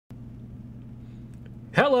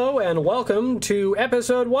Hello and welcome to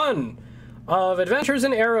episode 1 of Adventures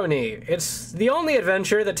in Arrowknee. It's the only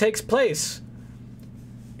adventure that takes place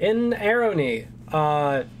in Arrowknee.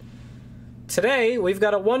 Today we've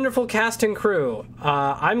got a wonderful cast and crew.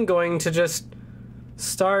 I'm going to just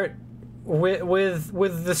start with the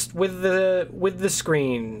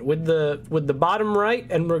screen with the bottom right,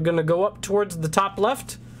 and we're gonna go up towards the top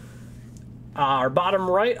left. Our bottom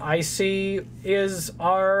right, I see, is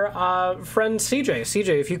our friend CJ.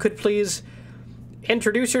 CJ, if you could please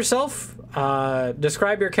introduce yourself,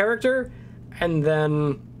 describe your character, and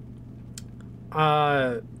then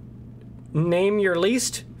name your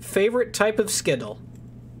least favorite type of Skittle.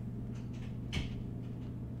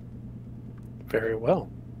 Very well.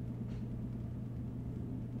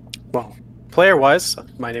 Well, player-wise,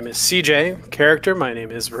 my name is CJ. Character, my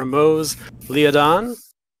name is Ramos Leodon.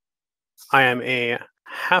 I am a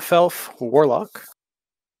half-elf warlock.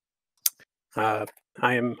 I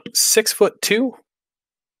am 6'2",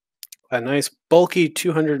 a nice bulky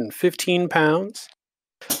 215 pounds.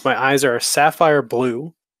 My eyes are sapphire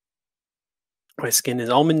blue. My skin is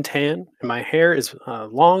almond tan, and my hair is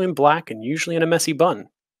long and black and usually in a messy bun.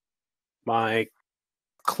 My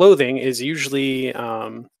clothing is usually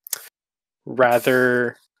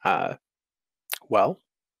rather,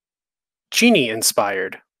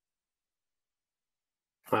 genie-inspired.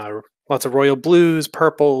 Lots of royal blues,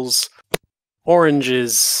 purples,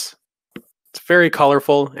 oranges. It's very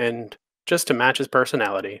colorful and just to match his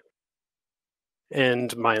personality.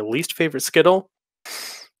 And my least favorite Skittle,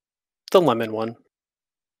 the lemon one.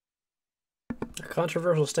 A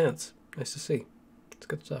controversial stance. Nice to see. It's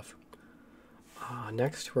good stuff.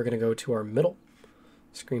 Next, we're going to go to our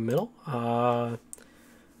screen middle.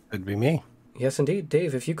 Could be me. Yes, indeed.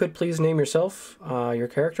 Dave, if you could please name yourself, your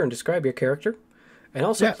character, and describe your character. And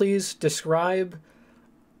also, please describe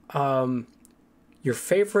your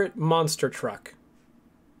favorite monster truck.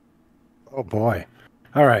 Oh, boy.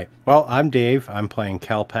 All right. Well, I'm Dave. I'm playing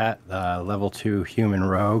Kelpat, level 2 human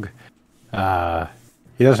rogue.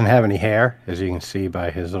 He doesn't have any hair, as you can see by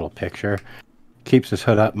his little picture. Keeps his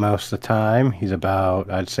hood up most of the time. He's about,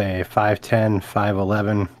 I'd say, 5'10",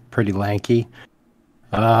 5'11", pretty lanky.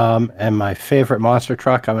 And my favorite monster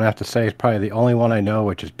truck, I'm going to have to say, is probably the only one I know,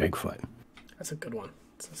 which is Bigfoot. That's a good one.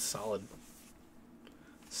 It's a solid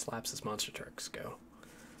slaps as monster trucks go.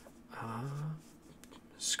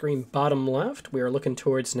 Screen bottom left, we are looking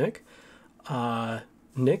towards Nick.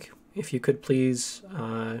 Nick, if you could please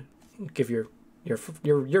give your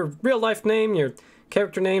real life name, your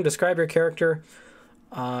character name, describe your character,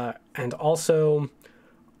 and also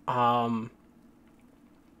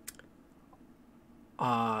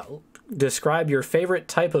describe your favorite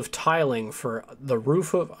type of tiling for the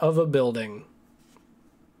roof of a building.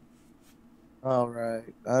 All right,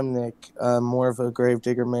 I'm Nick. I'm more of a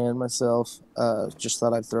gravedigger man myself. Just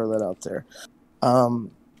thought I'd throw that out there.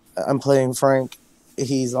 I'm playing Frank.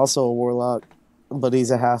 He's also a warlock, but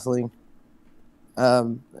he's a halfling.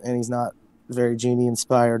 And he's not very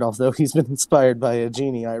genie-inspired, although he's been inspired by a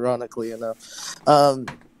genie, ironically enough.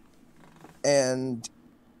 And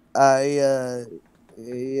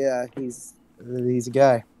he's a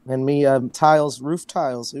guy. And me, roof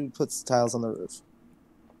tiles. Who puts tiles on the roof?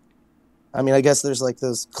 I mean, I guess there's like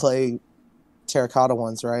those clay terracotta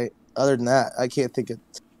ones, right? Other than that, I can't think of...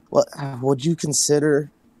 What would you consider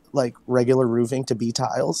like regular roofing to be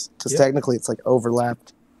tiles? Because technically it's like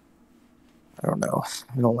overlapped. I don't know.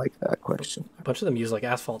 I don't like that question. A bunch of them use like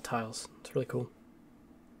asphalt tiles. It's really cool.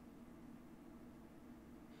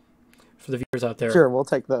 For the viewers out there, sure, we'll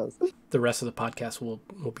take those. The rest of the podcast will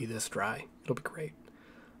be this dry. It'll be great.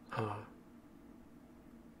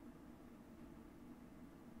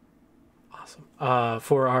 Awesome.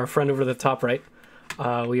 For our friend over the top right,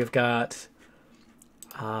 we've got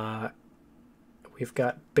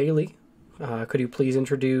Bailey. Could you please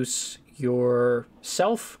introduce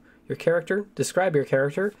yourself, your character, describe your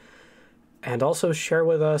character, and also share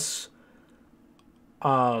with us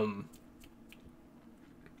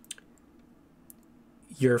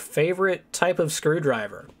your favorite type of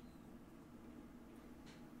screwdriver?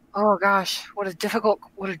 Oh gosh, what a difficult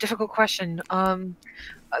question.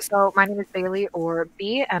 So my name is Bailey, or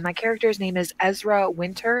B, and my character's name is Ezra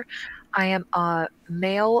Winter. I am a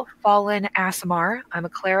male fallen Aasimar. I'm a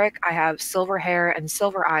cleric. I have silver hair and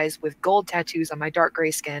silver eyes with gold tattoos on my dark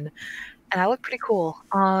gray skin, and I look pretty cool.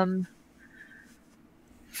 As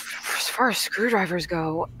far as screwdrivers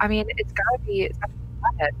go, I mean, it's gotta be a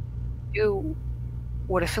flathead. Do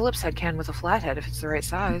what a Phillips head can with a flathead if it's the right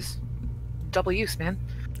size. Double use, man.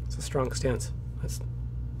 It's a strong stance. That's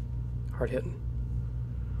hard hitting.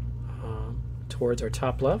 Towards our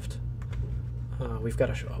top left, we've got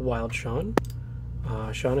a wild Sean.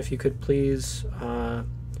 Sean, if you could please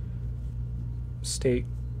state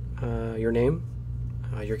your name,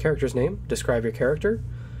 your character's name, describe your character,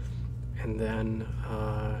 and then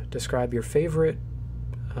describe your favorite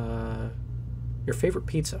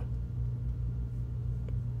pizza.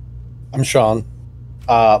 I'm Sean.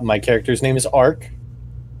 My character's name is Ark.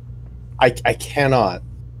 I cannot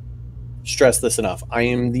stress this enough. I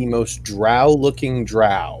am the most drow-looking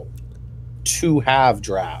drow to have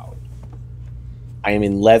drow. I am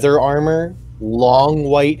in leather armor, long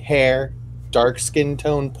white hair, dark skin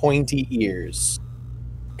tone, pointy ears.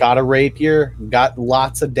 Got a rapier, got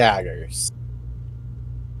lots of daggers.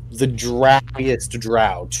 The drowiest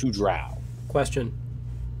drow to drow. Question.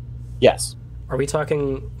 Yes. Are we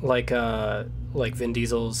talking like Vin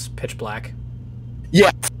Diesel's Pitch Black?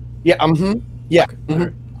 Yeah. Yeah. Yeah. Okay. Mm-hmm.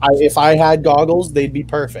 Right. If I had goggles, they'd be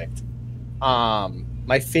perfect.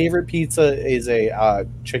 My favorite pizza is a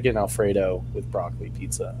chicken Alfredo with broccoli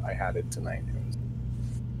pizza. I had it tonight. It was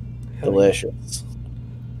delicious.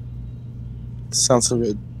 Sounds so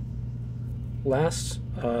good. Last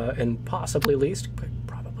and possibly least, but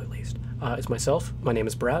probably least, is myself. My name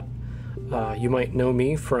is Brad. You might know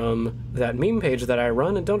me from that meme page that I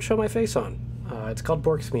run and don't show my face on. It's called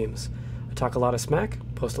Bork's Memes. I talk a lot of smack,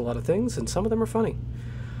 post a lot of things, and some of them are funny.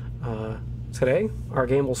 Today, our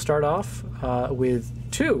game will start off with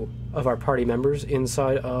 2 of our party members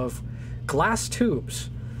inside of glass tubes.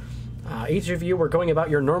 Each of you were going about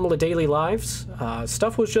your normal daily lives.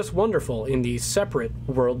 Stuff was just wonderful in the separate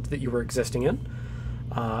world that you were existing in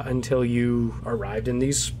until you arrived in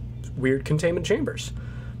these weird containment chambers.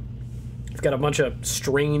 You've got a bunch of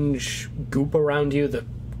strange goop around you. The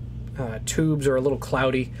tubes are a little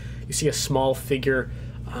cloudy. You see a small figure.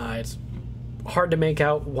 It's hard to make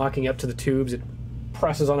out walking up to the tubes. It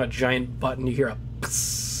presses on a giant button. You hear a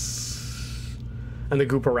psss, and the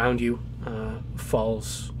goop around you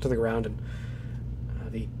falls to the ground, and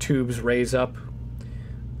the tubes raise up.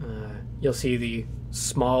 You'll see the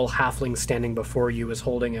small halfling standing before you is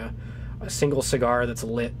holding a single cigar that's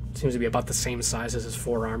lit. Seems to be about the same size as his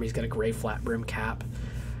forearm. He's got a gray flat brim cap.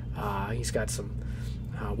 He's got some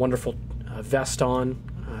wonderful vest on.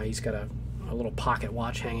 He's got a little pocket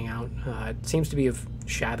watch hanging out. It seems to be of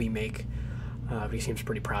shabby make, but he seems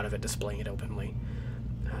pretty proud of it, displaying it openly.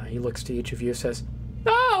 He looks to each of you and says,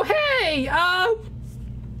 "Oh, hey!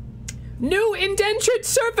 New indentured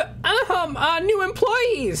new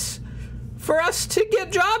employees for us to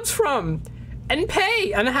get jobs from and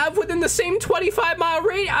pay and have within the same 25-mile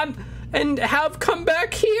radius and have come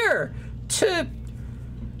back here to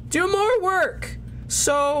do more work.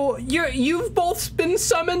 So you've both been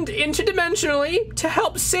summoned interdimensionally to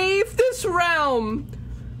help save this realm."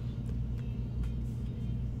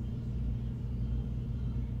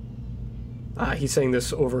 He's saying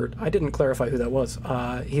this over... I didn't clarify who that was.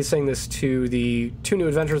 He's saying this to the 2 new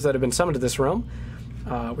adventurers that have been summoned to this realm.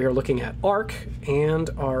 We are looking at Ark and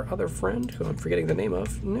our other friend, who I'm forgetting the name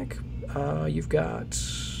of. Nick, you've got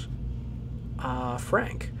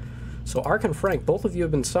Frank. So Ark and Frank, both of you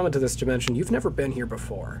have been summoned to this dimension. You've never been here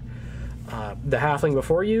before. The halfling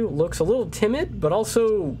before you looks a little timid, but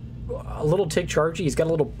also a little take-chargey. He's got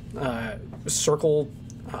a little circle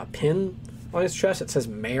pin on his chest. It says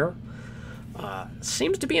Mayor.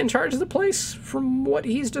 Seems to be in charge of the place from what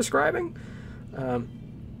he's describing.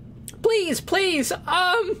 Please,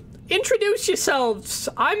 introduce yourselves.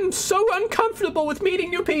 I'm so uncomfortable with meeting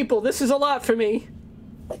new people. This is a lot for me.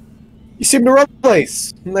 You seem to run the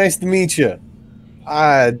place. Nice to meet you.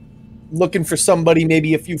 Looking for somebody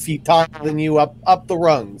maybe a few feet taller than you up the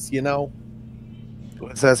rungs, you know?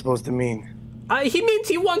 What's that supposed to mean? He means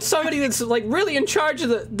he wants somebody that's like really in charge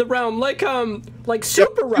of the realm, like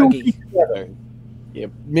Super Ruggy. Yeah,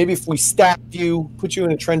 maybe if we stacked you, put you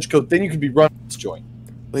in a trench coat, then you could be running this joint.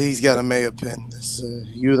 Well, he's got a mayor pin.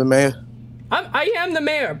 You the mayor? I am the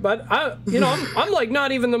mayor, but I'm like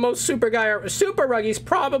not even the most super guy. Super Ruggy's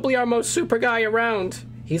probably our most super guy around.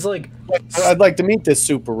 He's like, I'd like to meet this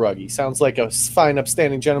Super Ruggy. Sounds like a fine,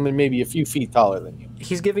 upstanding gentleman, maybe a few feet taller than you.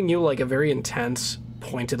 He's giving you like a very intense,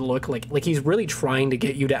 pointed look, like he's really trying to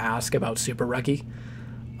get you to ask about Super Ruggy.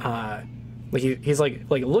 Like he's like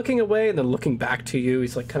looking away and then looking back to you.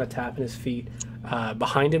 He's like kind of tapping his feet.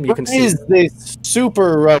 Behind him, you can see. What is this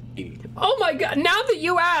Super Ruggy? Oh my god! Now that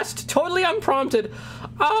you asked, totally unprompted.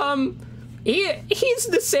 He's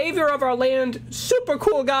the savior of our land. Super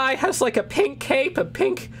cool guy. Has like a pink cape, a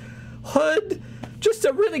pink hood. Just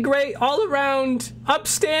a really great, all around,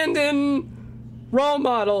 upstanding role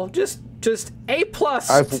model. Just A+.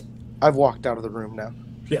 I've walked out of the room now.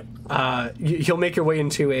 Yep. You'll make your way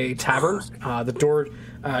into a tavern. The door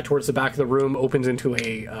towards the back of the room opens into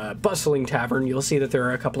a bustling tavern. You'll see that there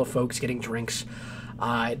are a couple of folks getting drinks.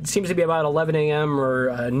 It seems to be about 11 a.m.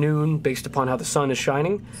 or noon, based upon how the sun is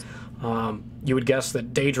shining. You would guess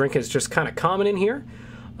that day drink is just kind of common in here.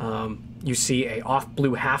 You see a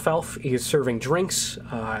off-blue half-elf. He is serving drinks.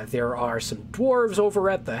 There are some dwarves over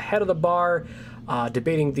at the head of the bar,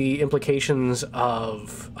 debating the implications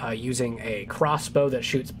of using a crossbow that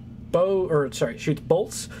shoots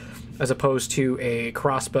bolts, as opposed to a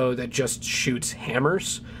crossbow that just shoots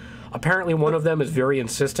hammers. Apparently, one of them is very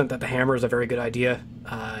insistent that the hammer is a very good idea.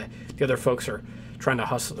 The other folks are trying to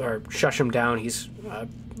hustle or shush him down. He's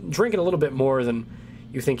drinking a little bit more than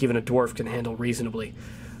you think even a dwarf can handle reasonably.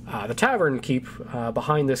 The tavern keep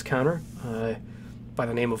behind this counter by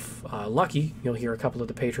the name of Lucky. You'll hear a couple of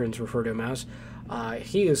the patrons refer to him as.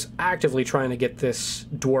 He is actively trying to get this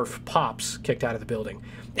dwarf Pops kicked out of the building.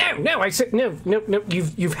 No, I said no.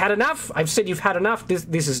 You've had enough. I've said you've had enough.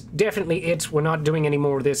 This is definitely it. We're not doing any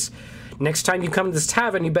more of this. Next time you come to this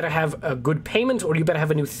tavern, you better have a good payment, or you better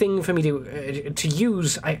have a new thing for me to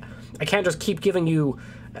use. I can't just keep giving you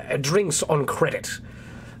drinks on credit.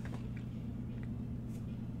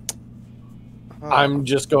 I'm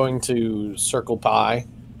just going to circle by,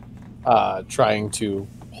 trying to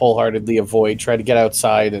wholeheartedly try to get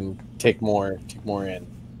outside and take more in.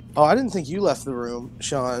 Oh, I didn't think you left the room,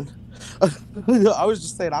 Sean. I was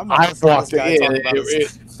just saying I'm not listening to this guy talking about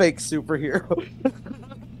this fake superhero.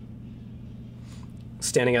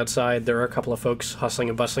 Standing outside, there are a couple of folks hustling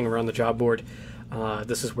and bustling around the job board.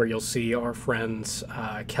 This is where you'll see our friends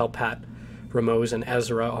Kelpat, Ramos, and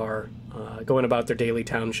Ezra are going about their daily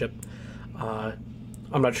township.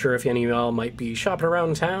 I'm not sure if any of y'all might be shopping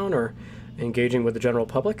around town or engaging with the general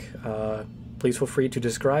public. Please feel free to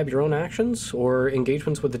describe your own actions or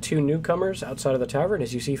engagements with the two newcomers outside of the tavern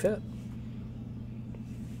as you see fit.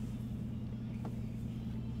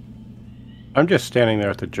 I'm just standing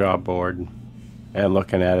there at the job board and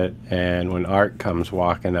looking at it, and when Art comes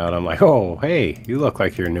walking out, I'm like, oh, hey, you look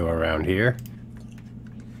like you're new around here.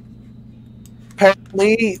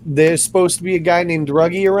 Apparently, there's supposed to be a guy named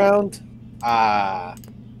Ruggy around.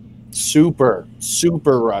 Super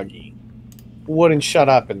Ruggy. Wouldn't shut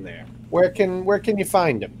up in there. Where can you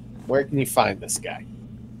find him? Where can you find this guy?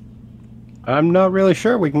 I'm not really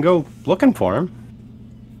sure. We can go looking for him.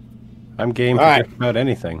 I'm game for just about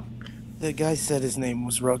anything. The guy said his name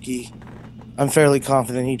was Rookie. I'm fairly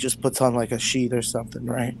confident he just puts on like a sheet or something,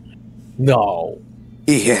 right? No.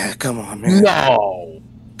 Yeah, come on, man. No.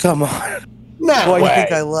 Come on. No Why do way. you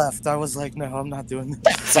think I left? I was like, no, I'm not doing this.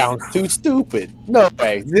 That sounds too stupid. No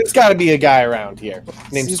way. There's got to be a guy around here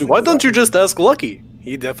named See, Super. Why don't you just ask Lucky?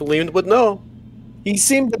 He definitely would know. He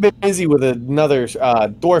seemed a bit busy with another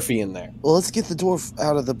dwarfy in there. Well, let's get the dwarf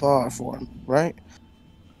out of the bar for him, right?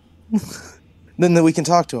 Then we can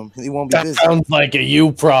talk to him. He won't be That busy. sounds like a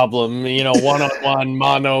you problem. You know, one-on-one,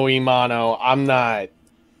 mano-y-mano. I'm not.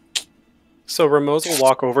 So Ramos will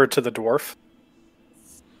walk over to the dwarf.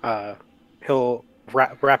 He'll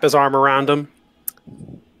wrap his arm around him,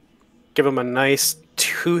 give him a nice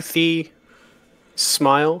toothy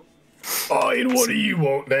smile. And what do you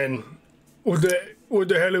want then? What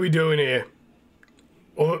the hell are we doing here?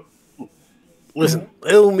 Listen,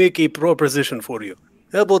 I'll make a proposition for you.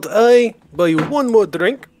 How about I buy you one more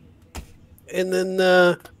drink, and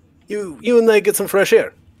then you and I get some fresh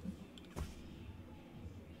air.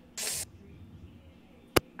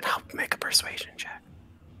 And I'll make a persuasion check.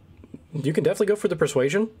 You can definitely go for the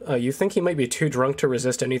persuasion. You think he might be too drunk to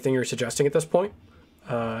resist anything you're suggesting at this point.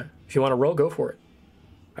 If you want to roll, go for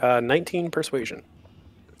it. 19 persuasion.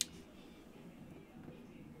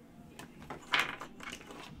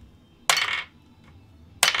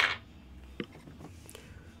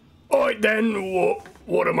 Alright then,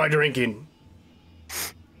 what am I drinking?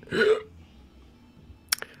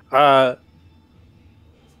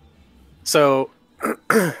 So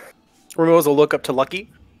Ramos will look up to Lucky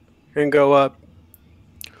and go,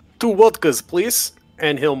 2 vodkas, please.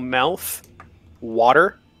 And he'll mouth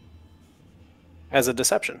water as a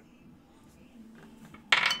deception.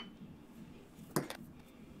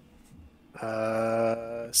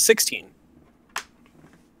 16.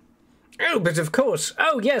 Oh, but of course.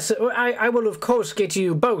 Oh, yes, I will of course get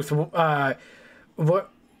you both.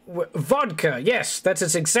 Vodka, yes,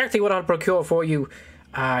 that's exactly what I'll procure for you.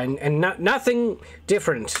 And nothing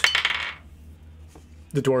different.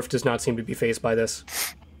 The dwarf does not seem to be fazed by this.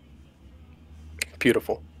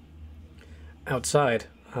 Beautiful. Outside,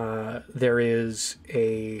 there is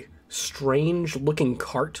a strange-looking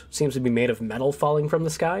cart. Seems to be made of metal falling from the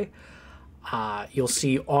sky. You'll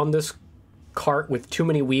see on this cart with too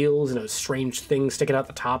many wheels and a strange thing sticking out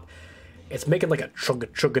the top. It's making like a chugga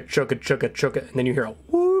chugga chugga chugga chugga, and then you hear a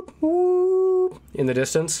whoop whoop in the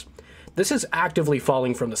distance. This is actively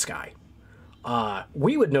falling from the sky.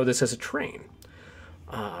 We would know this as a train.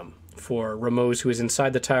 For Ramos, who is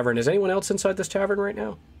inside the tavern. Is anyone else inside this tavern right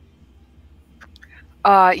now?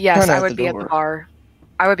 Yes, Kinda I at would the be at the door. bar.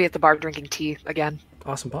 I would be at the bar drinking tea again.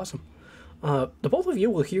 Awesome. The both of you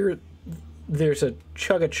will hear there's a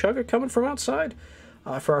chugga chugga coming from outside.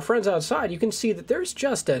 For our friends outside, you can see that there's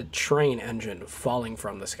just a train engine falling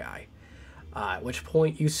from the sky. At which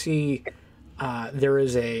point you see there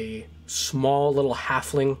is a small little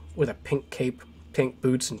halfling with a pink cape, pink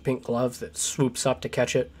boots, and pink gloves that swoops up to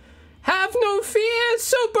catch it. Have no fear,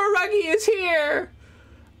 Super Ruggy is here!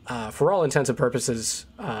 For all intents and purposes,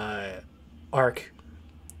 Ark,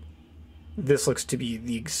 this looks to be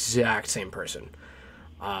the exact same person.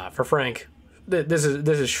 For Frank, this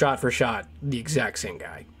is shot for shot the exact same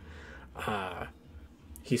guy.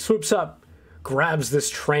 He swoops up, grabs this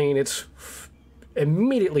train. It's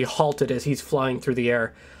immediately halted as he's flying through the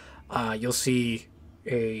air. You'll see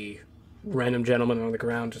a random gentleman on the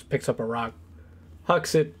ground just picks up a rock,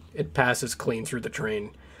 hucks it. It passes clean through the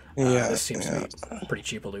train. This seems to be a pretty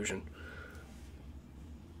cheap illusion.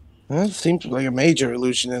 Well, it seems like a major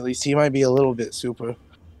illusion, at least. He might be a little bit super.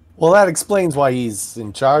 Well, that explains why he's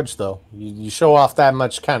in charge, though. You show off that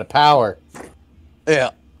much kind of power.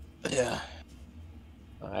 Yeah.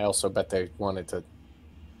 I also bet they wanted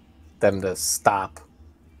them to stop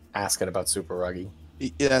asking about Super Ruggy. Yeah,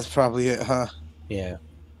 that's probably it, huh? Yeah.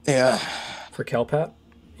 Yeah. For Kelpat,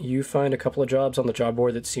 you find a couple of jobs on the job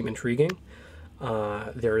board that seem intriguing.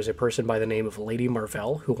 There is a person by the name of Lady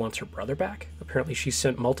Marvell who wants her brother back. Apparently she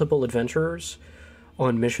sent multiple adventurers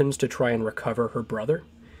on missions to try and recover her brother.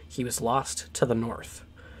 He was lost to the north.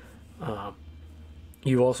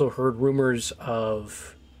 You've also heard rumors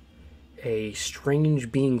of a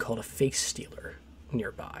strange being called a face stealer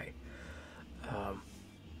nearby.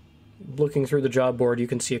 Looking through the job board, you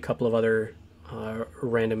can see a couple of other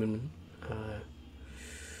random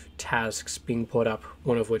tasks being put up,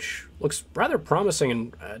 one of which looks rather promising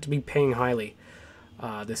and to be paying highly.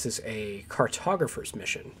 This is a cartographer's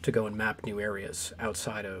mission to go and map new areas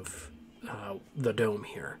outside of the dome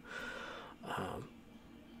here.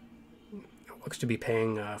 Looks to be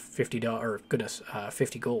paying $50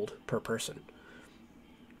 50 gold per person.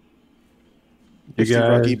 You 50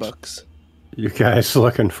 Ruggy bucks. You guys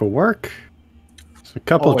looking for work? There's a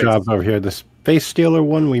couple Always. jobs over here. The Space Stealer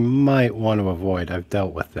one we might want to avoid. I've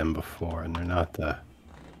dealt with them before, and they're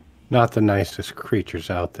not the nicest creatures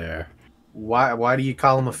out there. Why do you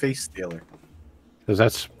call him a face stealer? Because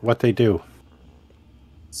that's what they do.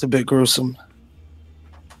 It's a bit gruesome.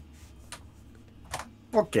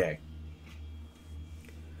 Okay.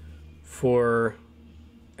 For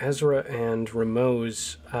Ezra and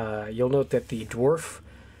Ramos, you'll note that the dwarf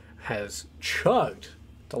has chugged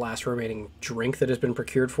the last remaining drink that has been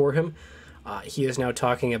procured for him. He is now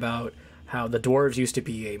talking about how the dwarves used to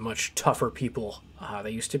be a much tougher people.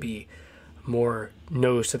 They used to be more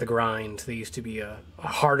nose to the grind. They used to be a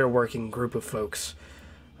harder working group of folks.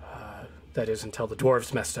 That is until the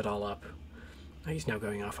dwarves messed it all up. He's now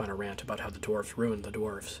going off on a rant about how the dwarves ruined the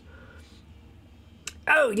dwarves.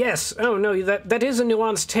 Oh, yes. Oh, no, that is a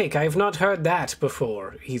nuanced take. I have not heard that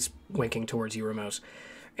before. He's winking towards you, Ramos.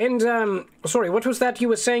 And, sorry, what was that you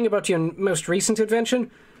were saying about your most recent invention?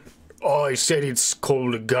 Oh, I said it's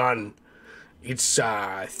called a gun. It's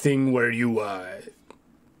a thing where you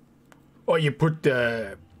put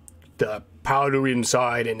the powder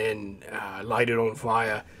inside and then light it on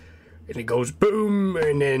fire. And it goes boom,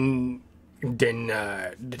 and then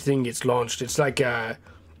the thing gets launched. It's like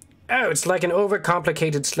it's like an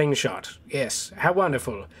overcomplicated slingshot. Yes, how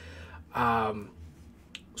wonderful.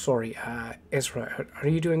 Sorry, Ezra, are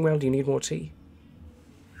you doing well? Do you need more tea?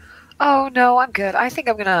 Oh no, I'm good. I think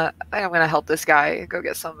I'm gonna help this guy go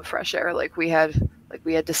get some fresh air, like we had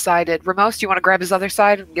decided. Ramos, do you want to grab his other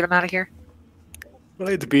side and get him out of here?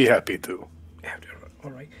 I'd be happy to.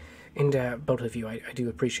 All right. And both of you, I do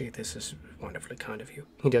appreciate this. This is wonderfully kind of you.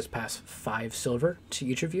 He does pass 5 silver to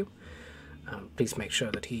each of you. Please make sure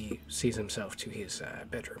that he sees himself to his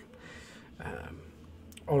bedroom.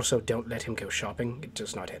 Also, don't let him go shopping. It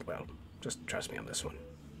does not end well. Just trust me on this one.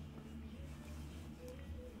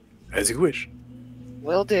 As you wish.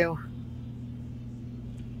 Will do.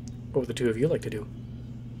 What would the two of you like to do?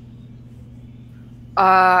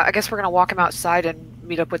 I guess we're gonna walk him outside and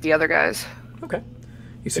meet up with the other guys. Okay.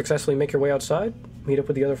 You successfully make your way outside, meet up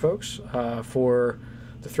with the other folks. For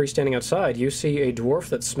the 3 standing outside, you see a dwarf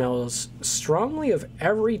that smells strongly of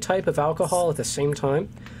every type of alcohol at the same time.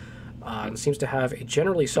 and seems to have a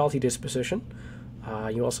generally salty disposition.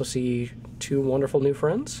 You also see 2 wonderful new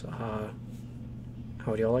friends. How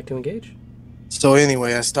would y'all like to engage? So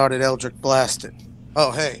anyway, I started Eldritch Blasting.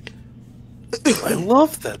 Oh, hey. I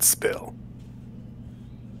love that spell.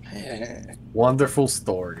 Wonderful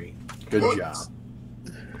story. Good job.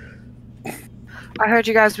 I heard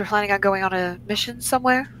you guys were planning on going on a mission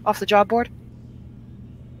somewhere off the job board.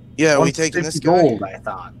 Yeah, are we taking this 150 guy? gold, I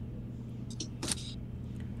thought.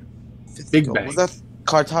 Big Gold. bang. Was that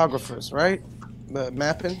cartographers, right? The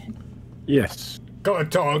mapping? Yes.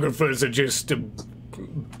 Cartographers are just a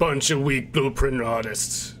bunch of weak blueprint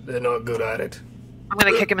artists. They're not good at it. I'm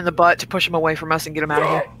gonna kick him in the butt to push him away from us and get him out of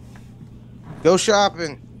here. Go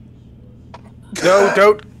shopping. No,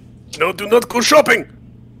 don't. No, do not go shopping.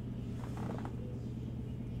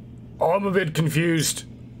 I'm a bit confused.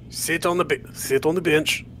 Sit on the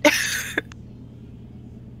bench.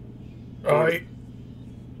 Alright.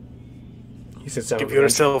 He sits down. Give on the bench.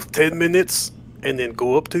 yourself 10 minutes, and then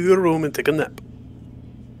go up to your room and take a nap.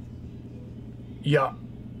 Yeah.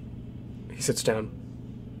 He sits down.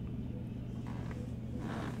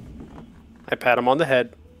 I pat him on the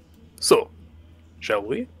head. So, shall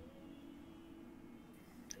we?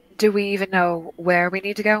 Do we even know where we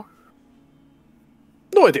need to go?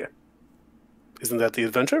 No idea. Isn't that the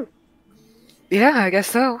adventure? Yeah, I guess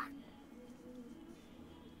so.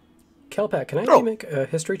 Kelpat, can I have Oh. you make a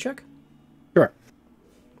history check? Sure.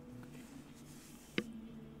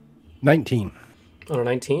 19. On a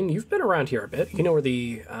 19, you've been around here a bit. You know where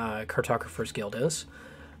the Cartographers Guild is.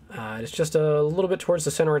 It's just a little bit towards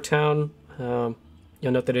the center of town. You'll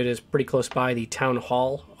note that it is pretty close by the town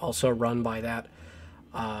hall, also run by that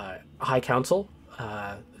high council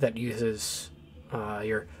that uses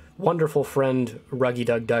your wonderful friend Ruggy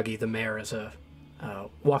Dug Duggy, the mayor, as a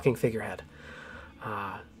walking figurehead.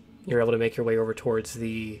 You're able to make your way over towards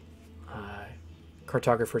the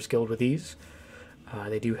Cartographers Guild with ease.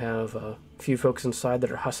 They do have a few folks inside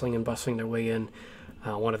that are hustling and bustling their way in.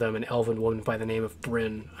 One of them, an elven woman by the name of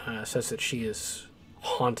Bryn, says that she is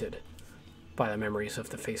haunted by the memories of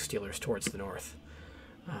the Face Stealers towards the north.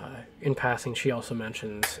 In passing, she also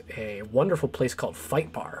mentions a wonderful place called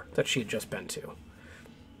Fight Bar that she had just been to.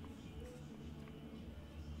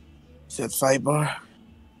 Said Fight Bar.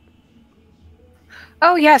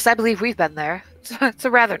 Oh, yes, I believe we've been there. It's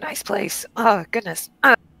a rather nice place. Oh, goodness.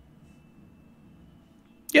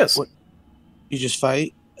 Yes. What? You just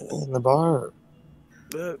fight in the bar?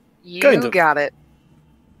 You Kind of. got it.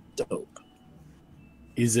 Dope.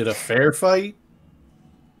 Is it a fair fight?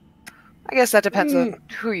 I guess that depends on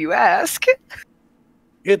who you ask.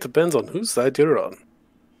 It depends on whose side you're on.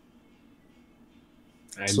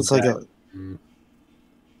 So it's like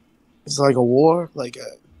it's like a war, like a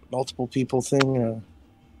multiple people thing.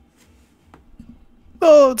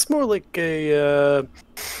 Oh, it's more like a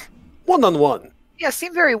one-on-one. Yeah, it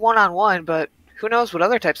seemed very one-on-one, but who knows what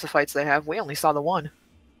other types of fights they have. We only saw the one.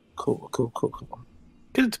 Cool.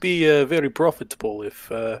 Could be very profitable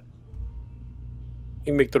if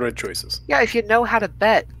you make the right choices. Yeah, if you know how to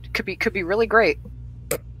bet, could be really great.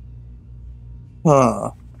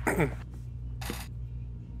 Huh.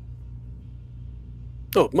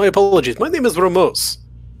 Oh, my apologies. My name is Ramos.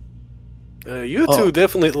 You Oh. two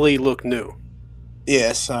definitely look new.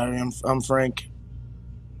 Yeah, sorry, I'm Frank.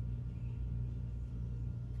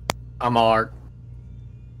 I'm Art.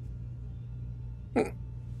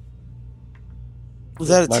 Was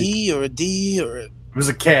that a Like- T or a D or a... It was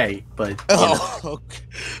a K, but you know. Oh, okay.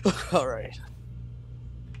 All right.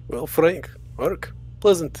 Well, Frank, Ark,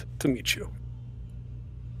 pleasant to meet you.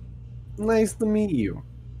 Nice to meet you.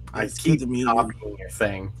 I It's keep good to meet you. copying your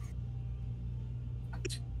thing.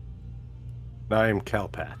 I am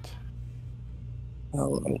Kelpat.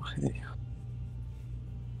 Hello. Hey.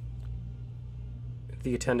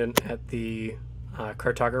 The attendant at the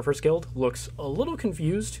Cartographers Guild looks a little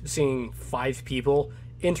confused seeing 5 people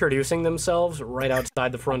introducing themselves right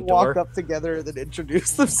outside the front door. Walk up together and then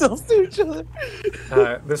introduce themselves to each other.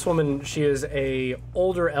 This woman, she is a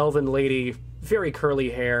older elven lady, very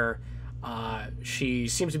curly hair. She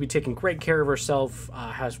seems to be taking great care of herself,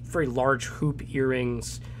 has very large hoop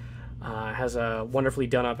earrings, has a wonderfully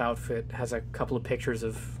done-up outfit, has a couple of pictures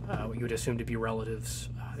of what you would assume to be relatives.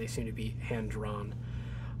 They seem to be hand-drawn.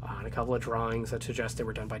 And a couple of drawings that suggest they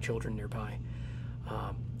were done by children nearby.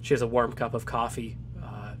 She has a warm cup of coffee.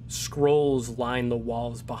 Scrolls line the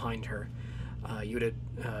walls behind her. You would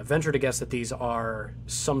venture to guess that these are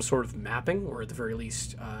some sort of mapping, or at the very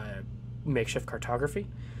least, makeshift cartography.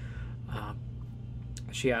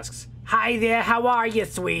 She asks, "Hi there, how are you,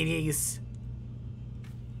 sweeties?"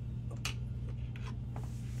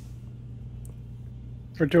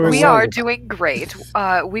 We're doing We well. are doing great.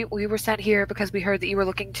 We were sent here because we heard that you were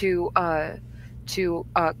looking to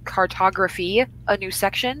cartography a new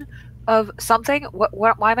section of something.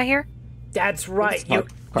 What? Why am I here? That's right. You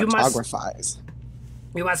must Cartographize.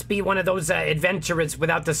 be one of those adventurers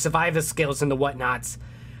without the survivor skills and the whatnots.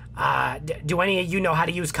 Do any of you know how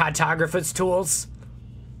to use cartographer's tools?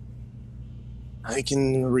 I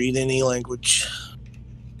can read any language.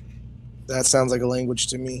 That sounds like a language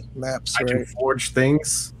to me. Maps, I right? can forge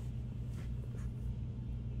things.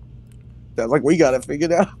 Sounds like we got it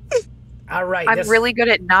figured out. All right. I'm really good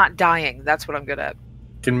at not dying. That's what I'm good at.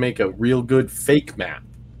 Can make a real good fake map.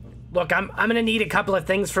 Look, I'm gonna need a couple of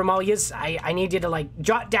things from all yous. I need you to like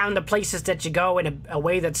jot down the places that you go in a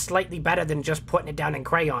way that's slightly better than just putting it down in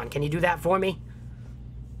crayon. Can you do that for me?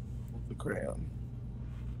 The crayon.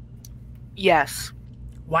 Yes.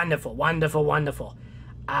 Wonderful, wonderful, wonderful.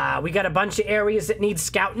 We got a bunch of areas that need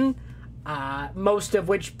scouting. Most of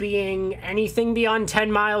which being anything beyond 10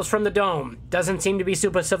 miles from the dome. Doesn't seem to be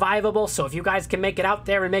super survivable, so if you guys can make it out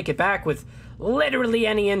there and make it back with literally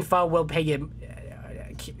any info, we'll pay you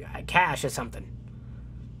cash or something.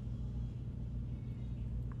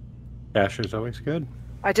 Cash is always good.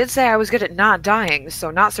 I did say I was good at not dying, so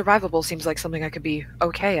not survivable seems like something I could be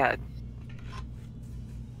okay at.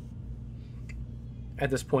 At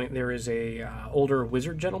this point, there is a older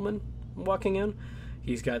wizard gentleman walking in.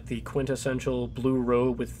 He's got the quintessential blue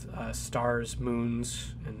robe with stars,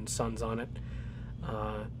 moons, and suns on it.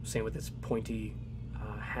 Same with his pointy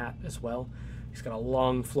hat as well. He's got a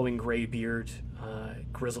long, flowing gray beard,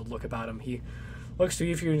 grizzled look about him. He looks to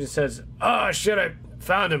you and says, "Oh, shit, I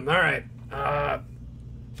found him. All right.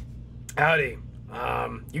 Howdy.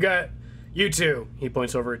 You two." He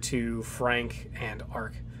points over to Frank and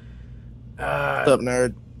Ark. What's up,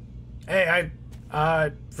 nerd? Hey,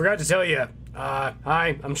 I forgot to tell you. Hi,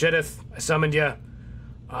 I'm Shidith. I summoned you.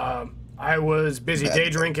 I was busy day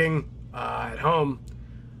drinking at home.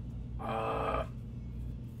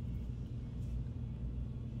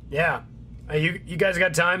 Yeah. You guys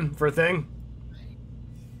got time for a thing?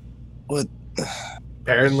 What?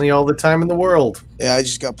 Apparently all the time in the world. Yeah, I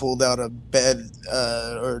just got pulled out of bed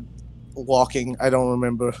or walking. I don't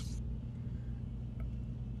remember.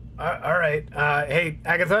 All right. Hey,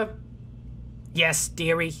 Agatha? Yes,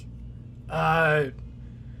 dearie? Yeah,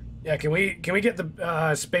 can we get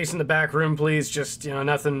the space in the back room, please? Just,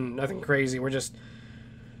 nothing crazy. We're just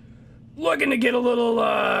looking to get a little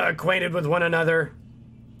acquainted with one another.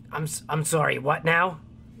 I'm sorry, what now?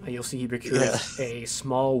 You'll see he procures a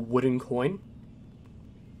small wooden coin,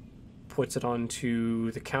 puts it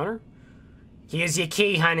onto the counter. Here's your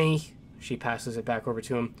key, honey. She passes it back over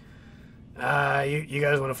to him. You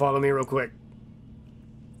guys want to follow me real quick?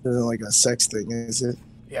 Isn't like a sex thing, is it?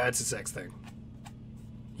 Yeah, it's a sex thing.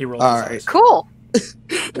 He rolls All his right. eyes. Cool.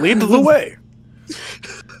 Lead the way.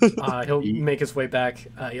 He'll make his way back.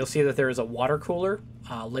 You'll see that there is a water cooler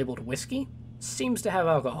labeled whiskey. Seems to have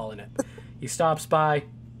alcohol in it. He stops by,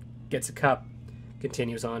 gets a cup,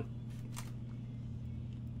 continues on.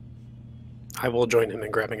 I will join him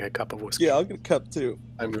in grabbing a cup of whiskey. Yeah, I'll get a cup too.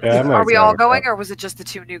 Are we all going, or was it just the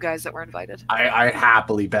two new guys that were invited? I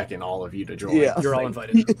happily beckon all of you to join. Yeah. You're all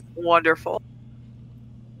invited. Wonderful.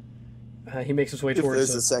 He makes his way If towards.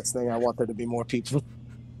 there's a sex thing, I want there to be more people.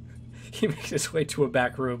 He makes his way to a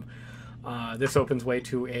back room. This opens way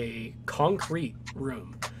to a concrete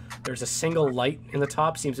room. There's a single light in the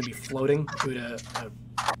top, seems to be floating due to,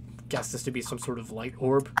 guess this to be some sort of light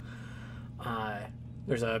orb.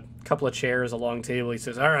 There's a couple of chairs, a long table. He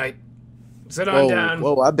says, "All right, sit on down."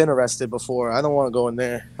 Whoa, I've been arrested before. I don't want to go in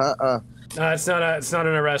there. No, it's not an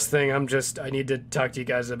arrest thing. I need to talk to you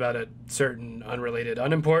guys about a certain unrelated,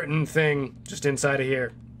 unimportant thing just inside of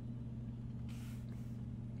here.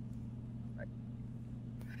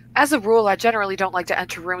 As a rule, I generally don't like to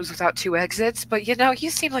enter rooms without two exits, but you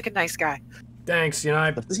seem like a nice guy. Thanks.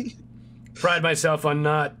 I pride myself on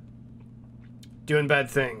not doing bad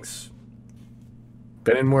things.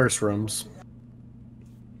 Been in worse rooms.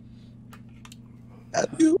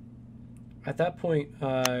 At that point,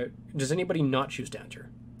 does anybody not choose to enter?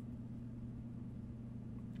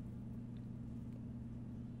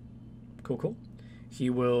 Cool. He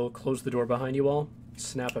will close the door behind you all,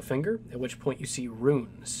 snap a finger, at which point you see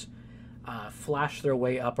runes flash their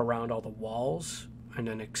way up around all the walls and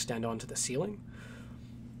then extend onto the ceiling.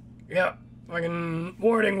 Yeah, fucking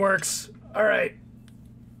warding works. All right.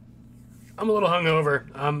 I'm a little hungover.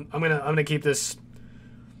 I'm gonna keep this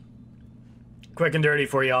quick and dirty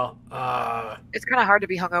for y'all. It's kind of hard to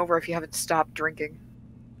be hungover if you haven't stopped drinking.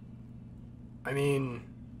 I mean,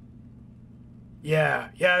 yeah,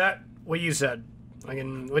 that what you said.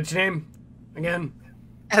 What's your name again?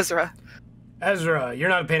 Ezra. Ezra, you're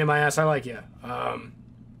not a pain in my ass. I like you.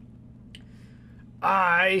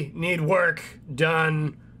 I need work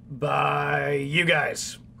done by you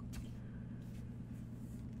guys.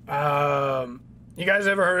 You guys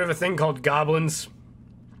ever heard of a thing called goblins?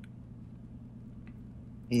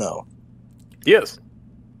 No. Yes.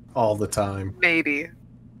 All the time. Maybe.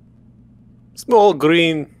 Small,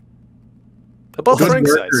 green. About Good Frank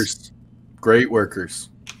size. workers. Great workers.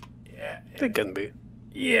 Yeah. They can be.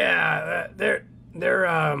 Yeah, they're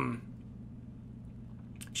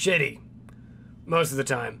shitty most of the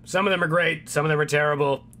time. Some of them are great, some of them are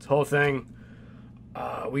terrible. This whole thing.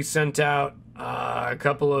 We sent out a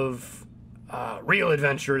couple of real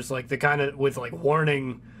adventurers, like the kind of with like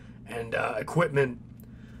warning and equipment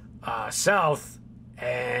south,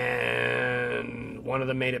 and one of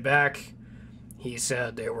them made it back. He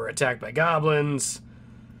said they were attacked by goblins.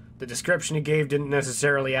 The description he gave didn't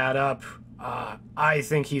necessarily add up. I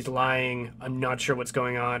think he's lying. I'm not sure what's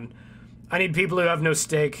going on. I need people who have no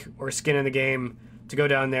stake or skin in the game to go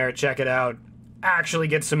down there, check it out, actually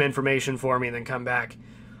get some information for me, and then come back.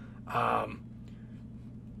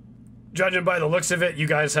 Judging by the looks of it, you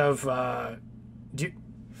guys have...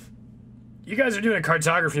 you guys are doing a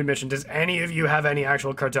cartography mission. Does any of you have any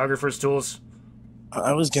actual cartographer's tools?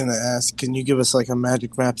 I was gonna ask, can you give us like a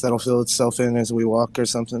magic map that'll fill itself in as we walk or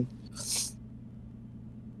something?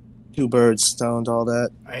 Two birds stoned, all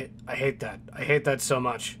that. I hate that. I hate that so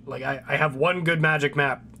much. Like, I have one good magic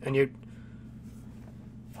map, and you...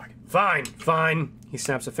 Fine. He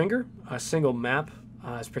snaps a finger. A single map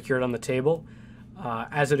is procured on the table.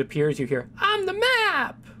 As it appears, you hear, "I'm the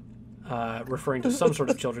map!" Referring to some sort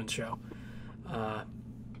of children's show.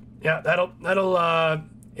 Yeah, that'll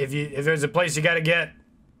if there's a place you gotta get,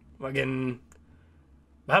 fucking,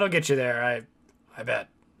 that'll get you there, I bet.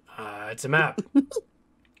 It's a map.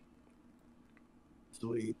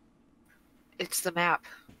 Sweet. It's the map.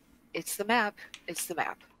 It's the map. It's the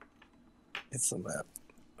map. It's the map.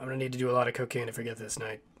 I'm gonna need to do a lot of cocaine to forget this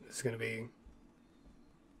night. This is gonna be...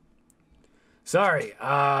 Sorry,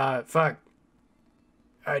 fuck.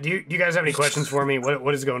 Do you guys have any questions for me?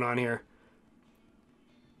 What is going on here?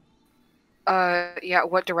 Yeah,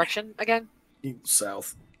 what direction again?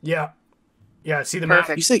 South. Yeah, see the Perfect.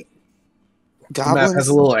 map? You say The goblins? map has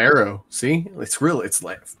a little arrow. See? It's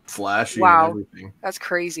like flashy Wow. and everything. That's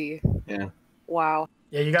crazy. Yeah. Wow.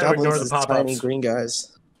 Yeah, you gotta Goblins ignore the is tiny pop-ups. green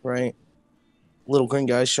guys, right? Little green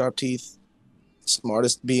guys, sharp teeth,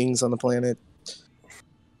 smartest beings on the planet.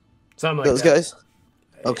 Something like Those that. guys?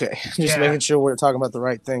 Okay, just Yeah. making sure we're talking about the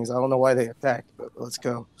right things. I don't know why they attacked, but let's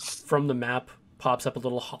go. From the map pops up a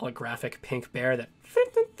little holographic pink bear that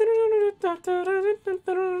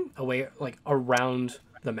away, like, around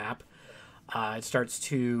the map. It starts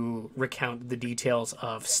to recount the details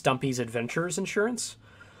of Stumpy's Adventures Insurance,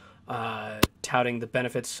 touting the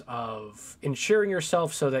benefits of insuring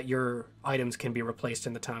yourself so that your items can be replaced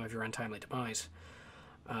in the time of your untimely demise.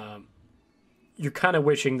 You're kind of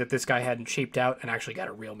wishing that this guy hadn't cheaped out and actually got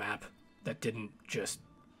a real map that didn't just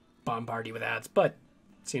bombard you with ads, but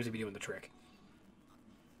seems to be doing the trick.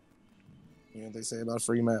 You know what they say about a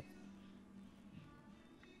free map?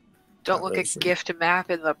 Don't Not look really at sure. gift map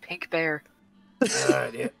in the pink bear.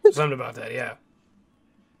 Yeah, something about that, yeah.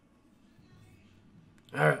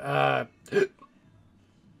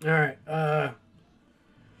 Alright,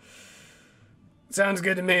 sounds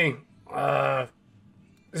good to me.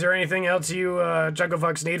 Is there anything else you,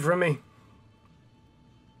 Chucklefucks need from me?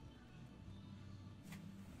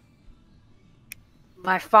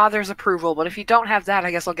 My father's approval, but if you don't have that,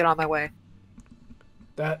 I guess I'll get on my way.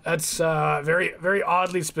 That's very, very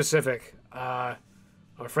oddly specific. I'm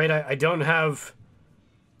afraid I don't have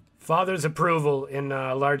father's approval in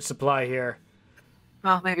large supply here.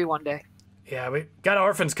 Well, maybe one day. Yeah, we got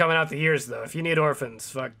orphans coming out the years though. If you need orphans,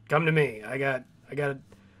 fuck, come to me. I got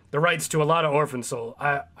the rights to a lot of orphan soul.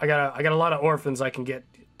 I got a lot of orphans I can get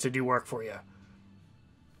to do work for you.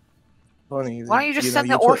 Funny. Why don't you just know, send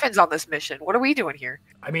the put- orphans on this mission? What are we doing here?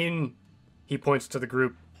 I mean, he points to the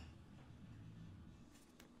group.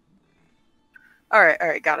 All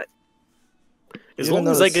right, got it. As Even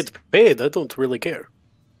long as though I it's- get paid, I don't really care.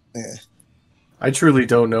 Yeah. I truly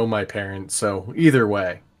don't know my parents, so either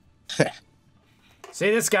way. See,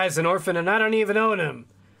 this guy's an orphan and I don't even own him.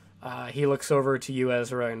 He looks over to you,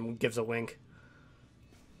 Ezra, and gives a wink.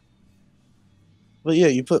 But yeah,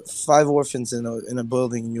 you put 5 orphans in a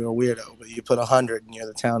building and you're a weirdo, but you put 100 and you're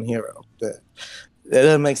the town hero. That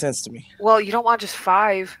doesn't make sense to me. Well, you don't want just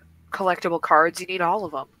 5 collectible cards. You need all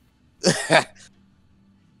of them.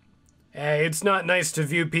 Hey, it's not nice to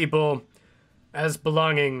view people as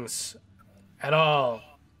belongings at all.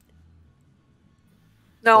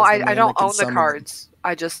 No, Does the I man don't that can own the summon cards.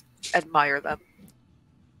 I just admire them.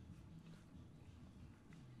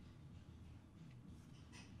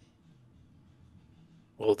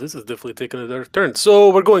 Well, this is definitely taking a dark turn.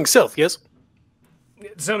 So we're going south, yes?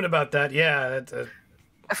 Something about that, yeah. That's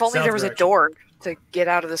If only South there was direction. a door to get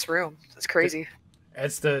out of this room. That's crazy.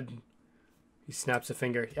 it's the. He snaps a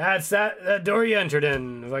finger. Yeah, it's that door you entered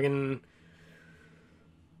in. Fucking.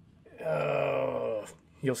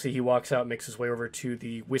 You'll see he walks out, makes his way over to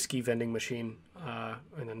the whiskey vending machine,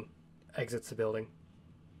 and then exits the building.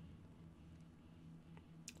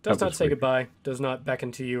 Does That not was say weird. goodbye. Does not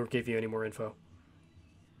beckon to you or give you any more info.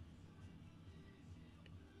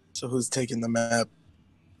 So who's taking the map?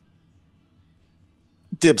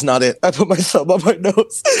 Dib's not it. I put my thumb on my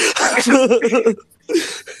nose.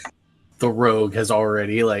 The rogue has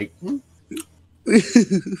already like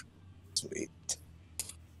Sweet.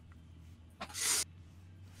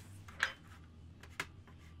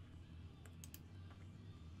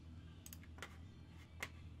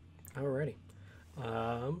 Alrighty.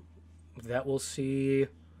 That we'll see.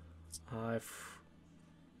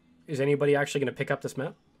 Is anybody actually going to pick up this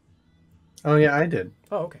map? Oh yeah, I did.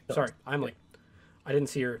 Oh, okay. Sorry. I didn't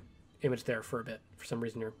see your image there for a bit. For some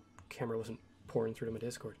reason, your camera wasn't pouring through to my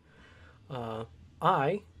Discord.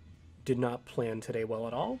 I did not plan today well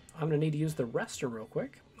at all. I'm going to need to use the restroom real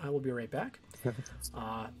quick. I will be right back.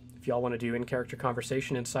 If y'all want to do in-character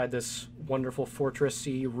conversation inside this wonderful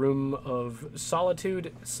fortressy room of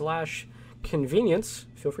solitude / convenience,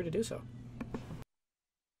 feel free to do so.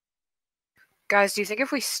 Guys, do you think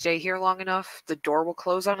if we stay here long enough, the door will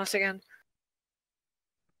close on us again?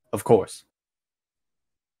 Of course.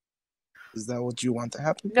 Is that what you want to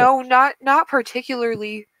happen? No, not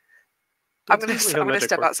particularly. I'm That's gonna usually how I'm gonna magic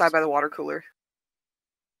step works. outside by the water cooler.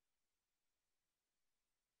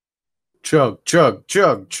 Chug, chug,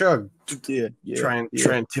 chug, chug. Yeah. Try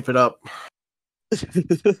and tip it up.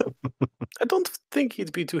 I don't think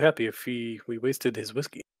he'd be too happy if we wasted his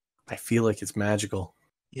whiskey. I feel like it's magical.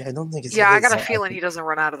 Yeah, I don't think it's. Yeah, I his. got a feeling he doesn't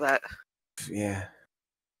run out of that. Yeah.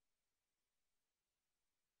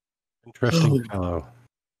 Interesting fellow.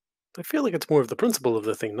 I feel like it's more of the principle of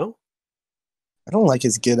the thing, no? I don't like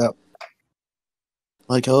his get up.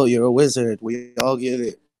 Like, oh, you're a wizard. We all get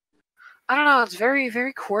it. I don't know. It's very,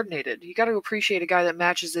 very coordinated. You got to appreciate a guy that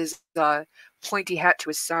matches his pointy hat to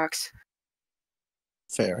his socks.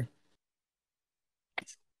 Fair.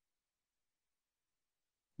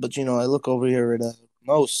 But I look over here at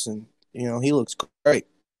Most, and he looks great,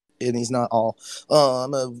 and he's not all. Oh,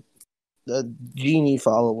 I'm a genie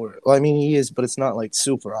follower. Well, I mean, he is, but it's not like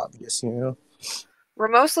super obvious,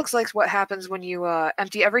 Ramos looks like what happens when you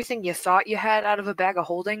empty everything you thought you had out of a bag of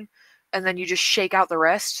holding, and then you just shake out the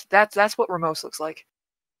rest. That's what Ramos looks like.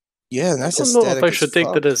 Yeah, I and that's don't know if aesthetic I as should take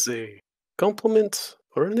fuck. that as a compliment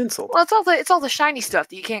or an insult. Well, it's all the shiny stuff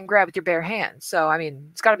that you can't grab with your bare hands. So I mean,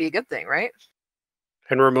 it's got to be a good thing, right?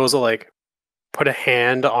 And Ramosa like put a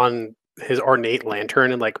hand on his ornate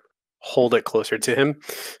lantern and like hold it closer to him.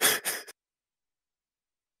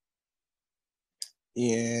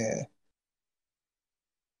 Yeah.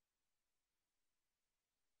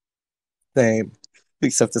 Same.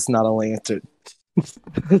 Except it's not a lantern.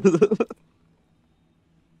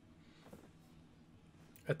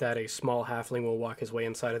 At that, a small halfling will walk his way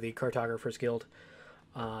inside of the Cartographer's Guild.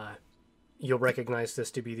 You'll recognize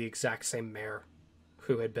this to be the exact same mayor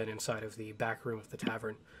who had been inside of the back room of the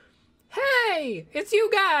tavern. Hey, it's you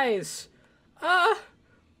guys!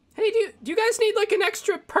 Hey, do you guys need like an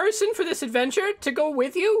extra person for this adventure to go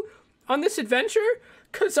with you on this adventure?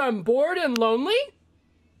 'Cause I'm bored and lonely?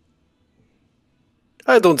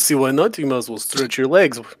 I don't see why not. You might as well stretch your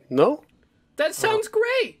legs, no? That sounds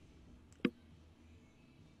great!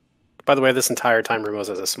 By the way, this entire time Ramos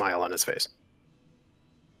has a smile on his face.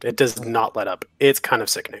 It does not let up. It's kind of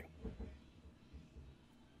sickening.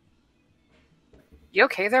 You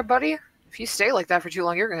okay there, buddy? If you stay like that for too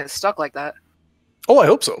long, you're gonna get stuck like that. Oh, I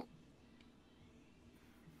hope so.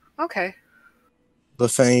 Okay. The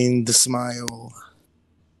feigned smile.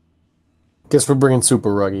 Guess we're bringing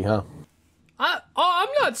Super Ruggy, huh? I'm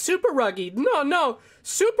not Super Ruggy. No.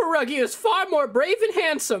 Super Ruggy is far more brave and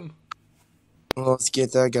handsome. Well, let's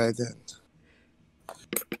get that guy then.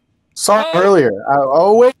 Saw him earlier.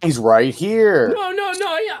 Oh wait, he's right here. No.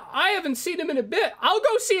 Yeah, I haven't seen him in a bit. I'll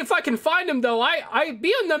go see if I can find him, though.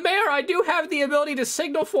 Being the mayor, I do have the ability to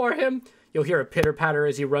signal for him. You'll hear a pitter-patter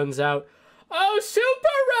as he runs out. Oh, Super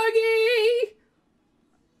Ruggy!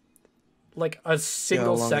 Like a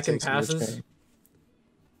single second passes.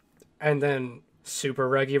 And then Super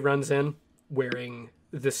Ruggy runs in, wearing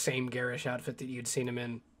the same garish outfit that you'd seen him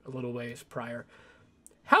in a little ways prior.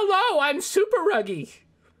 Hello, I'm Super Ruggy.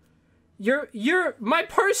 You're my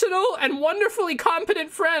personal and wonderfully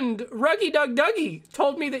competent friend, Ruggy Dug Duggy,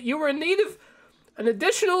 told me that you were in need of an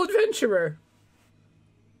additional adventurer.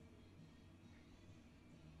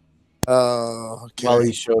 Okay. Well,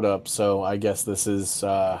 he showed up, so I guess this is.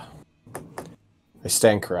 I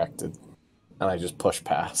stand corrected, and I just push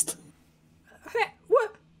past.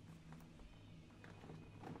 What?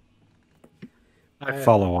 I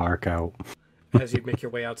follow Ark out. As you make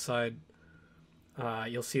your way outside,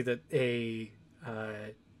 you'll see that the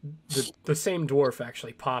same dwarf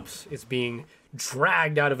actually pops is being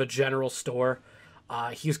dragged out of a general store.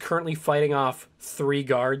 He's currently fighting off 3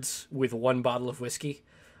 guards with 1 bottle of whiskey.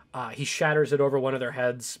 He shatters it over one of their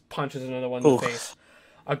heads, punches another one in the face.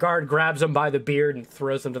 A guard grabs him by the beard and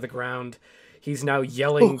throws him to the ground. He's now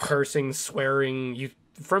yelling, cursing, swearing. You,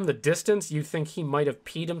 from the distance, you think he might have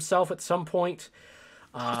peed himself at some point.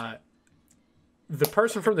 The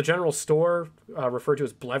person from the general store, referred to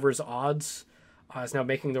as Blever's Odds, is now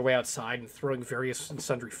making their way outside and throwing various and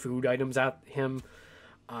sundry food items at him.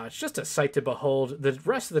 It's just a sight to behold. The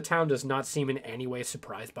rest of the town does not seem in any way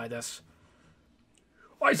surprised by this.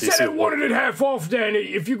 I said I wanted it half off,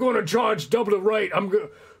 Danny. If you're going to charge double the rate, I'm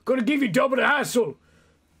going to give you double the hassle.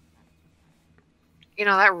 You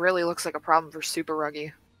know, that really looks like a problem for Super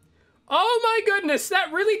Ruggy. Oh my goodness,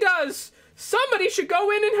 that really does. Somebody should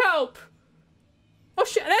go in and help. Oh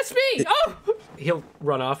shit, that's me. Oh! He'll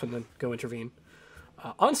run off and then go intervene.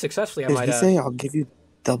 Unsuccessfully, I Did might he say I'll give you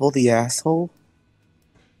double the asshole?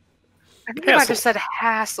 I think you might have said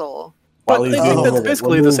hassle. While I he's think dealing that's with it,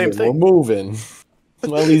 basically we're the same moving, thing. We're moving.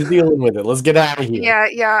 While he's dealing with it, let's get out of here.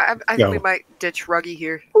 Yeah, I think Go. we might ditch Ruggy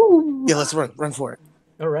here. Yeah, let's run for it.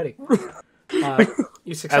 Alrighty.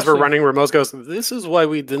 You As successfully... we're running, Ramos goes, "This is why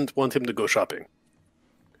we didn't want him to go shopping."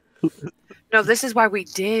 No, this is why we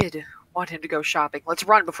did want him to go shopping. Let's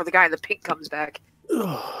run before the guy in the pink comes back.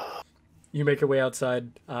 You make your way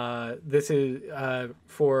outside. This is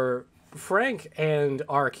for Frank and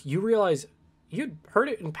Ark. You realize you'd heard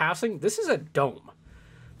it in passing. This is a dome.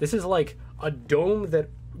 This is like a dome that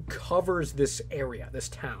covers this area, this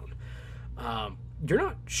town.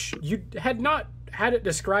 You had not had it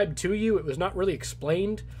described to you. It was not really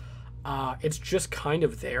explained. It's just kind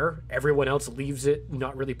of there. Everyone else leaves it,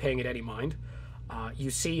 not really paying it any mind. You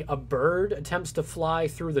see a bird attempts to fly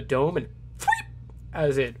through the dome and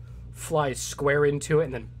as it flies square into it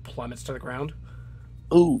and then plummets to the ground.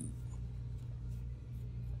 Ooh.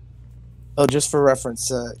 Oh, just for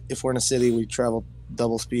reference, if we're in a city, we travel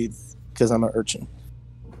double speed because I'm an urchin.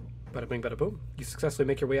 Bada bing, bada boom. You successfully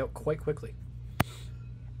make your way out quite quickly.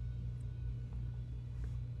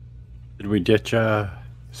 Did we ditch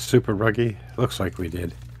Super Ruggy? Looks like we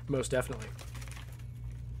did. Most definitely.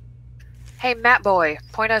 Hey, Matt boy,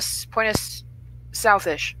 point us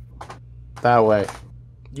southish. That way.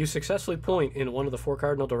 You successfully point in one of the 4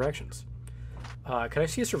 cardinal directions. Can I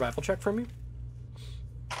see a survival check from you?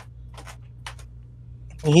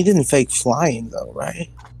 He didn't fake flying, though, right?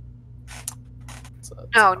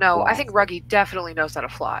 No, I think Ruggy definitely knows how to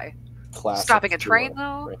fly. Classic Stopping a train, duo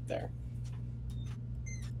though? right there.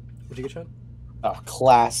 What'd you get, Sean? Oh,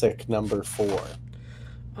 classic number 4.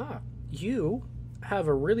 You have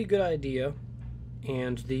a really good idea,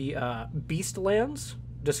 and the Beastlands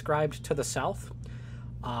described to the south,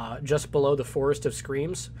 just below the Forest of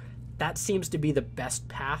Screams, that seems to be the best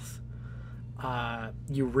path.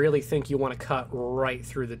 You really think you want to cut right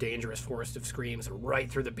through the dangerous Forest of Screams, right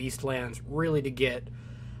through the Beastlands, really to get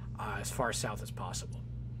as far south as possible.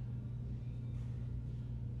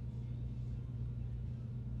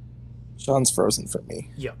 Sean's frozen for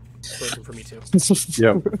me. Yep, frozen for me too.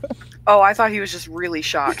 Yep. Oh, I thought he was just really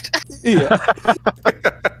shocked. Yeah.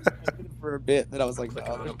 For a bit, then I was like,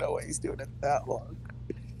 no, there's no way he's doing it that long.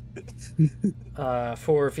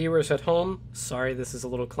 For viewers at home, sorry this is a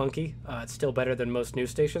little clunky. It's still better than most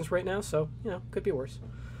news stations right now, so, could be worse.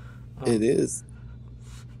 It is.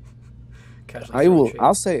 Casually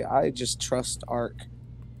I'll say I just trust Ark.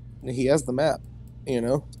 He has the map,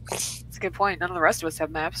 That's a good point. None of the rest of us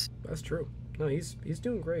have maps. That's true. No, he's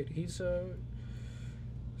doing great. He's doing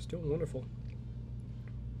wonderful.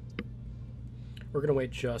 We're gonna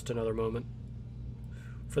wait just another moment.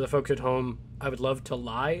 For the folks at home, I would love to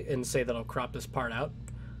lie and say that I'll crop this part out.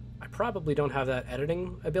 I probably don't have that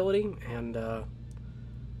editing ability, and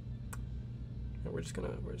we're just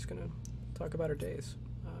gonna talk about our days.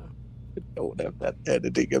 I don't have that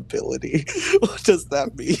editing ability. What does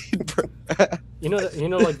that mean? You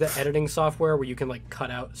know, like the editing software where you can like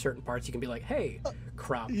cut out certain parts. You can be like, "Hey,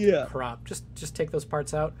 crop, crop, just take those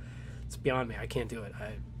parts out." It's beyond me. I can't do it.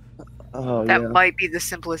 That might be the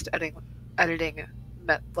simplest editing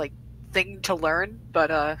thing to learn,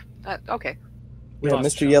 but okay. We Yeah,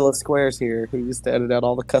 lost Mr. Sean. Yellow Squares here, who used to edit out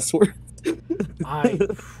all the cuss words.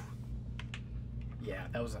 Yeah,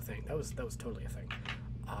 that was a thing. That was totally a thing.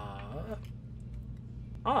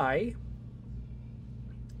 I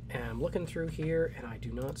am looking through here, and I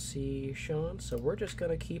do not see Sean, so we're just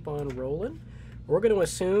going to keep on rolling. We're going to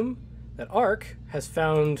assume that Ark has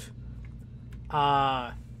found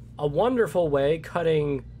a wonderful way,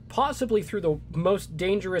 cutting possibly through the most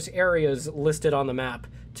dangerous areas listed on the map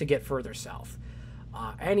to get further south.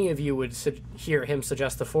 Any of you would hear him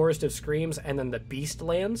suggest the Forest of Screams and then the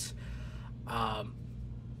Beastlands.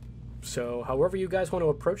 So however you guys want to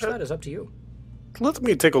approach that is up to you. Let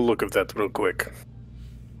me take a look at that real quick.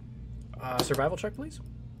 Survival check, please.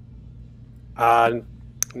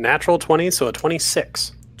 Natural 20, so a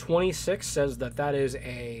 26. 26 says that is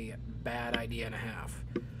a bad idea and a half.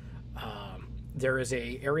 There is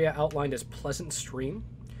a area outlined as Pleasant Stream.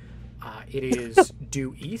 It is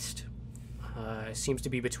due east. Seems to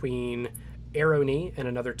be between Arrowknee and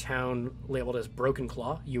another town labeled as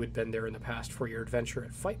Brokenclaw. You had been there in the past for your adventure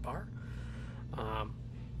at Fight Bar.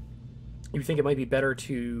 You think it might be better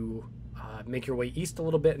to make your way east a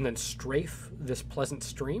little bit and then strafe this Pleasant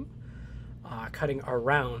Stream, cutting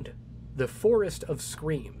around the Forest of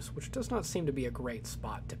Screams, which does not seem to be a great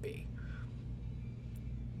spot to be.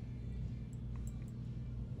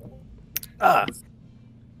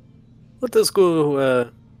 Let us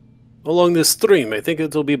go along this stream. I think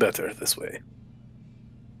it'll be better this way.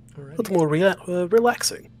 A Alright. little more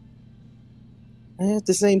relaxing. At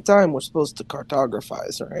the same time, we're supposed to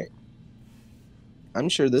cartographize, right? I'm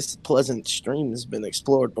sure this Pleasant Stream has been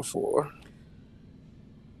explored before.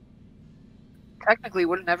 Technically,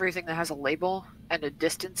 wouldn't everything that has a label and a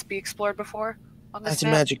distance be explored before on this That's a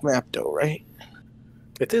map? magic map, though, right?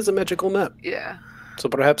 It is a magical map, Yeah. so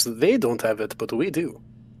perhaps they don't have it, but we do.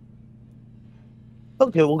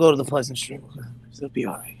 Okay, we'll go to the Pleasant Stream. It'll be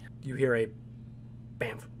alright. You hear a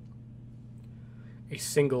bamf. A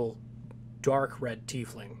single dark red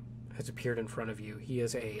tiefling has appeared in front of you. He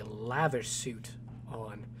has a lavish suit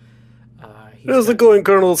on. How's it going,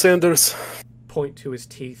 Colonel Sanders? Point to his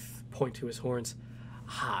teeth, point to his horns.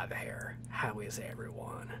 Hi there. How is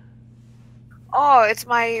everyone? Oh, it's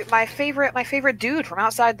my favorite dude from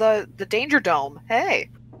outside the Danger Dome. Hey.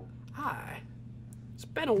 Hi. It's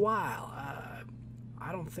been a while.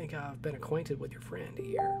 I don't think I've been acquainted with your friend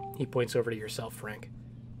here. He points over to yourself, Frank.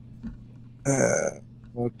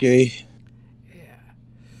 Okay. Yeah.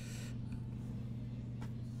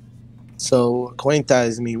 So,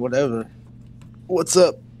 acquaintize me, whatever. What's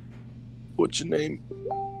up? What's your name?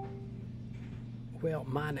 Well,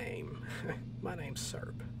 my name's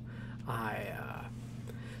Serb. I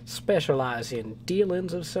specialize in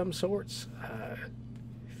dealings of some sorts.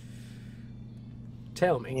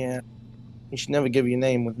 Tell me. Yeah. You should never give your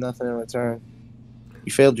name with nothing in return.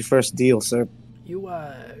 You failed your first deal, sir. You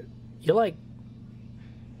like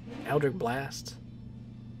Eldritch Blast?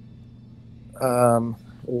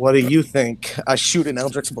 What do you think? I shoot an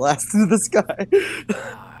Eldritch Blast into the sky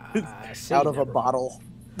I see. out of a Never- bottle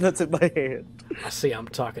that's in my hand. I see I'm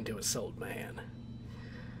talking to a sold man.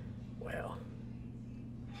 Well,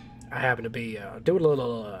 I happen to be doing a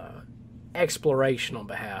little exploration on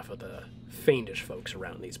behalf of the fiendish folks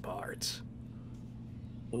around these parts.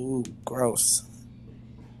 Ooh, gross.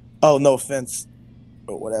 Oh, no offense.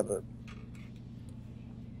 Or whatever.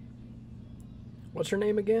 What's your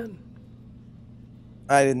name again?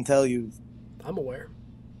 I didn't tell you. I'm aware.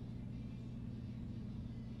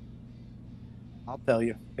 I'll tell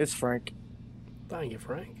you. It's Frank. Thank you,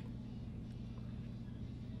 Frank.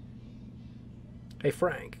 Hey,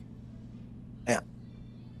 Frank. Yeah.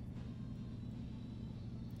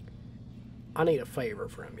 I need a favor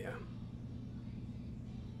from you.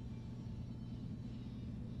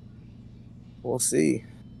 We'll see.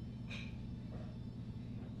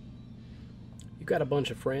 You got a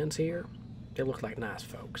bunch of friends here. They look like nice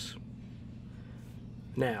folks.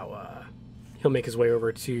 Now, he'll make his way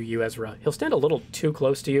over to you, Ezra. He'll stand a little too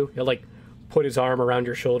close to you. He'll, like, put his arm around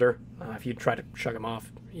your shoulder. If you try to shrug him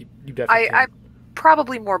off, you definitely can. I'm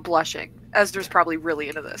probably more blushing. Ezra's probably really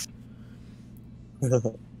into this.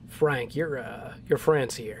 Frank, your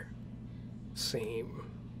friends here seem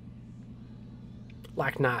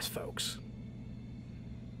like nice folks.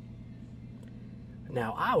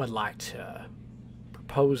 Now, I would like to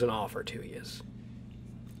propose an offer to you.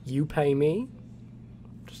 You pay me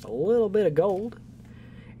just a little bit of gold,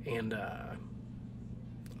 and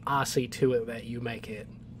I see to it that you make it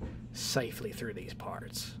safely through these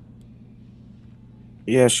parts.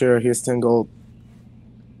 Yeah, sure. Here's 10 gold.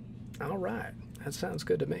 All right, that sounds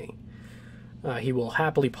good to me. He will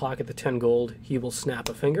happily pocket the 10 gold. He will snap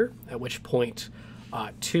a finger, at which point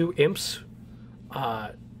 2 imps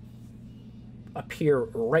appear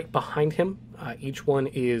right behind him. Each one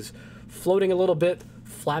is floating a little bit,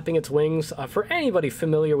 flapping its wings. For anybody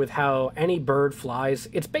familiar with how any bird flies,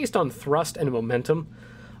 it's based on thrust and momentum.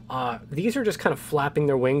 These are just kind of flapping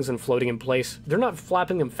their wings and floating in place. They're not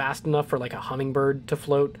flapping them fast enough for like a hummingbird to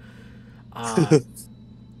float.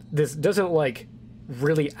 This doesn't like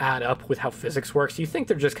really add up with how physics works. You think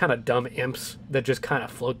they're just kind of dumb imps that just kind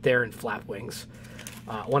of float there and flap wings.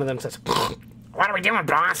 One of them says, "What are we doing,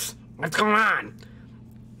 boss? What's going on?"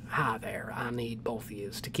 "Hi there, I need both of you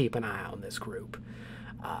to keep an eye on this group.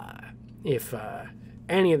 If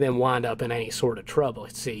any of them wind up in any sort of trouble,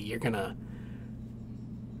 see, you're gonna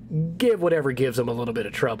give whatever gives them a little bit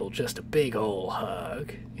of trouble just a big ol'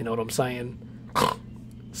 hug. You know what I'm saying?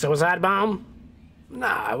 Suicide bomb?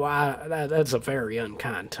 Nah, that's a very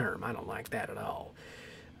unkind term. I don't like that at all.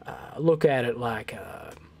 Look at it like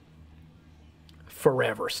a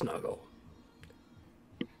forever snuggle."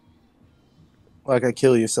 Like a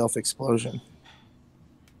kill yourself explosion.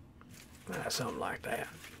 Something like that.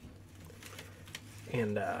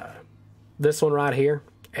 And this one right here,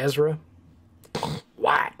 Ezra.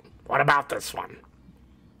 "What? What about this one?"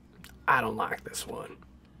 "I don't like this one.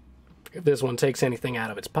 If this one takes anything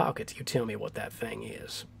out of its pockets, you tell me what that thing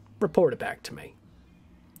is. Report it back to me.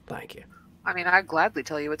 Thank you." I mean, I'd gladly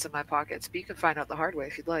tell you what's in my pockets, but you can find out the hard way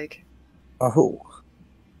if you'd like. Oh.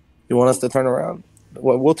 You want us to turn around?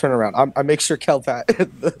 Well, we'll turn around. I make sure Kelpat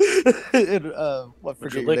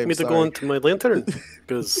Would you like me to go into my lantern?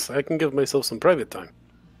 Because I can give myself some private time.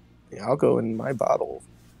 Yeah, I'll go in my bottle.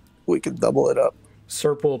 We can double it up.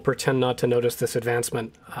 Serp will pretend not to notice this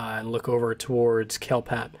advancement and look over towards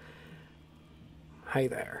Kelpat. "Hey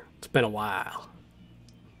there. It's been a while.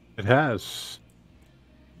 It has.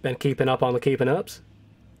 Been keeping up on the keeping ups?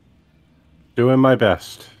 Doing my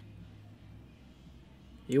best.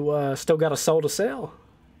 You still got a soul to sell?"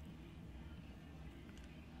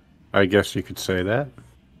 I guess you could say that.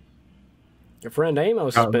 "Your friend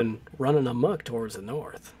Amos has been running amok towards the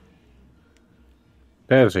north.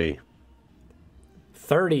 Has he?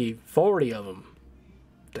 30, 40 of them.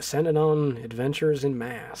 Descending on adventures in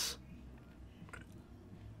mass."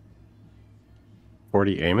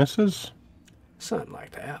 40 Amoses? Something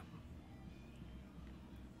like that.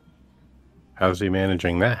 How's he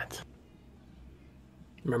managing that?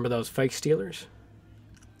 Remember those fake stealers?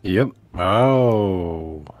 Yep.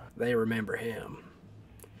 Oh. They remember him.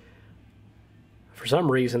 For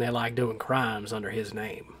some reason, they like doing crimes under his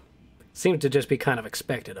name. Seems to just be kind of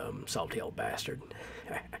expected of him, salty old bastard.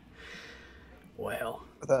 Well.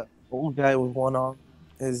 That old guy with one arm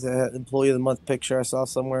is that Employee of the Month picture I saw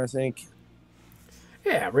somewhere, I think.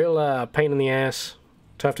 Yeah, real pain in the ass.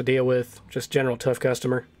 Tough to deal with. Just general tough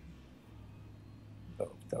customer.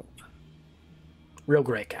 Dope. Real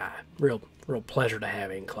great guy. Real pleasure to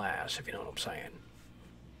have in class, if you know what I'm saying.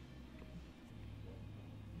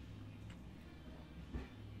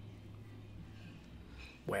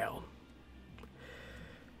 Well,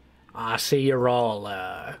 I see you're all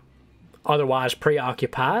otherwise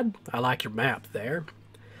preoccupied. I like your map there.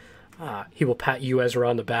 He will pat you, Ezra,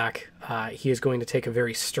 on the back. He is going to take a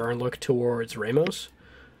very stern look towards Ramos.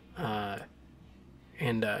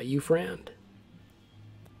 And you, friend.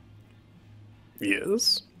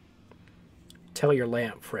 Yes? Tell your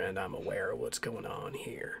lamp friend I'm aware of what's going on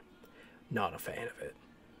here. Not a fan of it.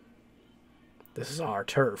 This is our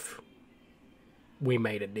turf. We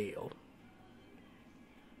made a deal.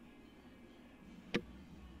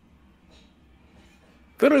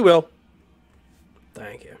 Very well.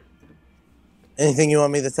 Thank you. Anything you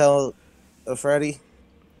want me to tell Freddy?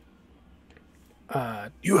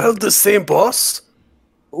 You have the same boss?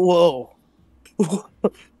 Whoa.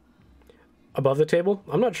 Above the table,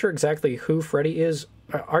 I'm not sure exactly who Freddy is.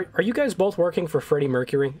 Are you guys both working for Freddie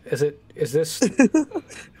Mercury? Is this?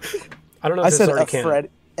 I don't know if I this said already a can.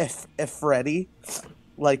 Freddy,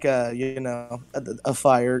 like a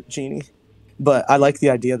fire genie, but I like the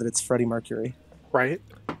idea that it's Freddie Mercury. Right.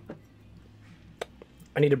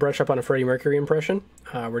 I need to brush up on a Freddie Mercury impression.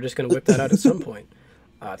 We're just going to whip that out at some point.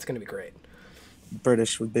 It's going to be great.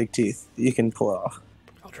 British with big teeth. You can pull it off.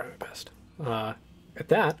 I'll try my best. At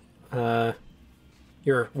that,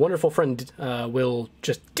 your wonderful friend will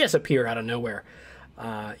just disappear out of nowhere.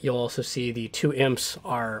 You'll also see the two imps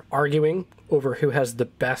are arguing over who has the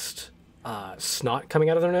best snot coming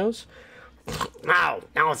out of their nose. No,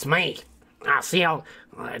 it's me. See how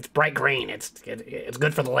it's bright green. It's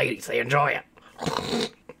good for the ladies. They enjoy it.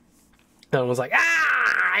 And was like,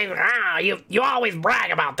 you always brag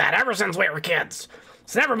about that ever since we were kids.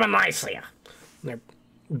 It's never been nice to you. They're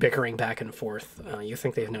bickering back and forth. You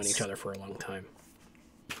think they've known each other for a long time.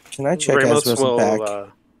 Can I check Ramos Ezra's will back?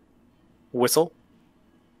 whistle.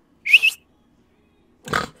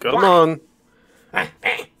 Come on.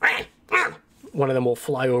 One of them will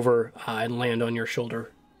fly over and land on your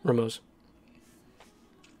shoulder, Ramos.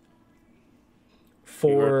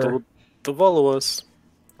 For To follow us.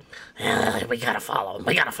 we gotta follow him.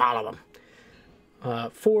 We gotta follow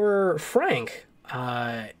him. For Frank,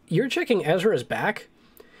 you're checking Ezra's back.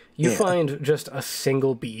 You find just a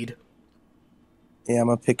single bead. Yeah, I'm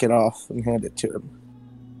gonna pick it off and hand it to him.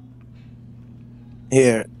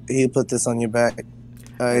 Here, you put this on your back.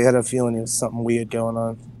 I had a feeling there was something weird going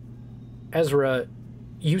on. Ezra,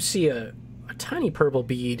 you see a tiny purple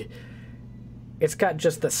bead. It's got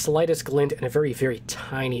just the slightest glint and a very, very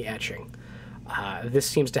tiny etching. This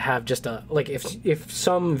seems to have just a, like, if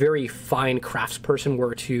some very fine craftsperson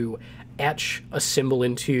were to etch a symbol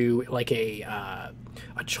into, like, a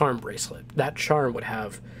charm bracelet, that charm would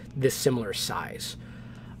have this similar size.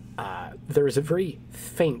 There is a very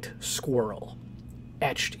faint squirrel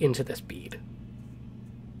etched into this bead.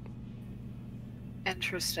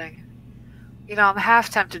 Interesting. You know, I'm half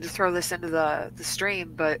tempted to throw this into the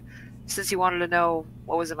stream, but since you wanted to know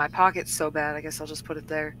what was in my pocket so bad, I guess I'll just put it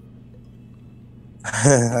there.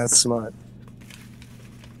 That's smart.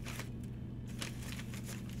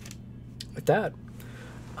 With that,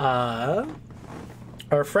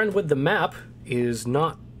 our friend with the map is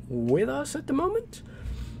not with us at the moment.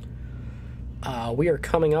 We are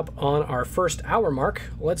coming up on our first hour mark.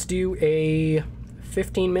 Let's do a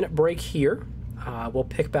 15-minute break here. We'll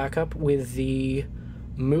pick back up with the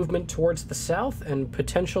movement towards the south and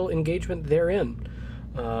potential engagement therein.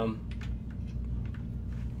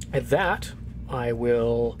 At that, I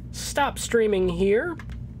will stop streaming here.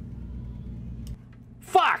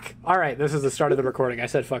 Fuck! Alright, this is the start of the recording. I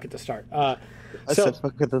said fuck at the start. I said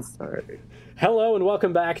fuck at the start. Hello and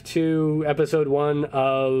welcome back to episode 1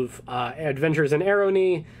 of Adventures in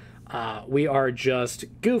Arrowknee. We are just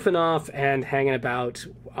goofing off and hanging about.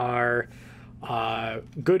 Our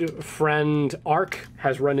good friend Ark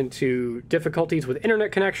has run into difficulties with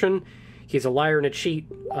internet connection. He's a liar and a cheat.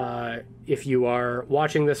 If you are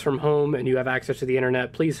watching this from home and you have access to the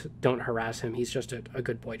internet, please don't harass him. He's just a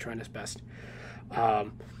good boy trying his best.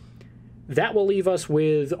 That will leave us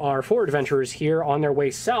with our 4 adventurers here on their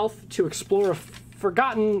way south to explore a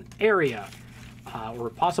forgotten area.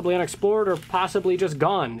 Or possibly unexplored, or possibly just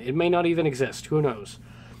gone. It may not even exist. Who knows?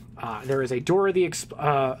 There is a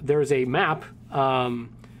there is a map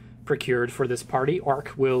procured for this party.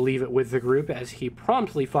 Ark will leave it with the group as he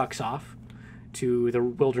promptly fucks off to the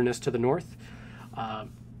wilderness to the north.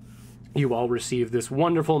 You all receive this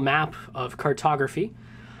wonderful map of cartography.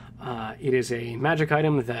 It is a magic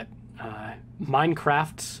item that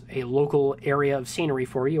Minecrafts a local area of scenery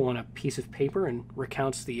for you on a piece of paper and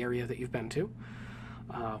recounts the area that you've been to.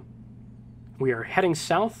 We are heading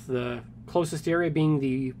south, the closest area being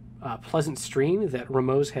the pleasant stream that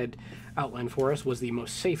Ramos had outlined for us was the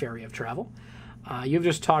most safe area of travel. You've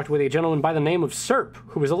just talked with a gentleman by the name of Serp,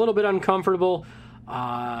 who was a little bit uncomfortable,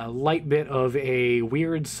 light bit of a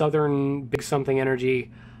weird southern big something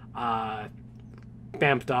energy,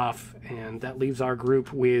 bamped off, and that leaves our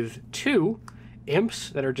group with 2 imps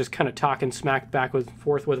that are just kind of talking smack back and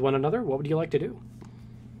forth with one another. What would you like to do?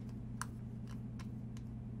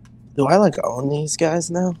 Do I like own these guys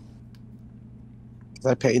now? Because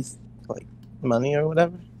I paid like money or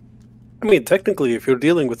whatever. I mean, technically, if you're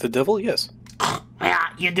dealing with the devil, yes. Yeah,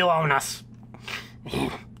 you do own us.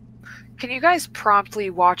 Can you guys promptly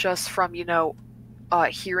watch us from, you know,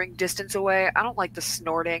 hearing distance away? I don't like the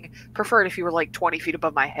snorting. Prefer it if you were like 20 feet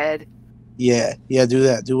above my head. Yeah, do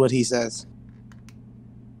that. Do what he says.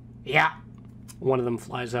 Yeah. One of them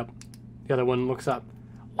flies up. The other one looks up.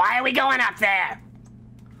 Why are we going up there?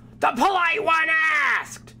 The polite one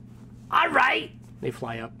asked! All right. They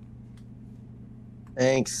fly up.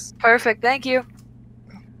 Thanks. Perfect, thank you.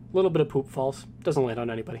 A little bit of poop falls. Doesn't land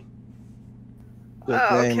on anybody. Good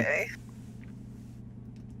thing. Okay.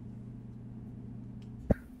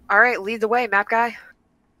 All right, lead the way, map guy.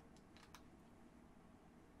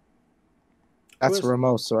 That's Who is-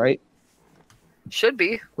 Ramos, right? Should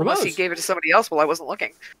be. Unless he Ramos. gave it to somebody else while I wasn't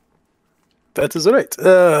looking. That is right.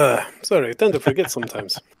 Sorry, I tend to forget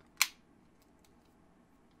sometimes.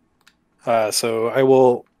 So I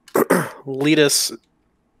will lead us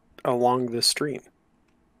along this stream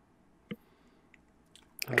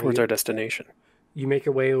towards our destination. You make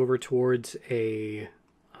your way over towards a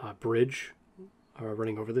bridge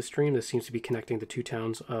running over the stream. This seems to be connecting the 2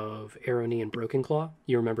 towns of Arrowknee and Brokenclaw.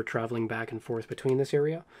 You remember traveling back and forth between this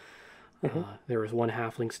area. There is one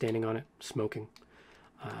halfling standing on it, smoking.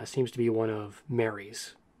 Seems to be one of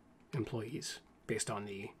Mary's employees, based on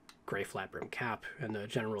the gray flat brim cap and the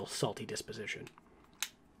general salty disposition.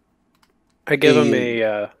 I give him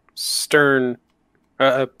a stern,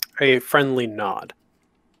 a friendly nod.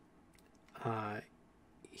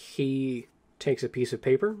 He takes a piece of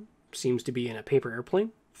paper, seems to be in a paper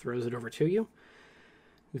airplane, throws it over to you.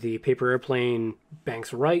 The paper airplane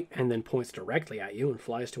banks right and then points directly at you and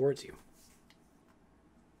flies towards you.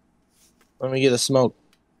 Let me get a smoke.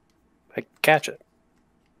 I catch it.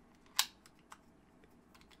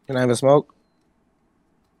 Can I have a smoke?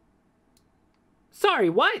 Sorry,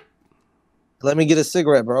 what? Let me get a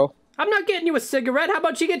cigarette, bro. I'm not getting you a cigarette. How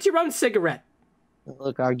about you get your own cigarette?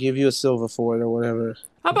 Look, I'll give you a silver for it or whatever.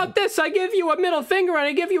 How about this? I give you a middle finger and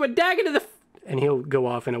I give you a dagger to the... And he'll go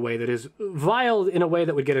off in a way that is vile, in a way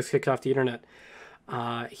that would get us kicked off the internet.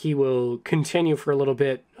 He will continue for a little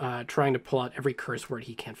bit, trying to pull out every curse word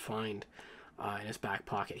he can find in his back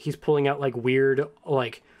pocket. He's pulling out, like, weird,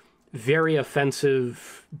 like, very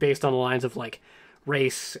offensive, based on the lines of, like,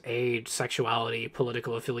 race, age, sexuality,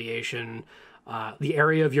 political affiliation, the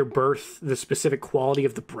area of your birth, the specific quality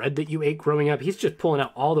of the bread that you ate growing up. He's just pulling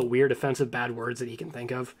out all the weird, offensive, bad words that he can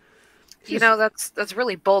think of. You know, that's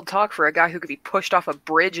really bold talk for a guy who could be pushed off a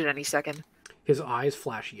bridge at any second. His eyes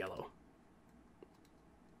flash yellow.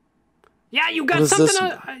 Yeah, you got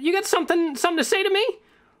something. You got something to say to me?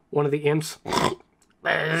 One of the imps.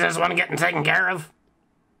 Is this one getting taken care of?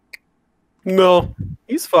 No,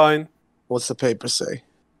 he's fine. What's the paper say?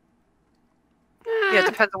 Yeah, it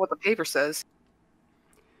depends on what the paper says.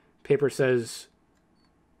 Paper says,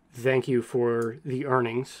 "Thank you for the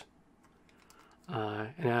earnings,"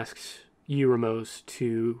 and asks you, Ramos,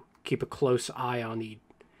 to keep a close eye on the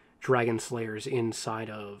dragon slayers inside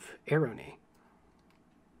of Arrowknee.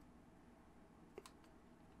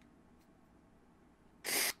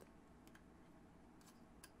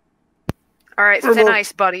 All right, thin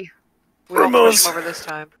ice, buddy. We won't push him over this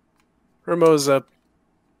time. Ramos, I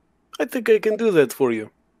think I can do that for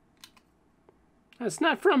you. That's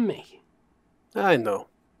not from me. I know.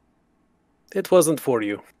 It wasn't for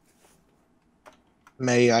you.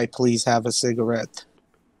 May I please have a cigarette?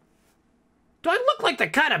 Do I look like the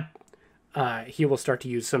kind of... he will start to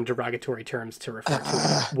use some derogatory terms to refer to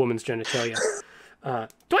a woman's genitalia.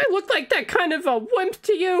 Do I look like that kind of a wimp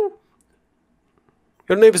to you?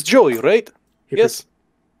 Your name is Joey, right? Yes?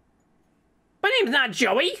 My name's not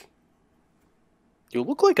Joey. You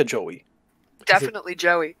look like a Joey. Definitely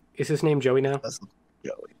Joey. Is his name Joey now? That's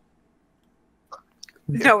Joey.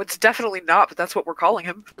 No, it's definitely not, but that's what we're calling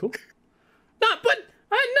him. Cool. No, but...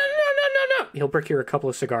 no. He'll procure a couple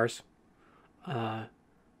of cigars. I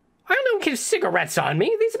don't give cigarettes on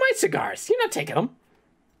me. These are my cigars. You're not taking them.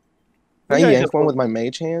 Can I yank one with my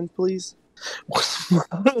mage hand, please?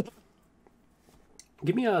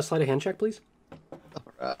 Give me a sleight of hand check, please.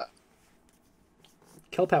 Alright.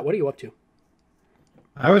 Kelpat, what are you up to?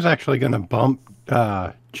 I was actually going to bump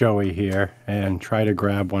Joey here and try to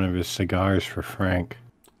grab one of his cigars for Frank.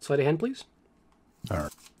 Sleight of hand, please. All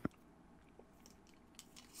right.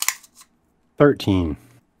 13.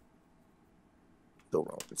 Still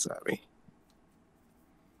wrong beside me.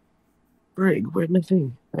 Brig, where'd my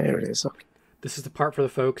thing? There it is. Okay. This is the part for the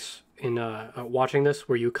folks in watching this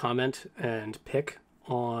where you comment and pick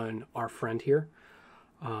on our friend here,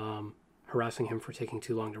 harassing him for taking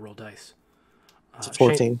too long to roll dice.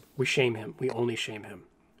 14. We shame him. We only shame him.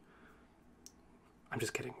 I'm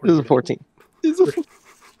just kidding. This is a 14.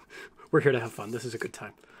 We're here to have fun. This is a good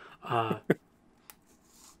time.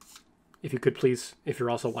 If you could please, if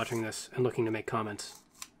you're also watching this and looking to make comments,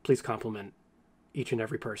 please compliment each and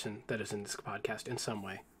every person that is in this podcast in some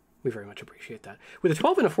way. We very much appreciate that. With a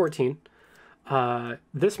 12 and a 14,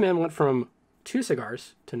 this man went from 2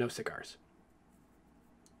 cigars to no cigars.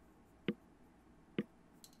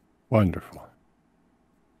 Wonderful.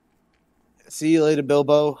 See you later,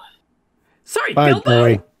 Bilbo. Sorry, Bye, Bilbo!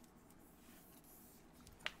 Joey.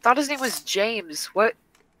 Thought his name was James. What?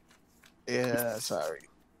 Yeah, sorry.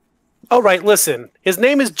 All right, listen. His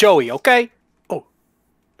name is Joey, okay? Oh,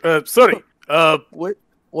 sorry. What?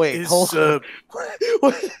 Wait, His, hold on.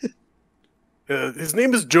 What? his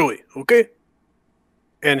name is Joey, okay?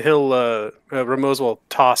 And he'll, Ramos will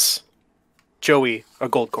toss Joey a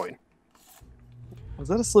gold coin. Was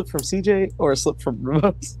that a slip from CJ or a slip from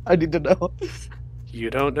Ramos? I need to know. You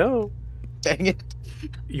don't know. Dang it.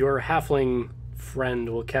 Your halfling friend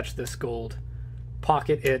will catch this gold,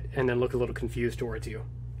 pocket it, and then look a little confused towards you.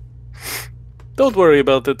 Don't worry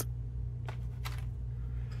about it.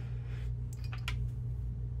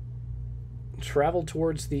 Travel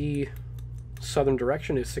towards the southern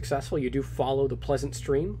direction is successful. You do follow the pleasant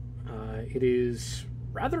stream. It is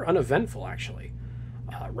rather uneventful, actually.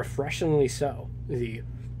 Refreshingly so. The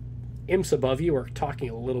imps above you are talking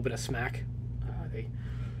a little bit of smack. They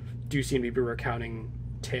do seem to be recounting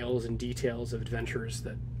tales and details of adventures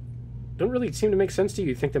that don't really seem to make sense to you.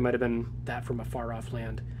 You think they might have been that from a far-off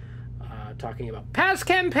land. Talking about past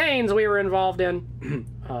campaigns we were involved in.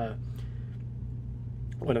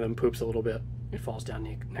 One of them poops a little bit. It falls down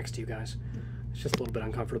next to you guys. It's just a little bit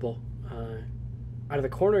uncomfortable. Out of the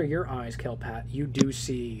corner of your eyes, Kelpat, you do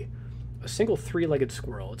see a single three-legged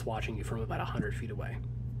squirrel. It's watching you from about 100 feet away.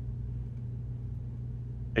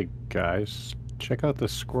 Hey, guys. Check out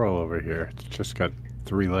this squirrel over here. It's just got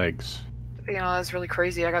 3 legs. You know, that's really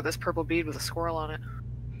crazy. I got this purple bead with a squirrel on it.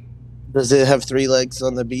 Does it have 3 legs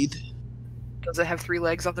on the bead? Does it have 3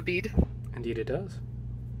 legs on the bead? Indeed it does.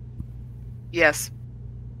 Yes.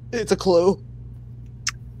 It's a clue.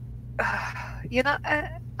 You know,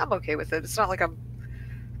 I'm okay with it. It's not like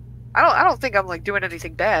I don't think I'm like doing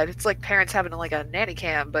anything bad. It's like parents having like a nanny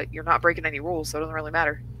cam, but you're not breaking any rules, so it doesn't really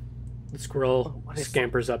matter. The squirrel What is-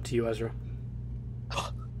 scampers up to you, Ezra.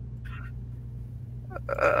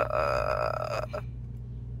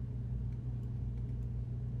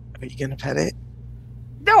 Are you gonna pet it?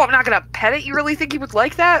 No, I'm not gonna pet it. You really think he would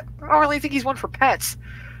like that? I don't really think he's one for pets.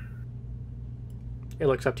 It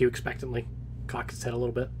looks up to you expectantly, cocks its head a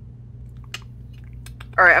little bit.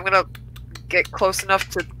 Alright, I'm gonna get close enough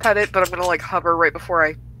to pet it, but I'm gonna like hover right before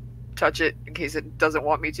I touch it in case it doesn't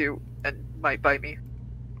want me to and might bite me.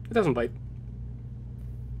 It doesn't bite.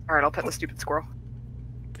 Alright, I'll pet the stupid squirrel.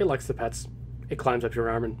 It likes the pets. It climbs up your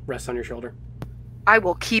arm and rests on your shoulder. I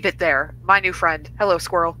will keep it there. My new friend. Hello,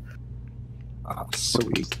 squirrel. Oh,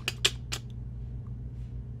 sweet.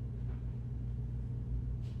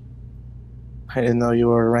 I didn't know you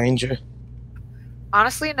were a ranger.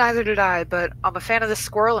 Honestly, neither did I, but I'm a fan of this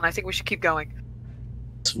squirrel and I think we should keep going.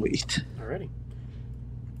 Sweet. Alrighty.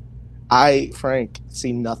 I, Frank,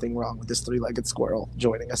 see nothing wrong with this 3-legged squirrel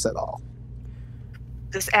joining us at all.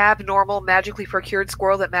 This abnormal, magically procured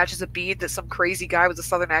squirrel that matches a bead that some crazy guy with a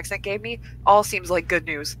southern accent gave me all seems like good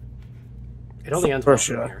news. It only ends For well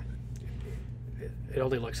sure. from here. It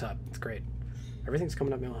only looks up. It's great. Everything's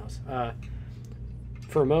coming up Millhouse.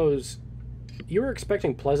 For Mose, you were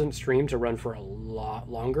expecting Pleasant Stream to run for a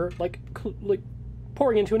lot longer, like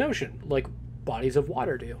pouring into an ocean, like bodies of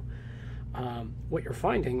water do. What you're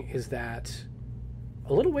finding is that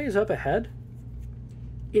a little ways up ahead,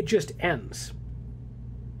 it just ends.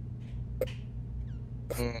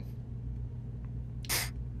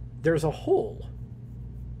 There's a hole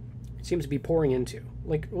it seems to be pouring into,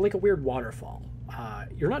 like a weird waterfall.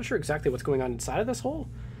 You're not sure exactly what's going on inside of this hole.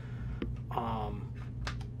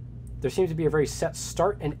 There seems to be a very set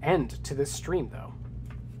start and end to this stream, though.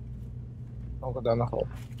 I'll go down the hole.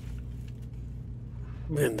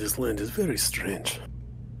 Man, this land is very strange.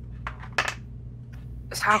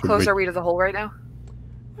 How Should close we- are we to the hole right now?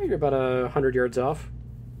 You're about 100 yards off.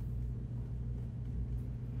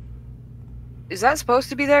 Is that supposed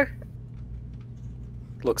to be there?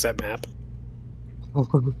 Looks at map.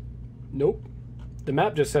 Nope. The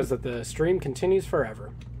map just says that the stream continues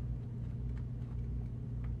forever.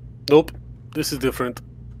 Nope. This is different.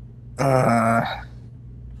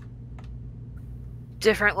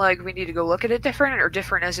 Different, like we need to go look at it different, or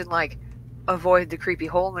different as in like avoid the creepy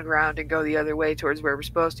hole in the ground and go the other way towards where we're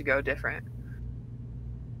supposed to go different?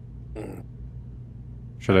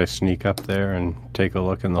 Should I sneak up there and take a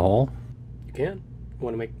look in the hole? You can. You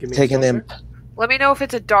want to give me Take a an stealth imp. check? Let me know if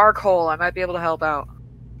it's a dark hole. I might be able to help out.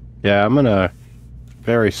 Yeah, I'm gonna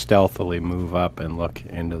very stealthily move up and look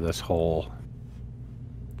into this hole.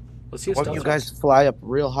 Let's see a Why stealth don't you check. guys fly up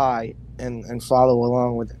real high and follow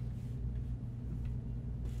along with it?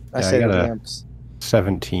 I Yeah, I say to got the a- imps.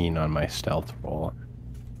 17 on my stealth roll.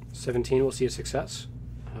 17 will see a success.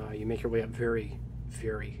 You make your way up very,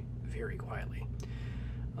 very, very quietly.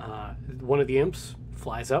 One of the imps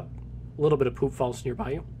flies up. A little bit of poop falls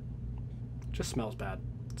nearby you. Just smells bad.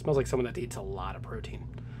 It smells like someone that eats a lot of protein.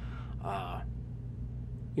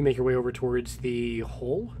 You make your way over towards the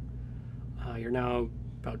hole. You're now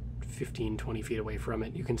about 15, 20 feet away from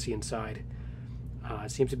it. You can see inside.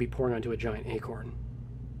 It seems to be pouring onto a giant acorn.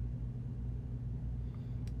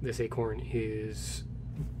 This acorn is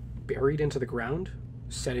buried into the ground,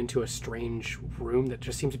 set into a strange room that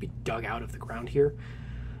just seems to be dug out of the ground here.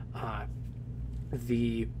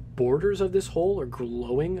 The borders of this hole are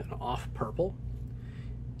glowing an off purple.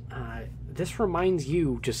 This reminds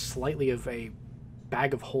you just slightly of a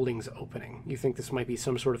bag of holdings opening. You think this might be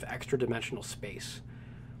some sort of extra dimensional space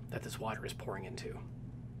that this water is pouring into.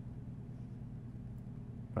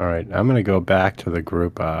 All right, I'm gonna go back to the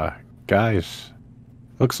group. Guys,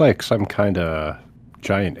 looks like some kind of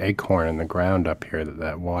giant acorn in the ground up here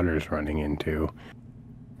that water's running into,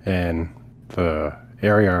 and the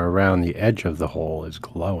area around the edge of the hole is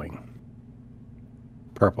glowing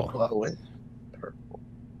purple. Glowing.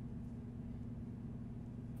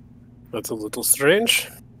 That's a little strange.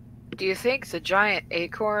 Do you think the giant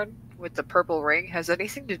acorn with the purple ring has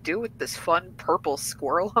anything to do with this fun purple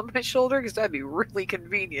squirrel on my shoulder? Because that'd be really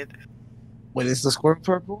convenient. Wait, is the squirrel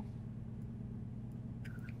purple?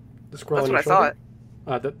 The squirrel That's on what your I shoulder?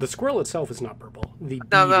 thought. The squirrel itself is not purple. The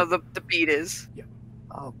bead, No, the bead is.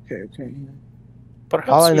 Okay. Perhaps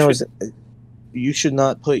All I we know should- is that you should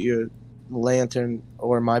not put your lantern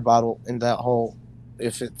or my bottle in that hole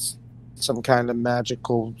if it's some kind of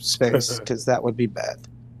magical space, because that would be bad.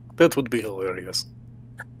 That would be hilarious.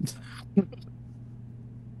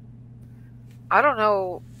 I don't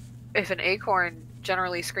know if an acorn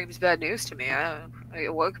generally screams bad news to me.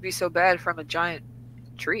 What could be so bad from a giant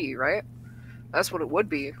tree, right? That's what it would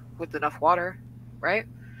be with enough water, right?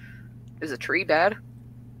 Is a tree bad?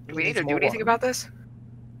 Do we need to do anything about this?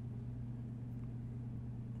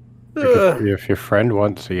 If your friend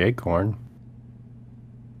wants the acorn,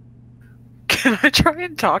 Can I try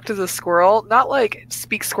and talk to the squirrel? Not like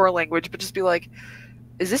speak squirrel language, but just be like,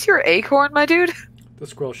 "Is this your acorn, my dude?" the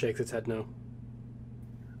squirrel shakes its head no.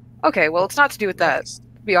 Okay, well, it's not to do with that. Nice.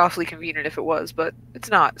 It'd be awfully convenient if it was, but it's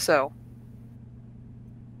not, so.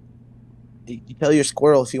 You tell your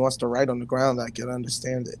squirrel if he wants to write on the ground, I can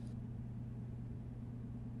understand it.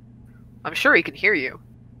 I'm sure he can hear you.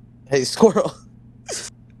 Hey, squirrel,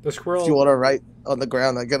 The if squirrel you want to write on the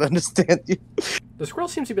ground, I can understand you. The squirrel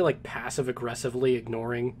seems to be like passive aggressively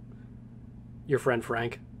ignoring your friend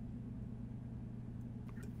Frank.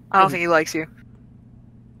 I don't think he likes you.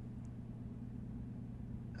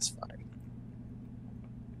 That's fine.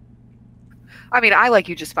 I mean, I like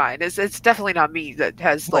you just fine. It's definitely not me that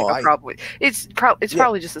has like No, a problem with. It's Yeah.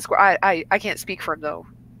 probably just the squirrel. I can't speak for him though.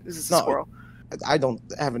 This is a No, squirrel. I don't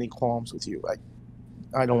have any qualms with you.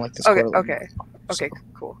 I don't like the Okay, squirrel. okay. So, Okay,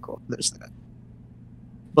 cool. there's that.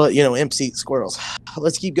 But imps eat squirrels.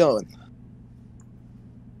 Let's keep going.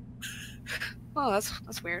 Oh,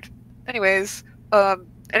 that's weird. Anyways,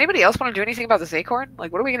 anybody else want to do anything about this acorn?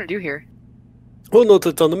 Like, what are we gonna do here? We'll note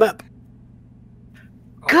it on the map.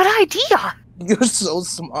 Good idea. You're so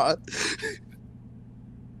smart.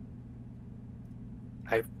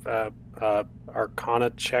 I Arcana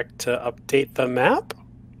check to update the map.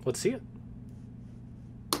 Let's see it.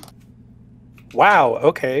 Wow.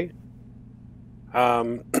 Okay.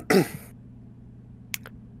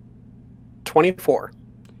 24.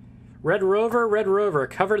 Red Rover,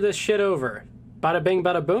 cover this shit over. Bada bing,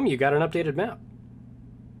 bada boom, you got an updated map.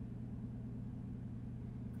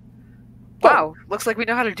 Wow, looks like we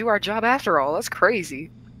know how to do our job after all. That's crazy.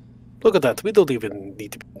 Look at that. We don't even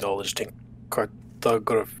need to be knowledge in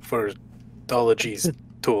cartography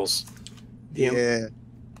tools. Yeah.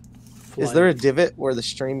 Flying. Is there a divot where the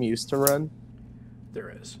stream used to run? There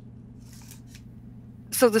is.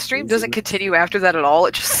 So the stream doesn't continue after that at all.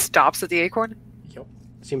 It just stops at the acorn. Yep.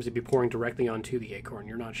 Seems to be pouring directly onto the acorn.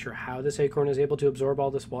 You're not sure how this acorn is able to absorb all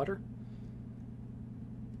this water?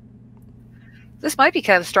 This might be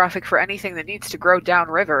catastrophic for anything that needs to grow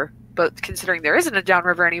downriver, but considering there isn't a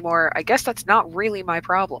downriver anymore, I guess that's not really my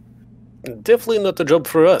problem. Definitely not a job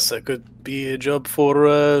for us. That could be a job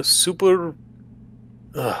for Super.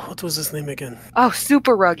 What was his name again? Oh,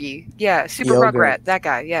 Super Ruggy. Yeah, Super Yogurt. Rugrat. That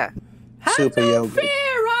guy, yeah. Super yogurt. Here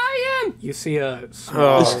I am! You see a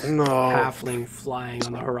small Oh no! halfling flying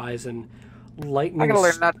on the horizon. I Lightning, gotta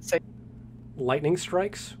learn not to say. lightning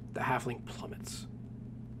strikes. The halfling plummets.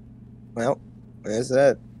 Well, there's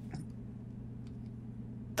that.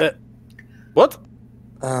 What?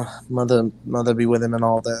 Mother be with him and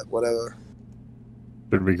all that. Whatever.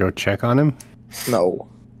 should we go check on him? No.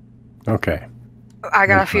 Okay. I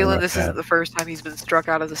got a Not sure feeling about this that. isn't the first time he's been struck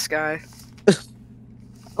out of the sky. I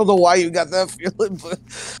don't know why you got that feeling, but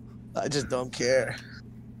I just don't care.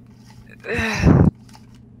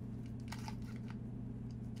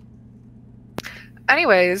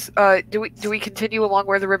 Anyways, do we continue along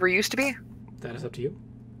where the river used to be? That is up to you.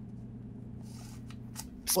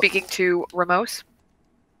 Speaking to Ramos,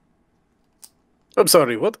 I'm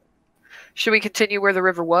sorry. What? should we continue where the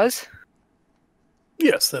river was?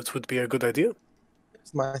 Yes, that would be a good idea.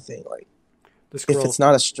 It's my thing. Like, The if scroll. it's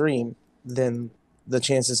not a stream, then the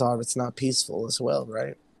chances are it's not peaceful as well,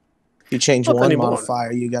 right? If you change Not one anymore.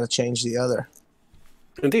 modifier, you got to change the other.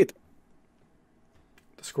 Indeed.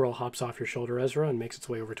 The squirrel hops off your shoulder, Ezra, and makes its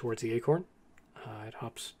way over towards the acorn. It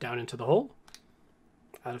hops down into the hole,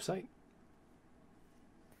 out of sight.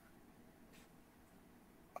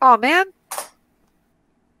 Oh man.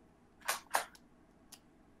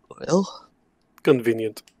 Well,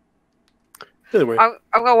 Convenient. Anyway, I'm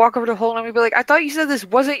gonna walk over to the hole and I'm gonna be like, I thought you said this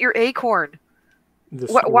wasn't your acorn. The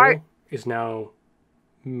Why- squirrel is now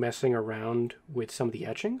messing around with some of the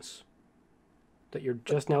etchings that you're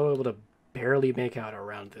just now able to barely make out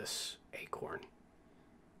around this acorn.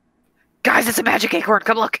 Guys, it's a magic acorn.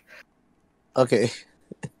 Come look. okay.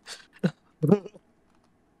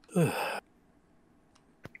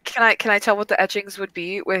 Can I tell what the etchings would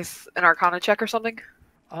be with an Arcana check or something?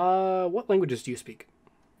 What languages do you speak?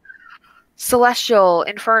 Celestial,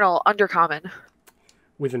 Infernal, Undercommon.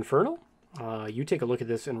 With Infernal, you take a look at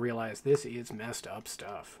this and realize this is messed up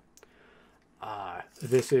stuff.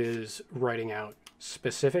 This is writing out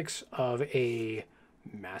specifics of a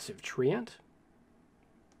massive tree ant.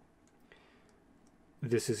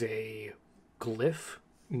 This is a glyph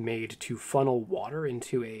made to funnel water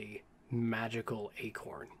into a magical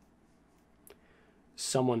acorn.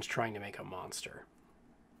 Someone's trying to make a monster.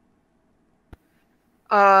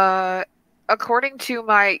 According to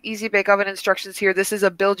my Easy Bake Oven instructions here, this is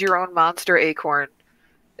a build your own monster acorn.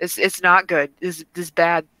 It's not good. This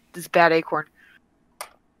bad acorn.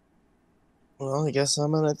 Well, I guess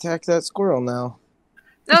I'm gonna attack that squirrel now.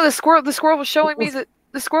 No, the squirrel was showing me that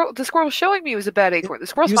the squirrel was showing me it was a bad acorn. The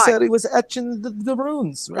squirrel's You fine. said he was etching the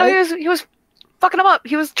runes, No, right? he was fucking him up.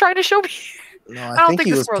 He was trying to show me. No, I I don't think think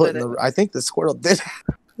he the was squirrel putting did the. I think the squirrel did.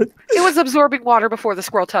 It was absorbing water before the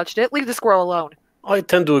squirrel touched it. Leave the squirrel alone. I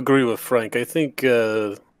tend to agree with Frank. I think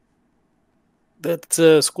that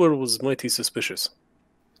squirrel was mighty suspicious.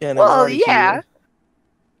 Yeah, and it was Well, already yeah. healed.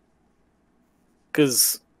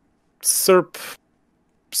 Because Scissorup,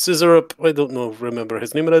 I don't know, remember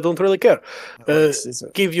his name, and I don't really care. Scissor.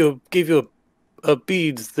 Gave you a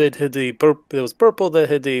bead that had that was purple, that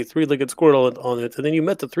had a three-legged squirrel on it, and then you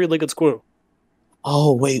met the three-legged squirrel.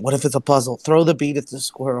 Oh wait, what if it's a puzzle? Throw the bead at the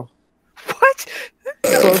squirrel. What?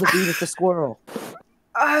 Throw the bead at the squirrel.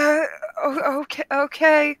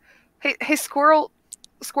 Okay. Hey, squirrel.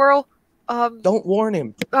 Don't warn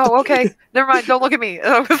him. Oh, okay. Never mind. Don't look at me.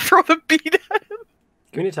 I'm gonna throw the bead at him.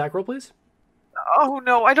 Give me an attack roll, please. Oh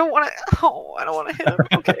no, I don't want to. Oh, I don't want to hit him.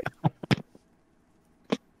 Okay.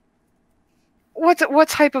 What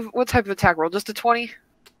type of attack roll? Just a 20?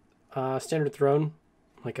 Standard thrown,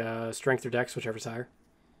 like a strength or dex, whichever's higher.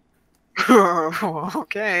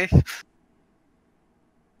 Okay.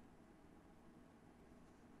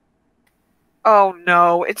 Oh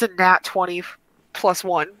no, it's a nat 20 plus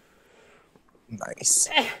 1. Nice.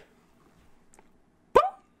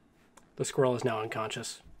 The squirrel is now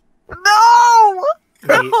unconscious. No!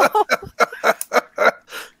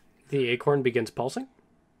 The acorn begins pulsing.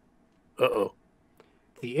 Uh-oh.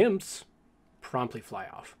 The imps promptly fly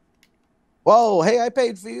off. Whoa! Hey, I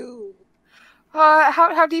paid for you.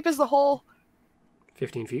 How deep is the hole?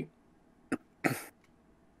 15 feet.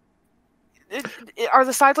 Are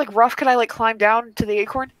the sides like rough? Could I like climb down to the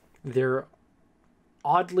acorn? They're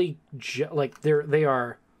oddly they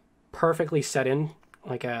are perfectly set in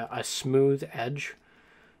like a smooth edge.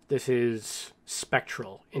 This is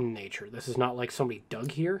spectral in nature. This is not like somebody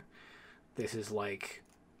dug here. This is like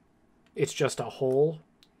it's just a hole.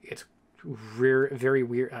 It's very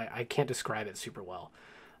weird. I can't describe it super well.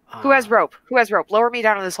 Who has rope? Lower me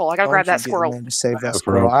down in this hole. I gotta grab that squirrel. To save that have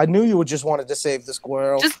squirrel. rope. I knew you just wanted to save the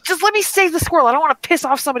squirrel. Just let me save the squirrel. I don't want to piss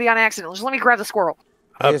off somebody on accident. Just let me grab the squirrel.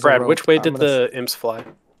 Here's a Brad, rope. which way I'm did gonna- the imps fly?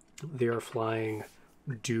 They are flying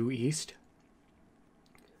due east.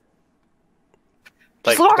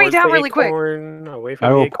 Just lower me towards down the really quick. acorn, away from I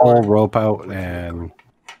the will pull acorn. rope out and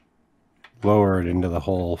lower it into the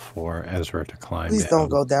hole for Ezra to climb Please down. don't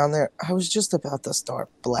go down there. I was just about to start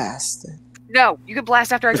blasting. No, you can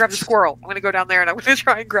blast after I grab the squirrel. I'm gonna go down there and I'm gonna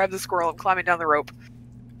try and grab the squirrel. I'm climbing down the rope.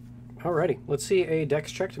 Alrighty, let's see a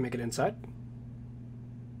dex check to make it inside.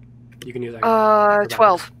 You can use acrobatics.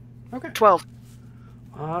 12. Okay. 12.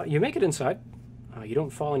 You make it inside. You don't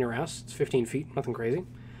fall on your ass. It's 15 feet, nothing crazy.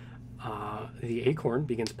 The acorn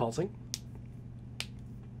begins pulsing.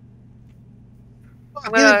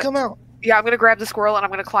 I'm Get gonna, it, come out. yeah, I'm gonna grab the squirrel and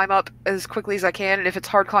I'm gonna climb up as quickly as I can. And if it's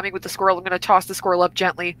hard climbing with the squirrel, I'm gonna toss the squirrel up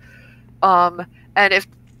gently. And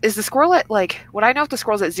is the squirrel at would I know if the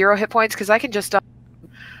squirrel's at 0 hit points? Because I can just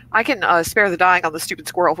spare the dying on the stupid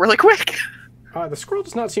squirrel really quick. The squirrel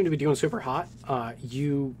does not seem to be doing super hot.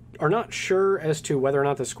 You are not sure as to whether or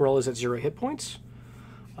not the squirrel is at 0 hit points.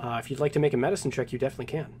 If you'd like to make a medicine check, you definitely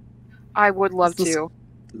can. I would love Is this- to.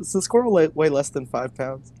 Does the squirrel weigh less than 5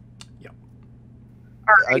 pounds? Yep.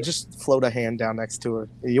 I just float a hand down next to her.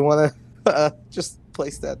 You want to just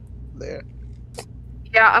place that there?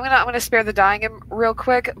 Yeah, I'm gonna spare the dying him real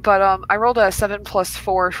quick, but I rolled a 7 +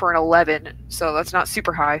 4 for an 11, so that's not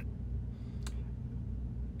super high.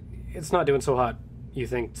 It's not doing so hot. You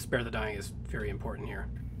think spare the dying is very important here.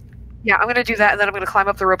 Yeah, I'm gonna do that, and then I'm gonna climb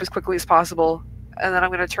up the rope as quickly as possible, and then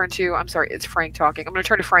I'm gonna turn to. I'm sorry, it's Frank talking. I'm gonna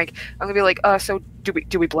turn to Frank. I'm gonna be like, so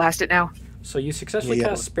do we blast it now? So you successfully Yeah.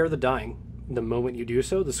 cast spare the dying. The moment you do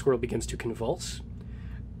so, the squirrel begins to convulse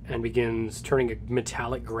and begins turning a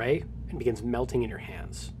metallic gray and begins melting in your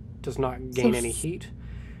hands. Does not gain any heat.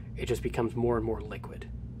 It just becomes more and more liquid.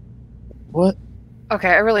 What? Okay,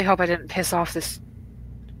 I really hope I didn't piss off this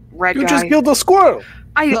red You guy. just killed the squirrel.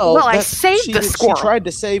 I saved the squirrel. She tried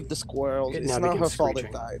to save the squirrel. It It's now not her begins fault screeching.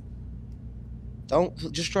 it died.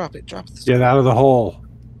 Don't just drop it. Drop the Get out of the hole.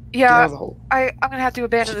 Get out Yeah, of the hole. I'm gonna have to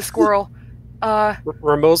abandon the squirrel.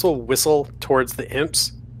 Ramos will whistle towards the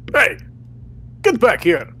imps. Hey, get back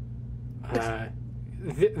here.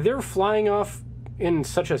 They're flying off in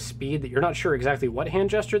such a speed that you're not sure exactly what hand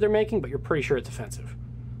gesture they're making, but you're pretty sure it's offensive.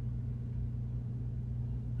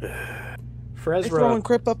 For They throwing Ezra,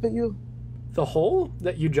 crip up at you? the hole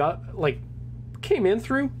that you came in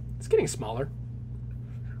through, it's getting smaller.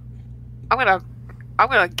 I'm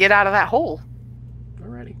gonna get out of that hole.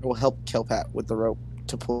 Alrighty. It will help Kelpat with the rope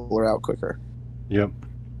to pull her out quicker. Yep.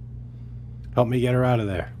 Help me get her out of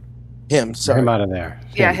there. Him, Get sorry. him out of there.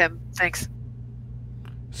 Yeah, him. Thanks.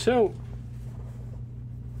 So,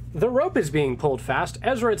 the rope is being pulled fast.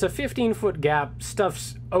 Ezra, it's a 15-foot gap.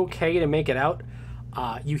 Stuff's okay to make it out.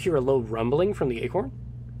 You hear a low rumbling from the acorn.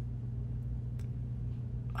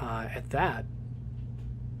 At that,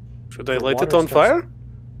 Should I The light it water on starts- fire?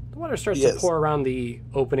 the water starts to Yes. pour around the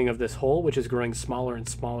opening of this hole, which is growing smaller and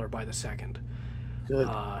smaller by the second. Good.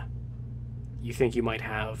 You think you might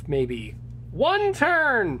have maybe one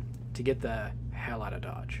turn to get the hell out of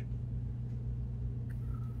Dodge.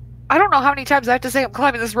 I don't know how many times I have to say I'm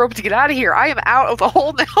climbing this rope to get out of here. I am out of the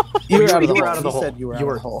hole now. You were out of the You were hole. out of the He hole. said you were out You of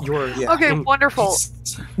were- the hole. you were- Yeah. Okay, in- wonderful.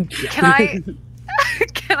 Can I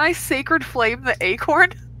can I sacred flame the acorn?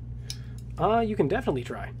 You can definitely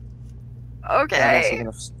try. I'm also Okay.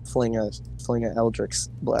 gonna fling a Eldritch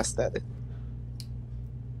blast at it.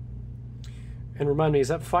 And remind me, is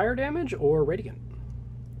that fire damage or radiant?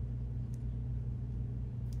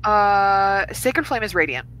 Sacred flame is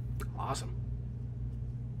radiant. Awesome.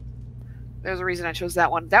 There's a reason I chose that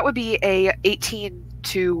one. That would be a 18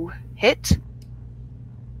 to hit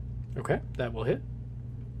Okay, that will hit.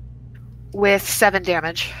 with 7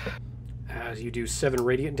 damage. As you do 7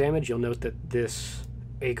 radiant damage, you'll note that this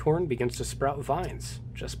acorn begins to sprout vines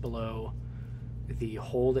just below the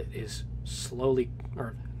hole that is slowly,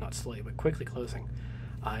 or not slowly, but quickly closing.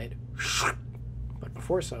 But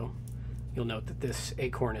before so, you'll note that this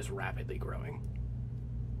acorn is rapidly growing.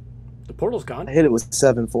 The portal's gone. I hit it with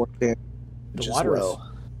 7 4 damage. The as water well. is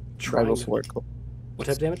Right trying to... before it. What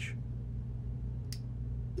type of damage?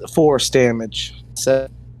 Force damage. So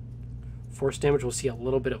Force damage will see a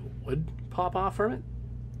little bit of wood pop off from it.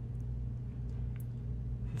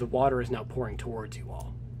 The water is now pouring towards you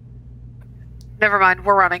all. Never mind.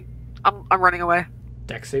 We're running. I'm running away.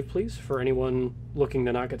 Dex save, please, for anyone looking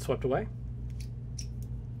to not get swept away.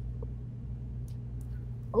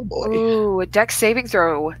 oh boy. Ooh, a dex saving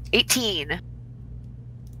throw. 18.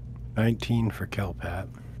 19 for Kelpat.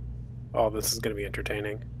 Oh, this is going to be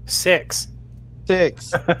entertaining. 6.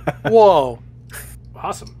 6. Whoa.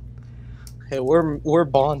 Awesome. Hey, we're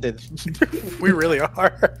bonded. We really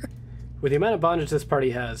are. With the amount of bondage this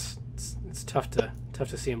party has, it's tough to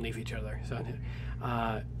see them leave each other. So,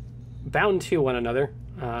 bound to one another,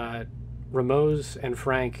 Ramos and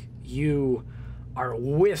Frank, you are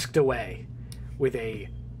whisked away with a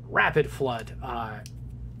rapid flood.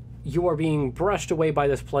 You are being brushed away by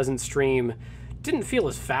this pleasant stream. Didn't feel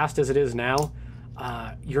as fast as it is now.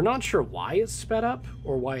 You're not sure why it's sped up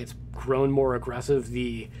or why it's grown more aggressive.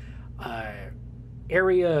 The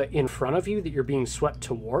area in front of you that you're being swept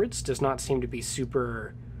towards does not seem to be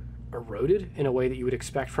super eroded in a way that you would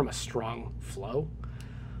expect from a strong flow.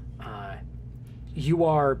 You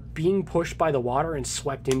are being pushed by the water and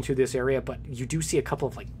swept into this area, but you do see a couple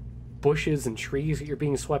of bushes and trees that you're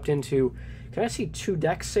being swept into. Can I see 2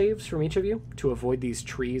 dex saves from each of you to avoid these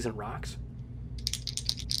trees and rocks?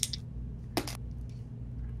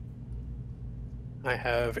 I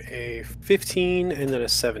have a 15 and then a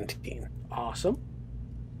 17. Awesome.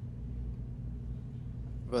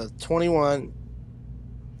 A 21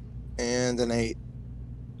 and an 8.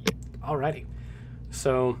 Alrighty.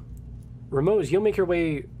 So, Ramos, you'll make your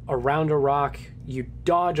way around a rock. You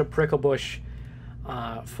dodge a prickle bush.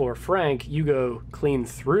 For Frank, you go clean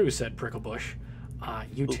through said prickle bush.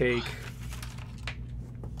 You take...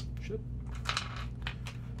 Shit.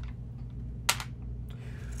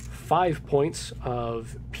 5 points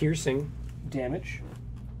of piercing damage.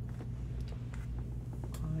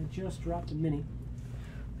 I just dropped a mini.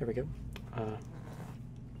 There we go.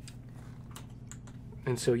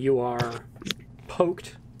 And so you are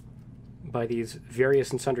poked by these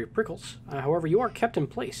various and sundry prickles. However, you are kept in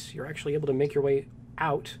place. You're actually able to make your way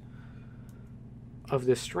out of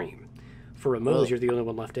this stream. For Ramos, you're the only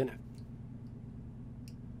one left in it.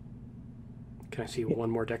 Can I see one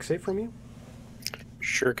more deck save from you?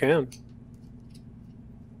 Sure can.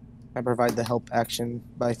 I provide the help action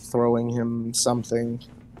by throwing him something.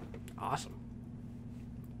 Awesome.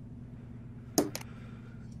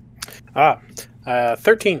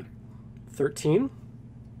 13. 13.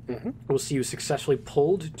 Mm-hmm. We'll see you successfully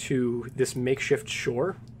pulled to this makeshift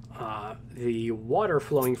shore. The water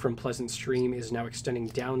flowing from Pleasant Stream is now extending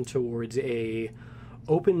down towards a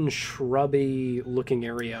open, shrubby-looking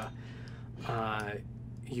area.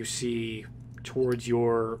 You see towards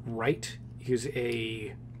your right is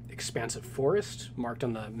a expansive forest marked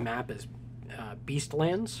on the map as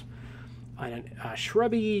Beastlands. And a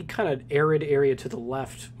shrubby, kind of arid area to the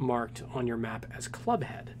left marked on your map as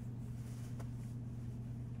Clubhead.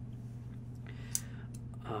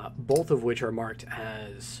 Both of which are marked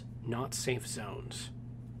as not safe zones.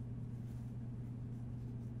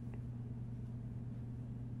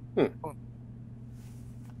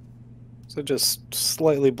 So just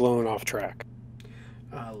slightly blown off track.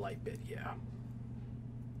 Light bit, yeah.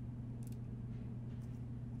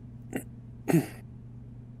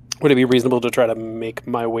 Would it be reasonable to try to make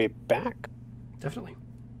my way back? Definitely.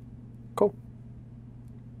 Cool.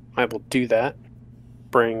 I will do that.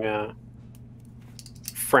 Bring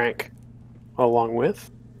Frank along with.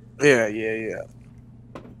 Yeah.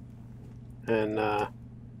 And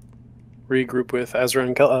regroup with Ezra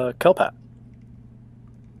and Kelpat.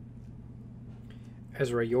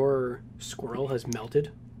 Ezra, your squirrel has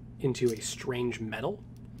melted into a strange metal.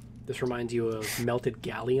 This reminds you of melted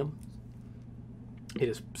gallium. It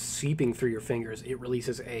is seeping through your fingers. It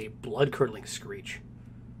releases a blood-curdling screech.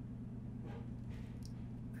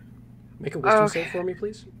 Make a wisdom save for me,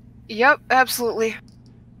 please. Yep, absolutely.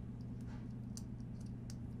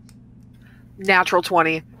 Natural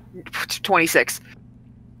 20. 26.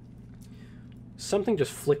 Something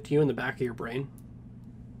just flicked you in the back of your brain.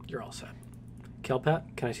 You're all set. Kelpat,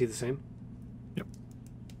 can I see the same? Yep.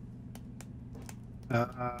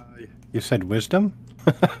 You said wisdom?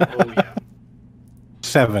 Oh, yeah.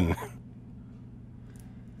 7.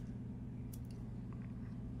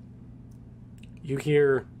 You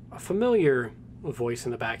hear a familiar voice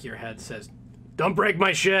in the back of your head says, "Don't break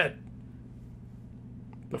my shit!"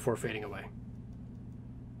 before fading away.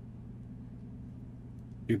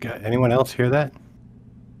 You got anyone else hear that?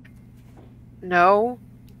 No.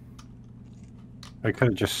 I could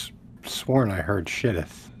have just sworn I heard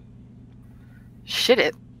shitteth. Shit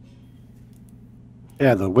it.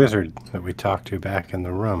 Yeah, the wizard that we talked to back in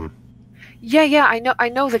the room. Yeah, I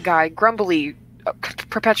know the guy. Grumbly,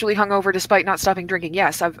 perpetually hungover despite not stopping drinking.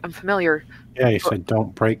 Yes, I'm familiar. Yeah, he said,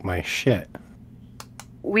 "Don't break my shit."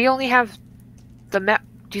 We only have the map.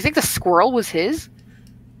 Do you think the squirrel was his?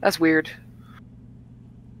 That's weird.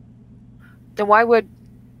 Then why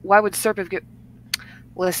would Serpent get...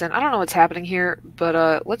 Listen, I don't know what's happening here,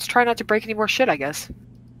 but let's try not to break any more shit, I guess.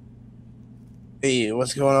 Hey,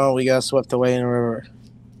 what's going on? We got swept away in the river.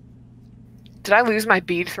 Did I lose my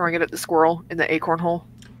bead throwing it at the squirrel in the acorn hole?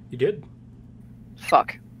 You did.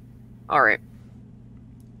 Fuck. Alright.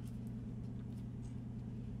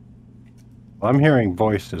 Well, I'm hearing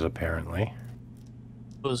voices, apparently.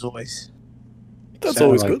 Whose voice? That's Sounded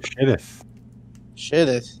always like good. Shitteth.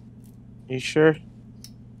 Shitteth. You sure?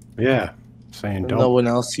 Yeah, saying don't. No one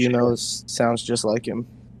else you know sounds just like him.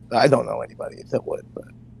 I don't know anybody that would, but...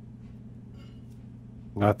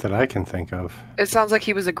 Not that I can think of. It sounds like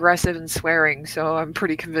he was aggressive and swearing, so I'm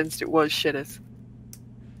pretty convinced it was Shitteth.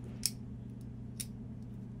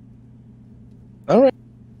 Alright.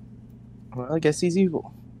 Well, I guess he's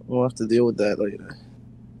evil. We'll have to deal with that later.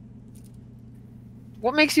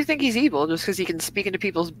 What makes you think he's evil? Just because he can speak into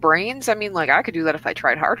people's brains? I mean, like, I could do that if I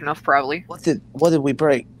tried hard enough, probably. What did we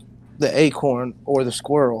break? The acorn or the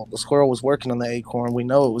squirrel? The squirrel was working on the acorn. We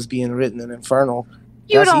know it was being written in Infernal.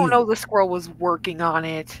 You That's don't evil. know the squirrel was working on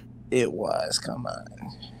it. It was. Come on.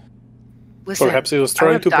 Listen, Perhaps he was I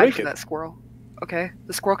trying would to have died break for it. that squirrel. Okay?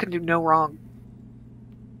 The squirrel can do no wrong.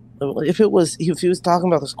 If he was talking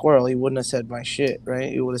about the squirrel, he wouldn't have said my shit,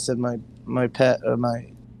 right? He would have said my pet or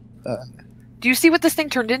my. Do you see what this thing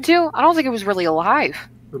turned into? I don't think it was really alive.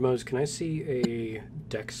 Ramos, can I see a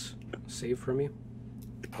dex save from you?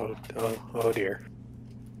 Oh dear.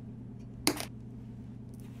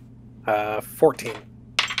 14.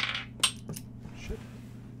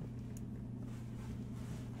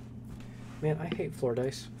 Man, I hate floor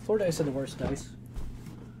dice. Floor dice are the worst dice.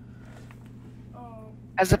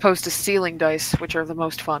 As opposed to ceiling dice, which are the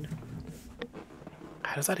most fun.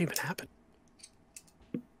 How does that even happen?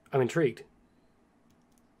 I'm intrigued.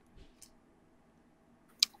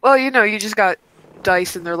 Well, you know, you just got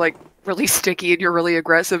dice and they're like really sticky and you're really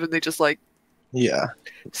aggressive and they just like Yeah.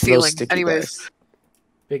 ceiling. sticky Anyways, dice.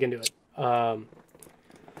 Big into it.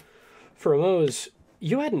 For Rose,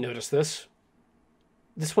 you hadn't noticed this.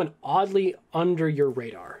 This went oddly under your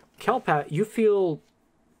radar. Kelpat, you feel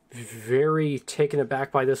very taken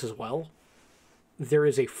aback by this as well. There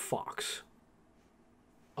is a fox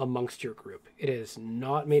amongst your group. It has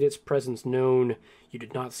not made its presence known. You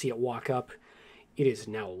did not see it walk up. It is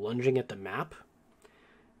now lunging at the map.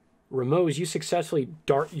 Ramos, you successfully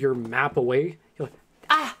dart your map away. You're like,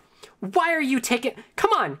 ah! Why are you taking...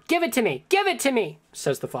 Come on, give it to me! Give it to me!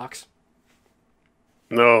 Says the fox.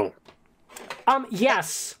 No.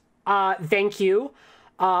 Yes. Thank you.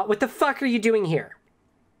 What the fuck are you doing here?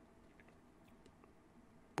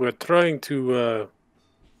 We're trying to,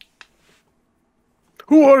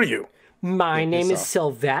 Who are you? My name is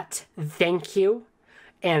Sylvette. Thank you.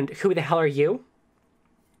 And who the hell are you?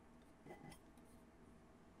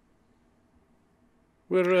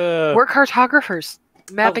 we're cartographers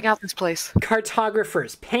mapping out this place.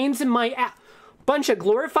 Cartographers. Pains in my ass. Bunch of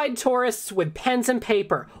glorified tourists with pens and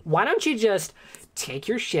paper. Why don't you just take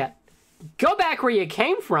your shit, go back where you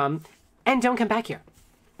came from, and don't come back here?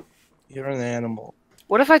 You're an animal.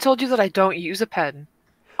 What if I told you that I don't use a pen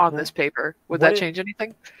on this paper? Would that change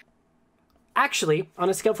anything? Actually, on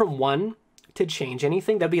a scale from 1 to change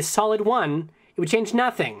anything, that'd be a solid 1. It would change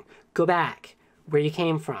nothing. Go back where you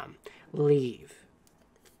came from. Leave.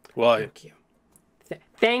 Why? Thank you.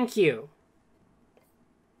 Thank you.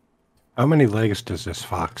 How many legs does this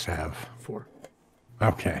fox have? 4.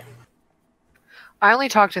 Okay. I only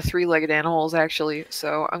talk to 3-legged animals actually,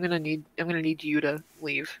 so I'm gonna need you to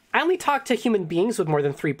leave. I only talk to human beings with more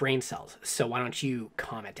than 3 brain cells, so why don't you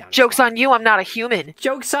calm it down? Joke's on you, I'm not a human.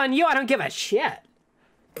 Joke's on you, I don't give a shit.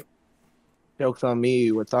 Joke's on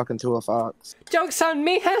me. We're talking to a fox. Joke's on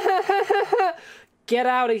me. Get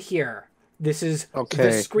out of here. This is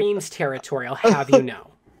the Screams territory, I'll have you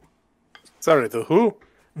know. Sorry, the who?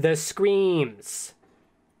 The Screams.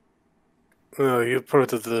 Oh, you're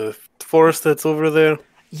part of the forest that's over there?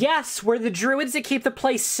 Yes, we're the druids that keep the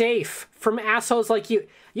place safe from assholes like you.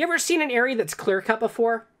 You ever seen an area that's clear-cut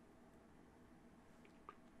before?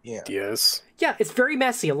 Yeah. Yes. Yeah, it's very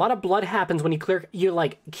messy. A lot of blood happens when you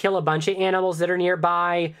like kill a bunch of animals that are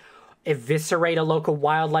nearby, eviscerate a local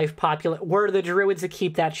wildlife population. We're the druids that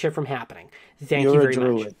keep that shit from happening. Thank you very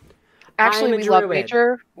much. Actually, I'm a we love druid.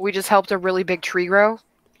 nature. We just helped a really big tree grow,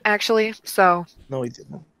 actually, so... No, we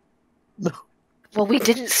didn't. Well, we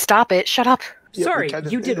didn't stop it. Shut up. Yeah, Sorry, we kinda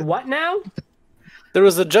you did did. what now? There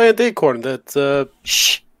was a giant acorn that,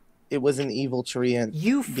 Shh. It was an evil tree and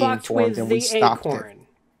You being fucked formed with and we the stopped it. acorn.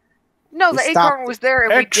 No, We the stopped acorn it. was there,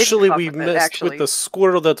 and actually we we didn't fuck with it, messed actually. with the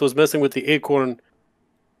squirrel that was messing with the acorn.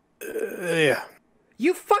 Yeah.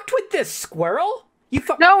 You fucked with this squirrel?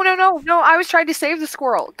 No, I was trying to save the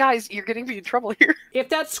squirrel. Guys, you're getting me in trouble here. If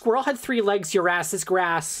that squirrel had 3 legs, your ass is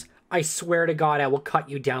grass. I swear to God, I will cut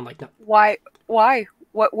you down like no. Why? What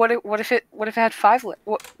if it had 5 legs?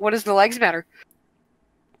 What does the legs matter?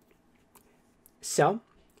 So,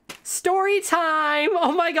 story time!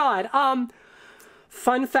 Oh my God.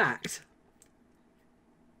 Fun fact.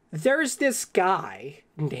 There's this guy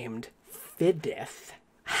named Fidith.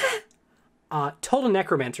 Total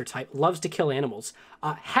necromancer type, loves to kill animals,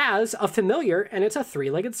 has a familiar, and it's a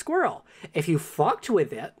 3-legged squirrel. If you fucked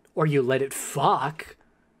with it, or you let it fuck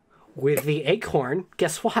with the acorn,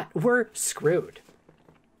 guess what? We're screwed.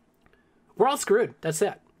 We're all screwed. That's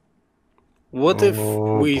it. What if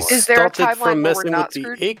Oh, we boy. Is there a stopped it timeline where from we're messing with not the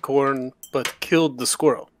screwed? acorn, but killed the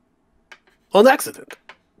squirrel? On accident.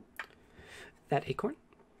 That acorn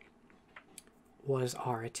was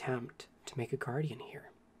our attempt to make a guardian here.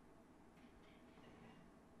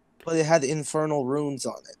 But it had infernal runes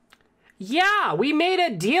on it. Yeah, we made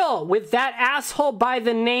a deal with that asshole by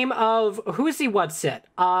the name of who's he? What's it?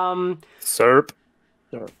 Serp.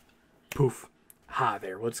 Poof. Hi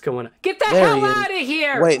there. What's going on? Get the There hell he is. out of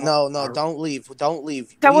here! Wait, no, don't leave. Don't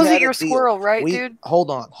leave. That We wasn't had a your deal. squirrel, right, dude?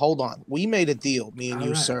 Hold on. We made a deal, me and All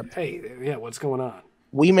you, right. sir. Hey, yeah. What's going on?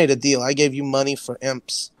 We made a deal. I gave you money for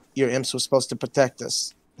imps. Your imps were supposed to protect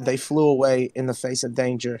us. They flew away in the face of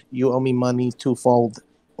danger. You owe me money twofold.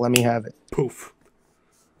 Let me have it. Poof.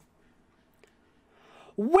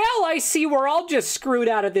 Well, I see we're all just screwed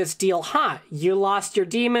out of this deal, huh? You lost your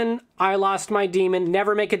demon, I lost my demon.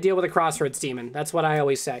 Never make a deal with a crossroads demon. That's what I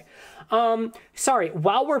always say. Sorry,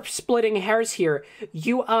 while we're splitting hairs here,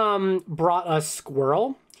 you, brought a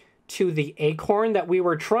squirrel to the acorn that we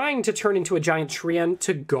were trying to turn into a giant tree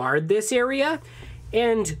to guard this area,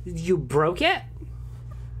 and you broke it?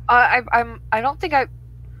 I don't think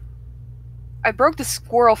I broke the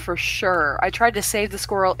squirrel for sure. I tried to save the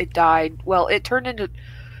squirrel. It died. Well, it turned into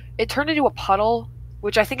a puddle,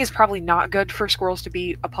 which I think is probably not good for squirrels to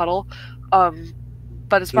be a puddle.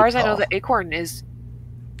 But as far as I know, the acorn is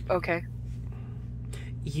okay.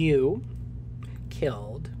 You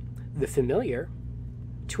killed the familiar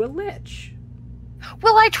to a lich.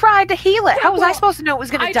 Well, I tried to heal it. Yeah, How was I supposed to know it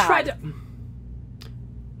was going to die?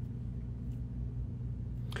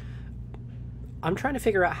 I'm trying to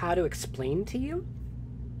figure out how to explain to you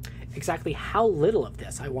exactly how little of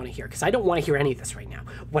this I want to hear, because I don't want to hear any of this right now.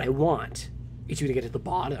 What I want is you to get to the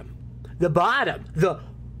bottom. The bottom. The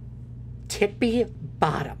tippy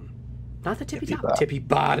bottom. Not the tippy top. Tippy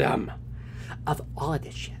bottom of all of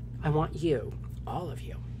this shit. I want you, all of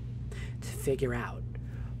you, to figure out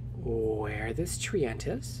where this treant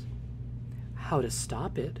is, how to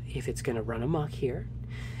stop it if it's going to run amok here,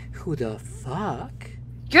 who the fuck...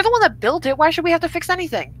 You're the one that built it. Why should we have to fix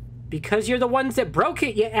anything? Because you're the ones that broke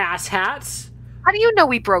it, you asshats. How do you know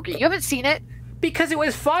we broke it? You haven't seen it. Because it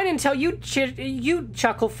was fine until you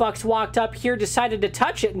chuckle fucks walked up here, decided to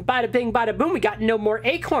touch it, and bada bing, bada boom, we got no more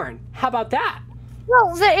acorn. How about that?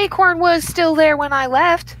 Well, the acorn was still there when I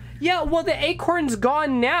left. Yeah, well, the acorn's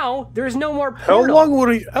gone now. There's no more portal.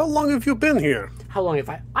 How long have you been here? How long have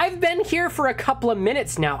I've been here for a couple of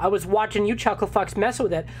minutes now. I was watching you chuckle fucks mess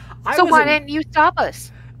with it. So why didn't you stop us?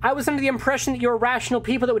 I was under the impression that you were rational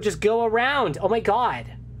people that would just go around. Oh my god.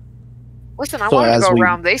 Listen, I wanted to go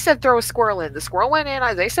around. They said throw a squirrel in. The squirrel went in.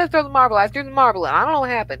 They said throw the marble. I threw the marble in. I don't know what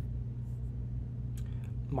happened.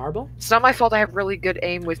 Marble? It's not my fault I have really good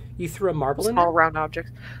aim with... You threw a marble in small round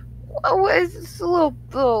objects. Oh, it's a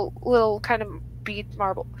little kind of bead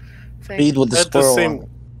marble thing. Bead with the squirrel on it.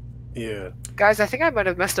 Yeah. Guys, I think I might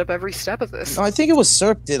have messed up every step of this. No, I think it was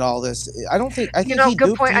Serp did all this. I think he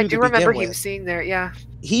good point. I you do to remember begin him with. seeing there, yeah.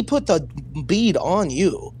 He put the bead on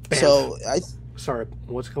you. Bamf. So Sorry,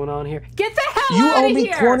 what's going on here? Get the hell you out owe of me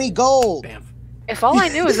here! 20 gold. Bamf. If all I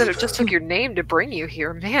knew is that it just took your name to bring you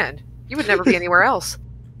here, man, you would never be anywhere else.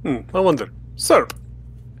 I wonder. Sir.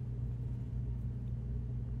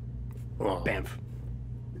 Oh. Bamf.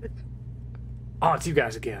 Oh, it's you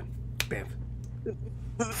guys again. Bamf.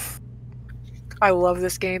 I love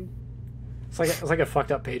this game. It's like a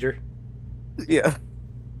fucked up pager. Yeah.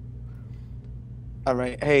 All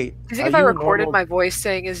right. Hey. Do you think if I recorded my voice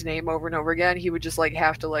saying his name over and over again, he would just like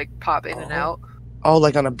have to like pop in and out? Oh,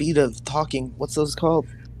 like on a beat of talking. What's those called?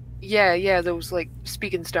 Yeah, those like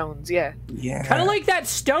speaking stones, yeah. Yeah. Kind of like that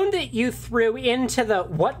stone that you threw into the...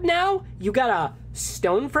 What now? You got a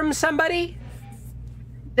stone from somebody?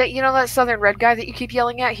 That, you know, that southern red guy that you keep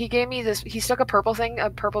yelling at, he gave me this, he stuck a purple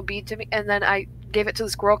bead to me, and then I gave it to the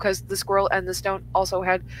squirrel because the squirrel and the stone also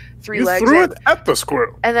had three legs. You threw it at the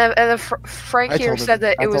squirrel. And then Frank here said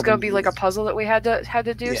that it was going to be like a puzzle that we had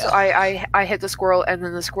to do. Yeah. So I hit the squirrel, and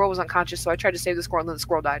then the squirrel was unconscious. So I tried to save the squirrel, and then the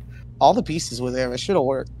squirrel died. All the pieces were there. It should have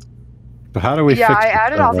worked. So how do we? Yeah, fix I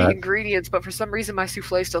added all the that? ingredients, but for some reason my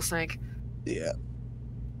souffle still sank. Yeah.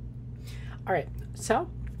 All right. So.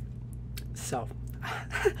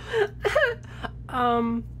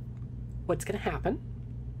 What's gonna happen?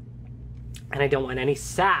 And I don't want any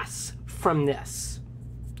sass from this.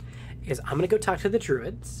 Is I'm gonna go talk to the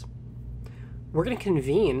druids. We're gonna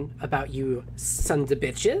convene about you sons of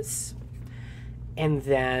bitches, and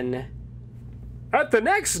then at the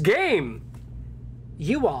next game,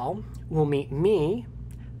 you all will meet me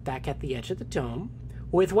back at the edge of the dome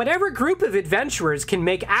with whatever group of adventurers can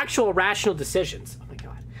make actual rational decisions. Oh my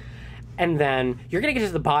god. And then you're gonna get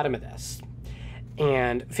to the bottom of this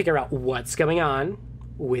and figure out what's going on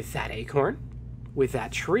with that acorn, with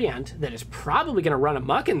that treant that is probably gonna run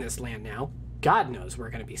amok in this land now. God knows we're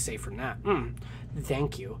gonna be safe from that.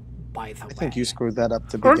 Thank you, by the way. I think you screwed that up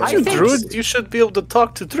to begin Aren't you druid? You should be able to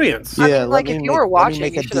talk to treants. Yeah, I mean, like if you were watching,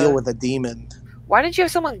 let me make a deal with a demon. Why didn't you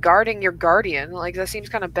have someone guarding your guardian? Like, that seems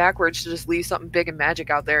kind of backwards to just leave something big and magic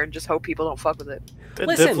out there and just hope people don't fuck with it. That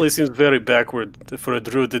definitely seems very backward for a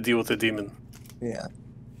druid to deal with a demon. Yeah.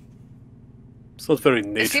 It's not very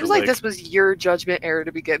nature-like. It seems like this was your judgment error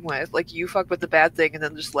to begin with. Like, you fucked with the bad thing and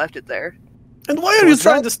then just left it there. And why are you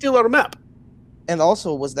trying to steal our map? And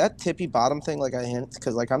also, was that tippy bottom thing like I hint?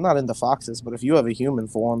 Because, like, I'm not into foxes, but if you have a human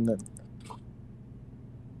form, then...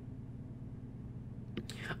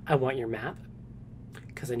 I want your map.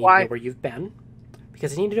 because I need to Why? know where you've been.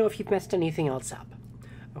 Because I need to know if you've messed anything else up.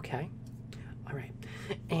 Okay? All right.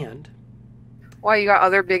 And Why, you got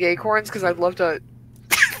other big acorns? Because I'd love to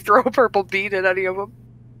throw a purple bead at any of them.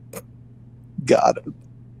 Got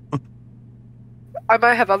it. I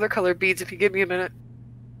might have other colored beads if you give me a minute.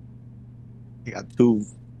 I got 2.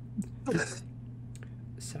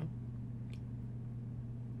 so,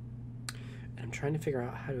 and I'm trying to figure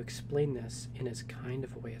out how to explain this in as kind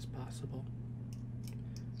of a way as possible.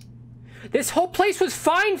 This whole place was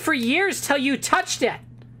fine for years till you touched it.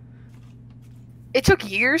 It took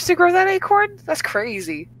years to grow that acorn? That's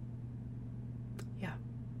crazy. Yeah.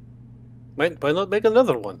 Why not make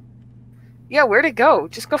another one? Yeah, where'd it go?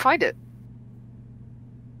 Just go find it.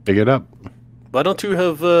 Dig it up. Why don't you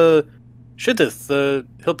have Shittith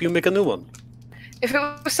help you make a new one? If it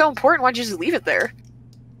was so important, why'd you just leave it there?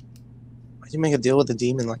 Why'd you make a deal with the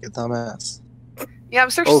demon like a dumbass? Yeah, I'm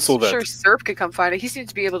sure Also that. Serp could come find it. He seems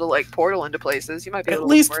to be able to, like, portal into places. You might be able At to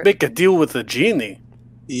least look for it. make a deal with the genie.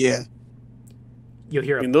 Yeah. You'll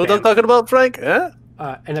hear a You know what I'm bamf. talking about, Frank? Huh?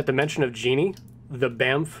 And at the mention of Genie, the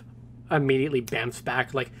Bamf immediately bamfs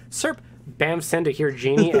back. Like, Serp bamfs in to hear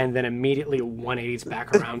Genie and then immediately 180s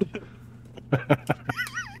back around.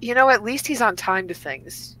 You know, at least he's on time to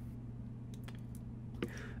things.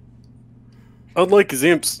 Unlike his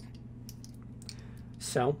imps.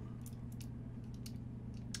 So,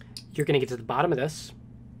 you're going to get to the bottom of this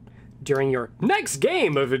during your next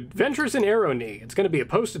game of Adventures in Arrowknee. It's going to be a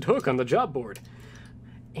posted hook on the job board.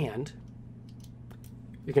 And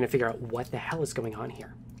you're going to figure out what the hell is going on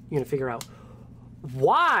here. You're going to figure out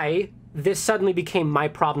why this suddenly became my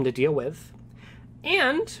problem to deal with.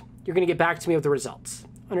 And you're going to get back to me with the results.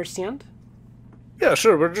 Understand? Yeah,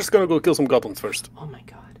 sure. We're just gonna go kill some goblins first. Oh my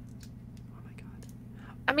god. Oh my god.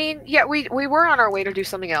 I mean, yeah, we were on our way to do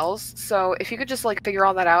something else, so if you could just, like, figure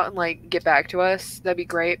all that out and, like, get back to us, that'd be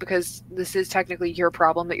great, because this is technically your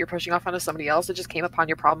problem that you're pushing off onto somebody else. It just came upon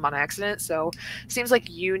your problem on accident, so seems like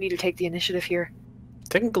you need to take the initiative here.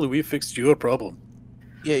 Technically, we fixed your problem.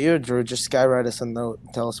 Yeah, you're a druid. Just skywrite us a note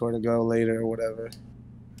and tell us where to go later or whatever.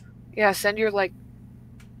 Yeah, send your, like,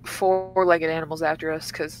 4-legged animals after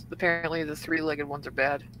us, because apparently the 3-legged ones are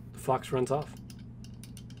bad. The fox runs off.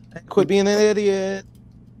 Quit being an idiot.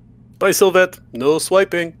 Bye, Sylvette. No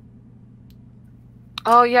swiping.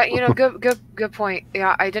 Oh, yeah, you know, good point.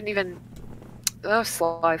 Yeah, I didn't even... Oh,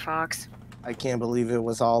 Sly Fox. I can't believe it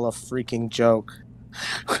was all a freaking joke.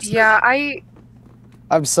 Yeah,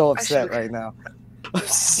 I'm so upset should've- right now.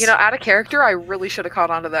 you know, out of character, I really should have caught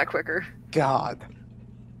on to that quicker. God.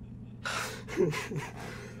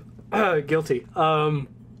 Guilty.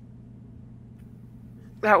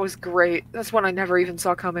 That was great. That's one I never even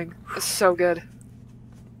saw coming. It's so good.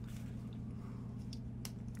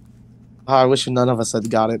 Oh, I wish none of us had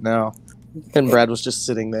got it now. And Brad was just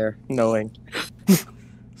sitting there, knowing.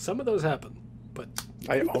 Some of those happen, but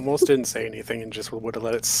I almost didn't say anything and just would have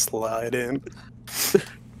let it slide in.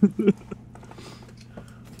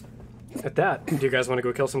 at that, do you guys want to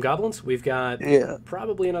go kill some goblins? We've got Yeah.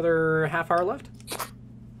 probably another half hour left.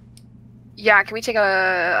 Yeah, can we take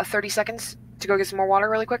a 30 seconds to go get some more water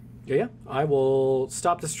really quick? Yeah. I will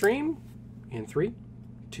stop the stream in 3,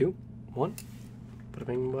 2, 1.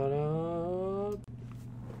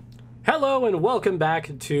 Hello and welcome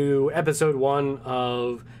back to episode 1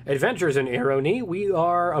 of Adventures in Arrowknee. We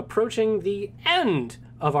are approaching the end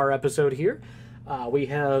of our episode here. We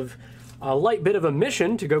have a light bit of a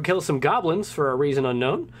mission to go kill some goblins for a reason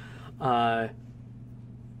unknown.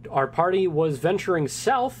 Our party was venturing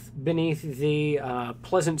south beneath the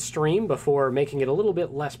pleasant stream before making it a little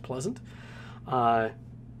bit less pleasant. Our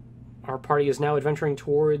party is now adventuring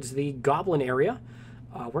towards the goblin area.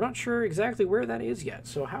 We're not sure exactly where that is yet,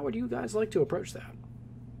 so how would you guys like to approach that?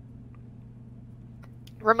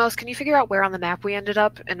 Ramos, can you figure out where on the map we ended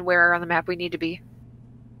up and where on the map we need to be?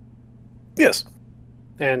 Yes.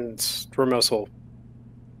 And Ramos will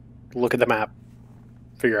look at the map,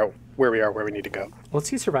 figure out where we are, where we need to go. Let's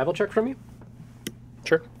see a survival check from you.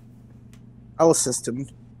 Sure. I'll assist him.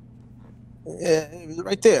 Yeah,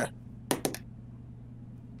 right there.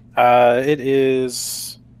 It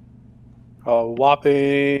is a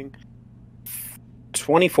whopping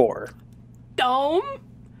 24. Dome,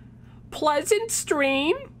 pleasant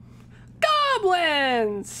stream,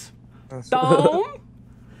 goblins. Dome,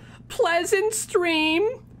 pleasant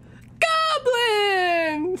stream,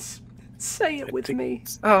 goblins. Say it with me.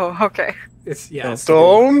 Oh, okay. It's yeah. It's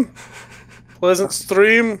Dome, Pleasant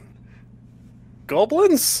Stream,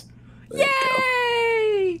 goblins.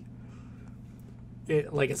 Yay!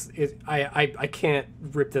 I can't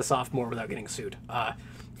rip this off more without getting sued.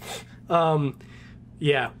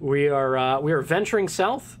 Yeah, we are venturing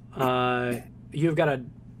south. You've got a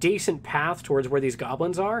decent path towards where these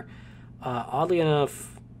goblins are. Oddly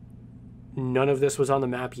enough, none of this was on the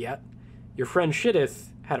map yet. Your friend Shittith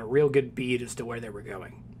had a real good bead as to where they were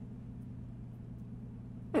going.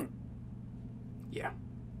 Yeah.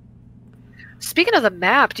 Speaking of the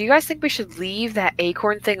map, do you guys think we should leave that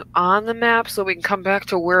acorn thing on the map so we can come back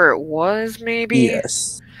to where it was, maybe?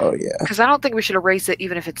 Yes. Oh yeah. Because I don't think we should erase it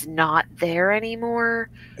even if it's not there anymore.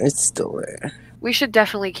 It's still there. We should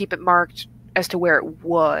definitely keep it marked as to where it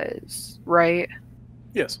was, right?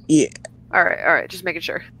 Yes. Yeah. All right, just making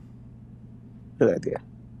sure. Good idea.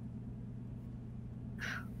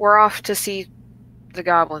 We're off to see the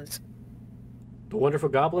goblins. The wonderful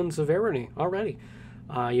goblins of Arrowknee already.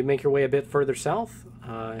 You make your way a bit further south.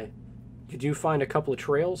 You do find a couple of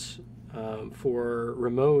trails. For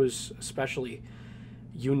Rameau's especially,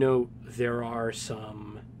 you note there are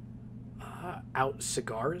some out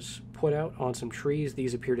cigars put out on some trees.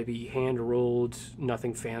 These appear to be hand-rolled,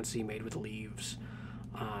 nothing fancy, made with leaves.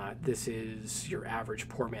 This is your average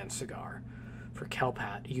poor man's cigar. For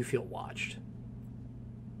Kelpat, you feel watched.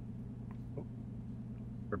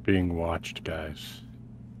 We're being watched, guys.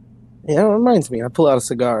 Yeah, it reminds me. I pull out a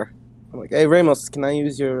cigar. I'm like, "Hey, Ramos, can I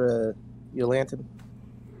use your lantern?"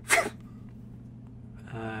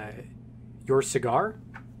 Your cigar?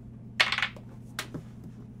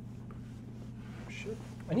 Shit.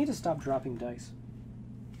 I need to stop dropping dice.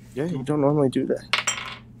 Yeah, you don't normally do that.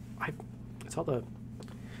 It's all the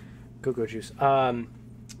go-go juice. You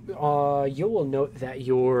will note that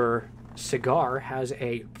your cigar has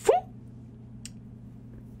a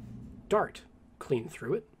dart clean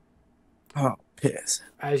through it. Oh, piss.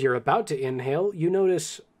 As you're about to inhale, you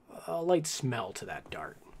notice a light smell to that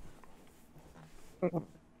dart.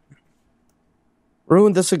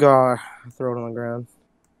 Ruined the cigar. Throw it on the ground.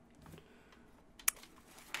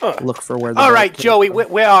 Look for where the All dart right, came Joey, from.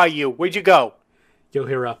 where are you? Where'd you go? You'll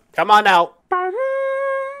hear a Come on out.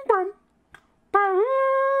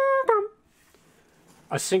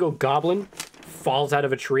 single goblin falls out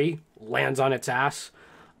of a tree, lands on its ass.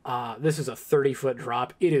 This is a 30-foot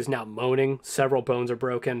drop. It is now moaning. Several bones are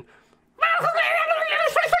broken.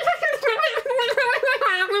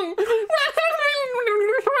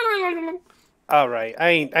 All right,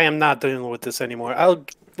 I am not dealing with this anymore.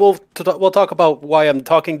 We'll talk about why I'm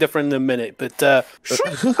talking different in a minute, but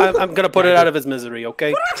I'm gonna put it out of his misery,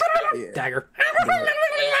 okay? Yeah. Dagger.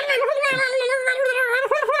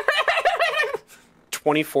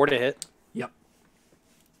 24 to hit. Yep.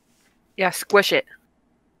 Yeah, squish it.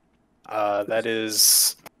 That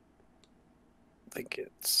is, I think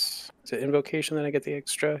is it invocation that I get the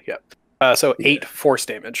extra? Yep. So 8 force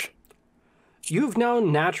damage. You've now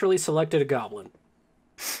naturally selected a goblin.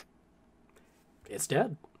 It's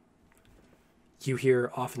dead. You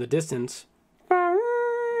hear off in the distance.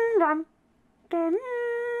 I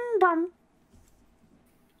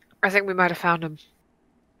think we might have found him.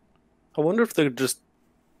 I wonder if they're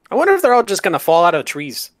all just gonna fall out of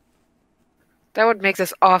trees. That would make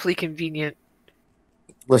this awfully convenient.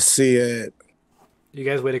 Let's see it. You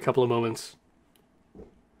guys wait a couple of moments.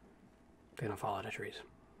 They don't fall out of trees.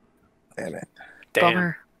 Damn it. Damn.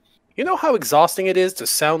 Bummer. You know how exhausting it is to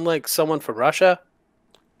sound like someone from Russia?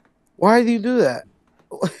 Why do you do that?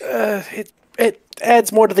 It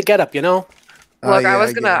adds more to the getup, you know? Look, Yeah, I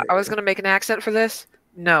was get it. gonna make an accent for this.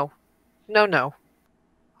 No. No.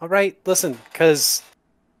 All right, listen, because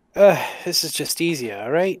this is just easier,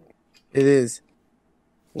 all right? It is.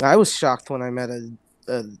 I was shocked when I met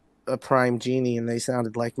a prime genie and they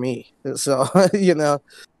sounded like me. So, you know.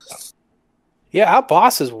 Yeah, our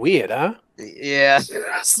boss is weird, huh? Yeah.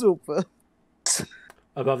 Super.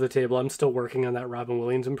 Above the table, I'm still working on that Robin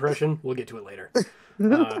Williams impression. We'll get to it later.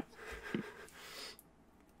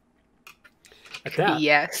 At that,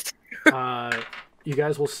 Yes. you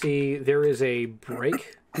guys will see there is a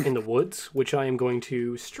break in the woods, which I am going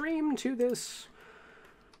to stream to this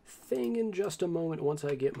thing in just a moment once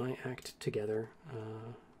I get my act together.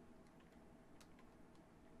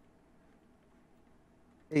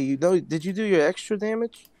 Hey, did you do your extra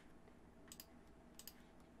damage?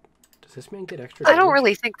 Does this man get extra I don't damage?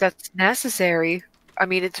 really think that's necessary. I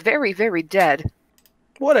mean, it's very, very dead.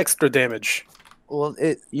 What extra damage? Well,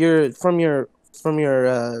 you're from your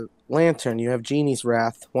lantern. You have Genie's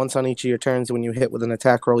Wrath. Once on each of your turns, when you hit with an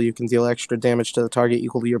attack roll, you can deal extra damage to the target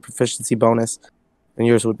equal to your proficiency bonus, and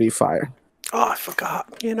yours would be fire. Oh, I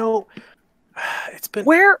forgot. You know, it's been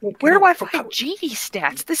Where do I for- find genie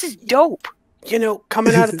stats? This is dope. You know,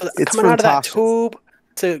 coming out of It's coming out of that fantastic. tube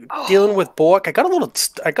to dealing with Bork, I got a little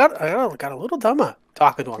dumber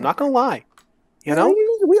talking to him. Not gonna lie. You know?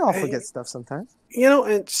 We all forget stuff sometimes. You know,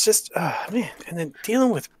 and it's just, man, and then dealing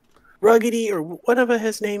with Ruggedy or whatever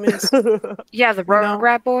his name is. Yeah, the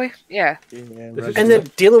rat boy. Yeah. And then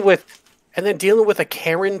dealing with a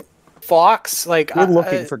Karen fox. Like, We're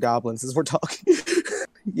looking for goblins as we're talking.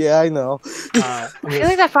 Yeah, I know. I feel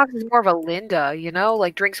like that fox is more of a Linda, you know?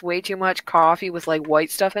 Like, drinks way too much coffee with, like,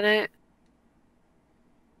 white stuff in it.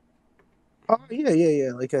 Oh,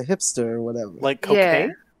 yeah. Like a hipster or whatever. Like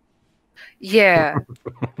cocaine? Yeah.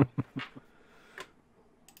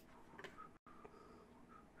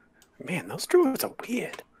 Man, those druids are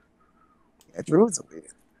weird. Yeah, druids are weird.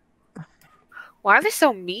 Why are they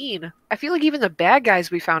so mean? I feel like even the bad guys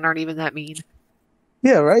we found aren't even that mean.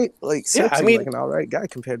 Yeah, right? Like, Yeah, Soap I seemed mean- like an alright guy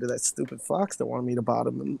compared to that stupid fox that wanted me to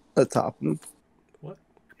bottom and top him.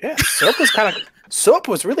 Yeah, Soap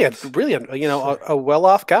was really a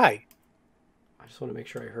well-off guy. I just want to make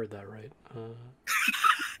sure I heard that right.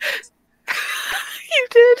 You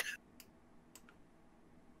did?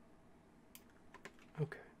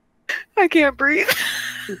 Okay. I can't breathe.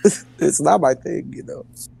 It's not my thing, you know.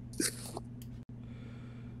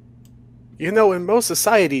 You know, in most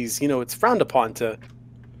societies, you know, it's frowned upon to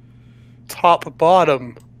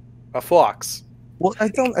top-bottom a fox. Well, I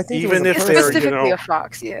think Even it if was a they're, person, Specifically you know- a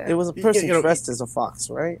fox, yeah. it was a person you know- dressed as a fox,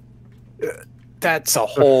 right? That's a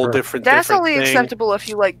whole different That's only thing. acceptable if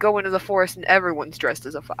you, like, go into the forest and everyone's dressed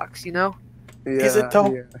as a fox, you know? Yeah, Is it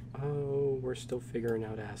though? Yeah. Oh, we're still figuring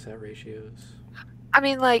out asset ratios. I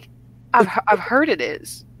mean, like, I've heard it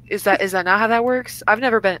is. Is that not how that works? I've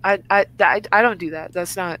never been. I don't do that.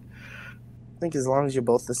 That's not. I think as long as you're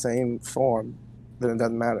both the same form, then it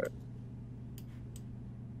doesn't matter.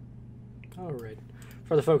 All right.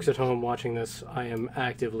 For the folks at home watching this, I am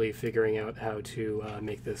actively figuring out how to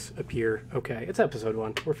make this appear okay. It's episode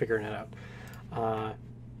 1. We're figuring it out.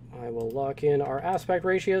 I will lock in our aspect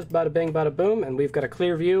ratios, bada bing, bada boom, and we've got a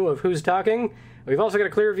clear view of who's talking. We've also got a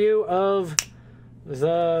clear view of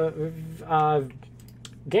the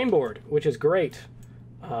game board, which is great.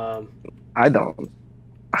 I don't.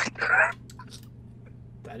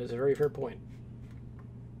 That is a very fair point.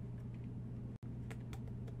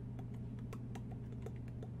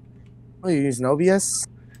 Oh, you use no OBS?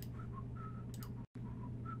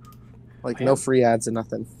 Like I no am. free ads or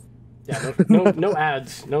nothing. Yeah, no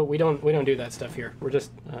ads. No, we don't do that stuff here. We're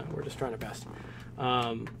just trying our best.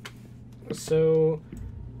 So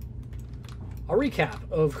a recap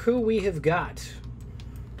of who we have got.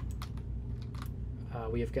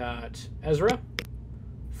 We have got Ezra,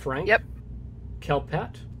 Frank, Yep.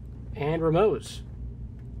 Kelpat, and Ramos.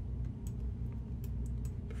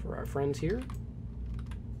 For our friends here,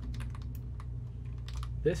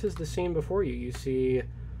 this is the scene before you. You see a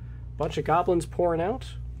bunch of goblins pouring out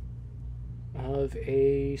of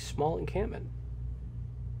a small encampment.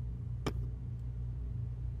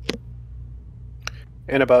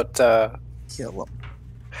 And about Kill them.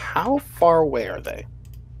 how far away are they?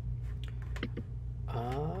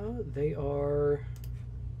 They are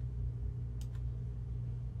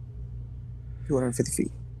 250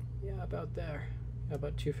 feet. about there,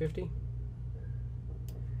 about 250.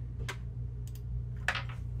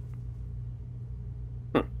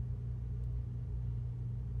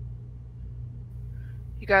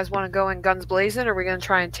 You guys want to go in guns blazing, or are we going to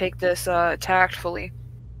try and take this tactfully?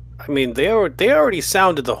 I mean, they already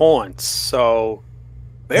sounded the horns, so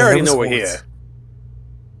they Yeah, already those know we're horns. here.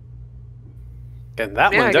 And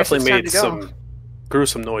that Yeah, one I guess definitely it's time made to go. some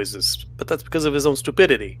gruesome noises, but that's because of his own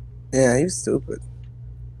stupidity. Yeah, he's stupid.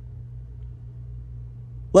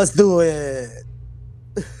 Let's do it.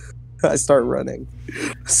 I start running.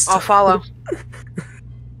 I'll follow.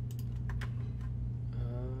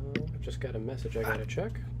 I've just got a message I gotta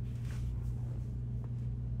check.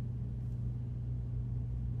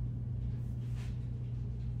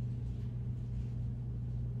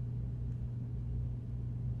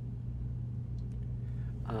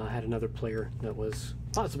 I had another player that was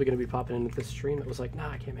possibly going to be popping into this stream that was like, nah,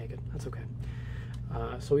 I can't make it. That's okay.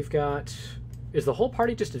 So we've got... Is the whole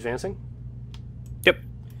party just advancing? Yep.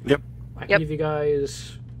 I can Yep. give you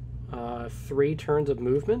guys 3 turns of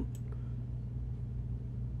movement.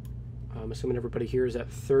 I'm assuming everybody here is at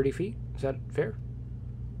 30 feet. Is that fair?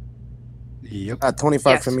 Yep.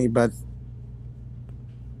 25 Yes. for me, but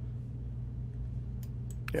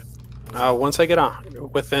Once I get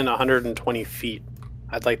within 120 feet,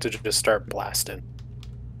 I'd like to just start blasting.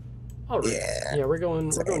 All right. Yeah. Yeah, we're going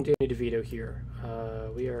Danny DeVito here.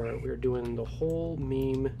 We're doing the whole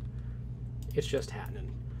meme. It's just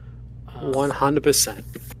happening. 100%.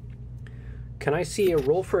 Can I see a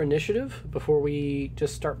roll for initiative before we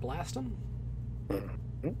just start blasting?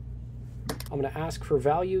 Mhm. I'm going to ask for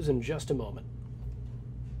values in just a moment.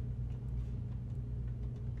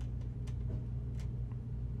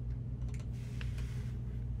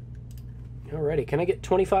 Alrighty, can I get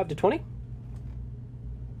 25 to 20?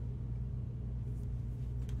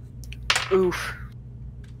 Oof.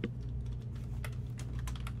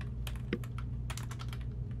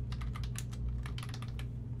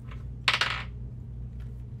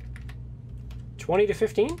 $20 to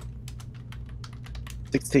 15?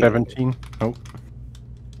 16. 17. Nope.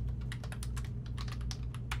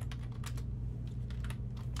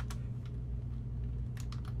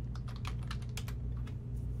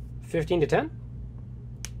 $15 to 10?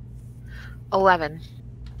 11.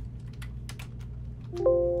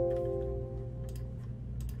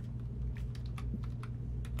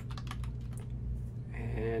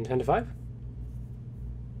 And 10 to 5?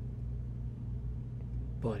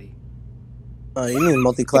 Buddy. You need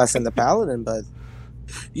multi-class in the paladin, bud.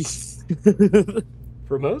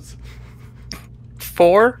 Remotes?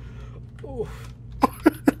 4. Oof.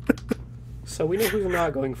 So we know who's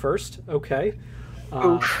not going first. Okay.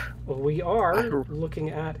 We are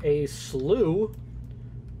looking at a slew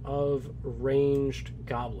of ranged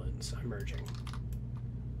goblins emerging.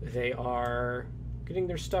 They are getting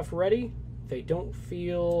their stuff ready. They don't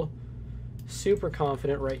feel super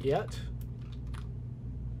confident right yet.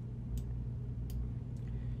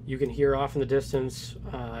 You can hear off in the distance,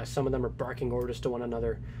 some of them are barking orders to one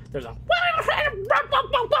another. There's a...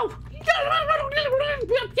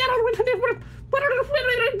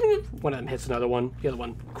 One of them hits another one. The other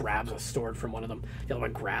one grabs a sword from one of them. The other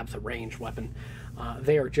one grabs a ranged weapon.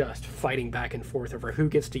 They are just fighting back and forth over who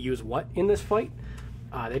gets to use what in this fight.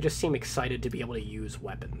 They just seem excited to be able to use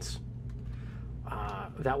weapons.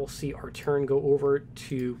 That will see our turn go over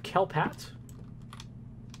to Kelpat.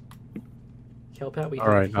 Kelpat, All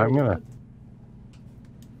right,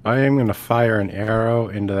 I am gonna fire an arrow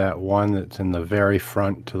into that one that's in the very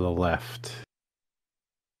front to the left.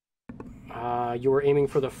 You were aiming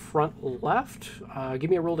for the front left. Give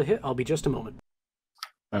me a roll to hit. I'll be just a moment.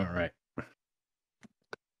 All right.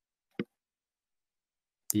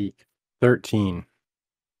 13.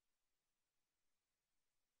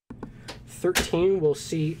 13 will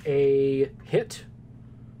see a hit.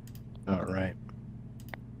 All right.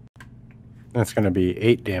 That's going to be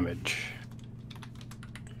 8 damage.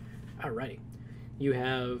 Alrighty. You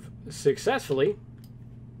have successfully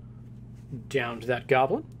downed that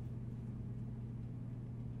goblin.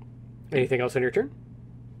 Anything else on your turn?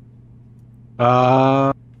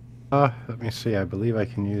 Let me see. I believe I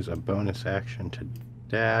can use a bonus action to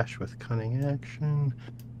dash with cunning action.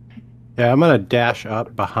 Yeah, I'm going to dash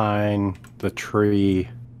up behind the tree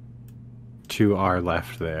to our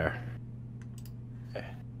left there.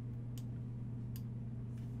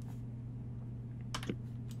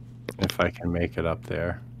 If I can make it up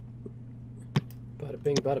there. Bada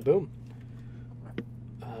bing, bada boom.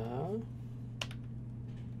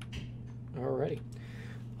 Alrighty.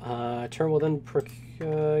 Turn will then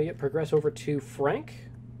progress over to Frank.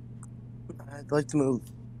 I'd like to move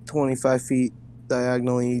 25 feet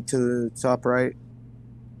diagonally to the top right.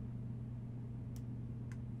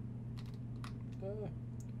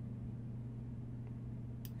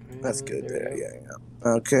 That's good there. Yeah.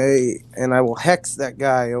 Okay, and I will hex that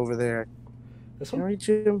guy over there. This Can I one? reach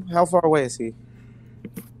him? How far away is he?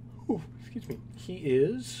 Ooh, excuse me. He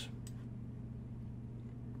is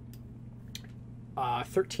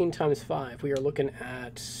 13 times 5. We are looking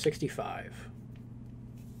at 65.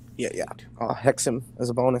 Yeah. I'll hex him as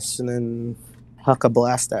a bonus and then huck a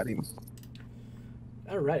blast at him.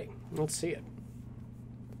 Alrighty. Let's see it.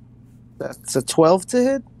 That's a 12 to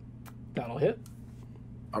hit? That'll hit.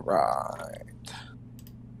 All right.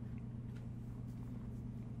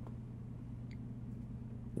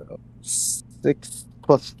 So 6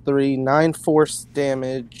 plus 3, 9 force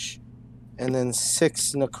damage, and then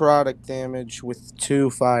 6 necrotic damage with 2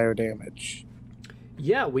 fire damage.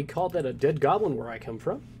 Yeah, we called that a dead goblin where I come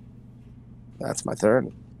from. That's my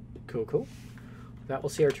turn. Cool. That will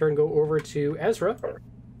see our turn go over to Ezra.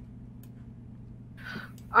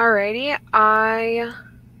 Alrighty, I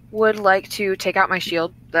would like to take out my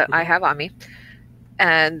shield that I have on me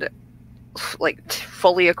and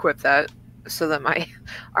fully equip that so that my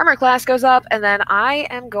armor class goes up, and then I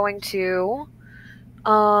am going to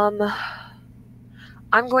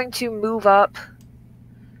move up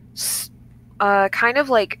kind of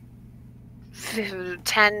like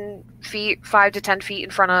 10 feet, 5 to 10 feet in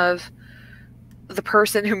front of the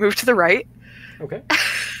person who moved to the right. Okay.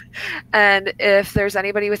 And if there's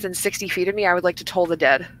anybody within 60 feet of me, I would like to toll the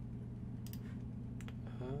dead.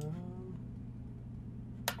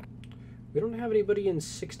 We don't have anybody in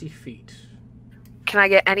 60 feet. Can I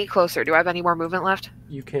get any closer? Do I have any more movement left?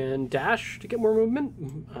 You can dash to get more movement.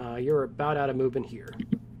 You're about out of movement here.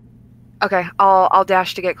 Okay, I'll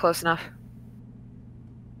dash to get close enough.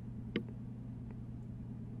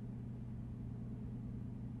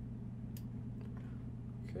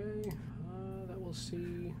 Okay, that will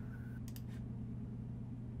see.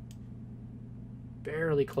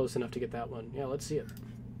 Barely close enough to get that one. Yeah, let's see it.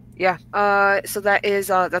 Yeah. So that is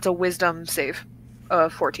that's a wisdom save.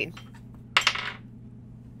 14.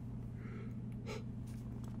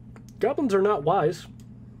 Goblins are not wise.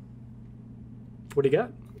 What do you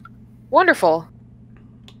got? Wonderful.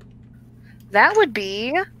 That would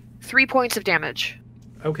be 3 points of damage.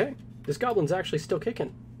 Okay, this goblin's actually still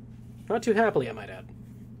kicking. Not too happily, I might add.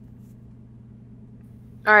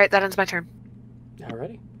 All right, that ends my turn.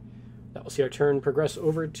 Alrighty. That will see our turn progress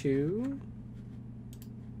over to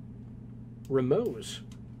Ramos.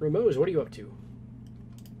 Ramos, what are you up to?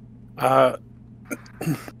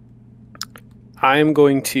 I'm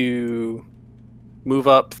going to move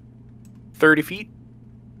up 30 feet,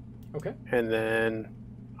 Okay. and then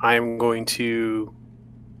I'm going to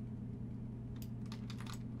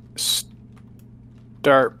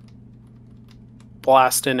start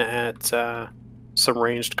blasting at some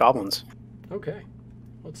ranged goblins. Okay.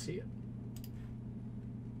 Let's see it.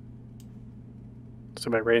 So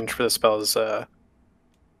my range for the spell is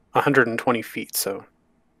 120 feet, so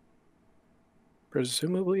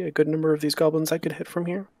presumably a good number of these goblins I could hit from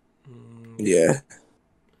here. Yeah.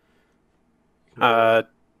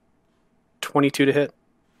 22 to hit.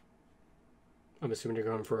 I'm assuming you're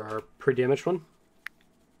going for our pre-damaged one?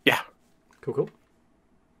 Yeah. Cool, cool.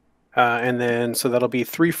 And then, so that'll be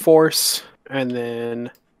 3 force, and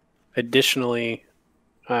then additionally,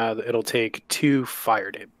 it'll take 2 fire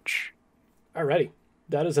damage. Alrighty.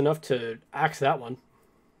 That is enough to axe that one.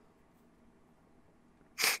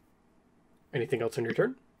 Anything else on your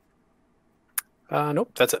turn?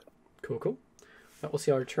 Nope, that's it. Cool, cool. That will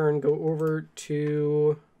see our turn go over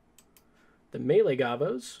to the melee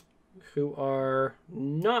gobos, who are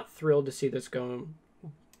not thrilled to see this going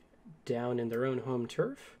down in their own home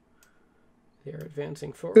turf. They are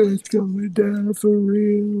advancing forward. It's going down for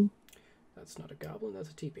real. That's not a goblin, that's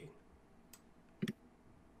a teepee.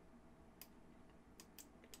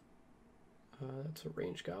 That's a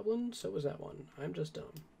ranged goblin, so was that one. I'm just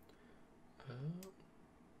dumb.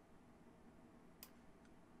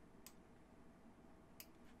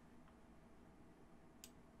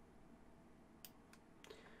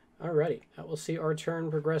 Alrighty, that will see our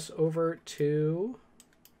turn progress over to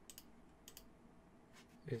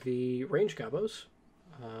the range gobos.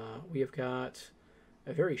 We have got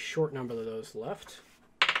a very short number of those left.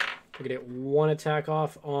 We're going to get one attack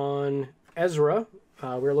off on Ezra.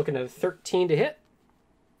 We're looking at a 13 to hit.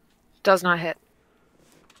 Does not hit.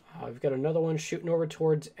 We've got another one shooting over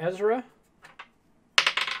towards Ezra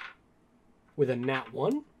with a nat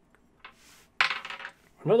 1.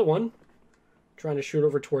 Another one trying to shoot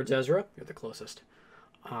over towards Ezra. You're the closest.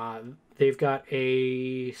 They've got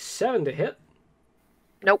a 7 to hit.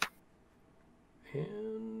 Nope.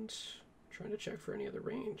 And trying to check for any other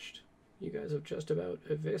ranged. You guys have just about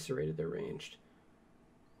eviscerated their ranged.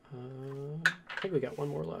 I think we got one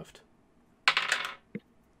more left.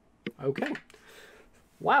 Okay.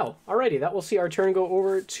 Wow. Alrighty, that will see our turn go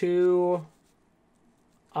over to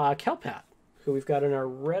Kelpat, who we've got in our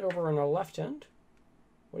red over on our left end.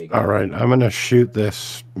 What do you got? All right, I'm going to shoot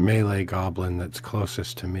this melee goblin that's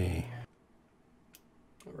closest to me.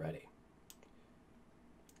 Alrighty.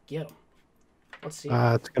 Get him. Let's see.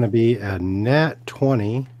 It's going to be a nat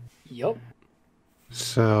 20. Yup.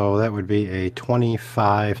 So that would be a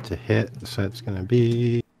 25 to hit. So it's going to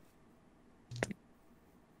be...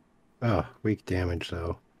 Oh, weak damage,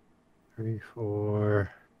 though. 3, 4...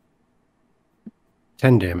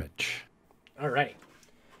 10 damage. Alrighty.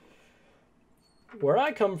 Where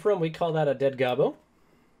I come from, we call that a dead gobbo.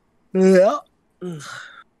 Yeah.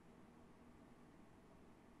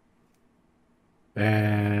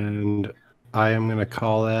 And I am going to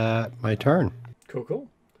call that my turn. Cool, cool.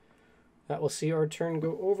 That will see our turn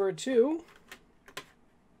go over to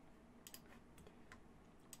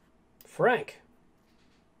Frank.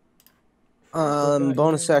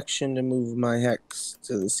 Bonus action to move my hex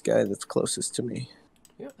to this guy that's closest to me.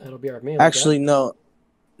 Yep, that'll be our melee Actually, guy.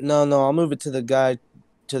 no. I'll move it to the guy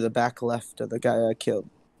to the back left of the guy I killed.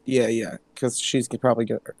 Yeah, because she's probably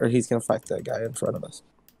gonna, or he's gonna fight the guy in front of us.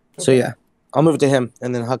 Okay. So yeah, I'll move it to him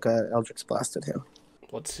and then huck a Eldritch Blast at him.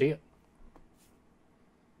 Let's see it.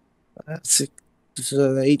 That's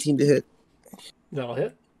 18 to hit. That'll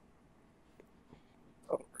hit.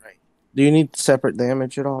 All right. Do you need separate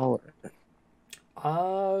damage at all?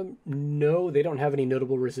 No, they don't have any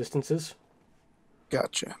notable resistances.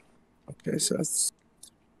 Gotcha. Okay, so that's...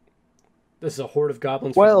 This is a horde of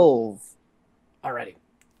goblins. 12. Alrighty.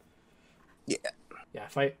 Yeah. Yeah,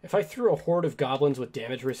 if I threw a horde of goblins with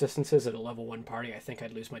damage resistances at a level 1 party, I think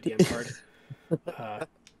I'd lose my DM card.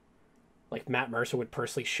 like Matt Mercer would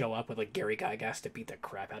personally show up with like Gary Gygax to beat the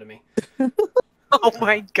crap out of me. Oh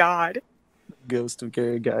my god. Ghost of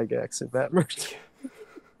Gary Gygax and Matt Mercer.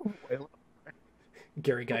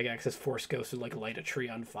 Gary Gygax's Force Ghost would like light a tree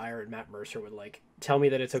on fire, and Matt Mercer would like tell me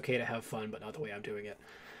that it's okay to have fun, but not the way I'm doing it.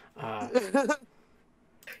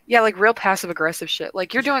 Yeah, like real passive aggressive shit.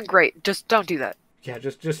 Like, you're doing great. Just don't do that. Yeah,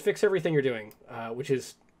 just fix everything you're doing, which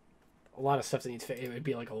is a lot of stuff that needs it would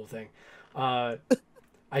be like a whole thing. I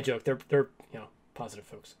joke. They're positive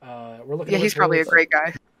folks. We're looking. Yeah, he's probably a great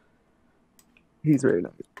guy. He's very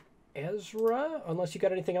nice. Ezra, unless you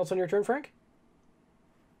got anything else on your turn, Frank.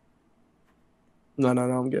 No,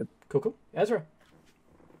 I'm good. Cool. Ezra.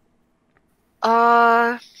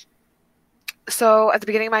 So at the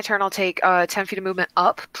beginning of my turn, I'll take 10 feet of movement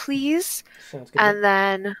up, please. Sounds good. And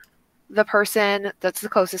then the person that's the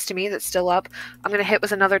closest to me that's still up, I'm going to hit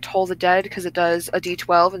with another Toll the Dead because it does a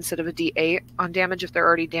d12 instead of a d8 on damage if they're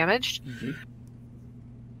already damaged. Mm-hmm.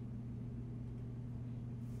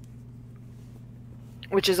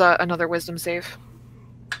 Which is another wisdom save.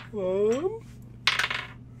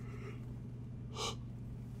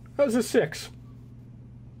 That's a 6.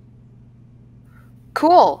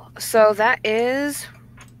 Cool. So that is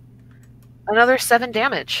another 7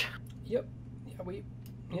 damage. Yep.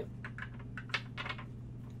 Yep.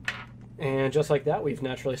 And just like that, we've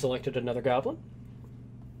naturally selected another goblin.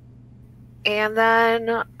 And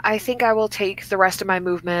then I think I will take the rest of my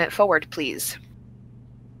movement forward, please.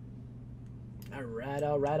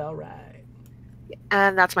 All right.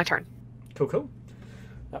 And that's my turn. Cool.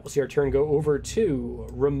 That will see our turn go over to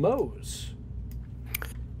Ramos.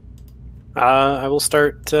 I will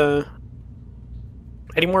start.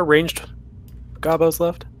 Any more ranged gobos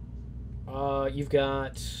left? You've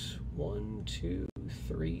got 1, 2,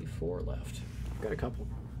 3, 4 left. I've got a couple.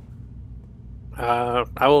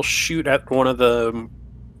 I will shoot at one of the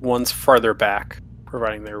ones farther back,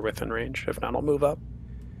 providing they're within range. If not, I'll move up.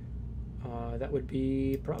 That would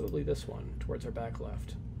be probably this one, towards our back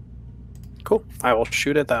left. Cool. I will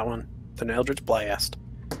shoot at that one. The Eldritch Blast.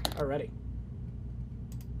 Alrighty.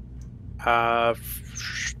 All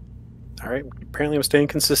right. Apparently, I'm staying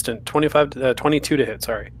consistent. 22 to hit.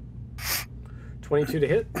 Sorry. 22 to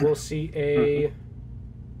hit. We'll see a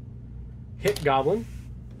hit goblin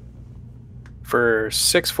for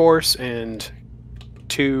 6 force and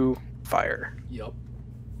 2 fire. Yup.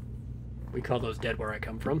 We call those dead where I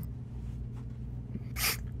come from.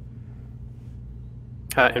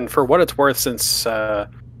 And for what it's worth, since Ezra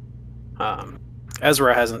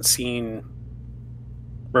hasn't seen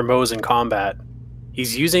Ramos in combat,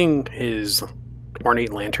 he's using his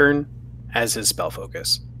Ornate Lantern as his spell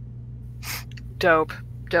focus. Dope.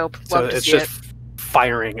 So Love to it's see just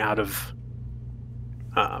firing out of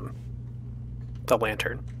the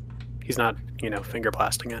lantern. He's not, finger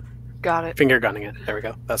blasting it. Got it. Finger gunning it. There we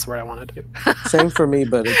go. That's the word I wanted. Same for me,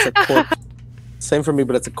 but it's a cork. Same for me,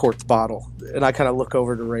 but it's a corked bottle. And I kind of look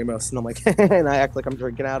over to Ramos, and I'm like, and I act like I'm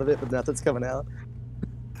drinking out of it, but nothing's coming out.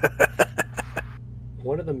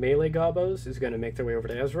 One of the melee gobos is going to make their way over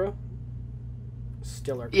to Ezra.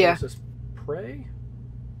 Still our Yeah. closest prey.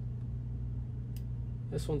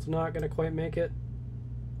 This one's not going to quite make it.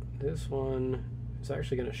 This one is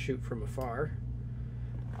actually going to shoot from afar.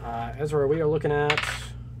 Ezra, we are looking at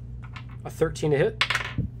a 13 to hit.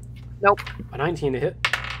 Nope. A 19 to hit.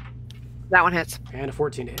 That one hits. And a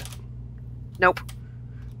 14 to hit. Nope.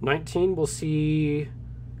 19 will see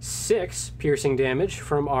 6 piercing damage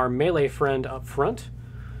from our melee friend up front.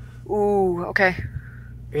 Ooh, okay.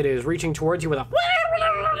 It is reaching towards you with a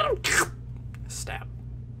stab.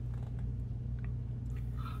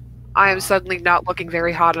 I am suddenly not looking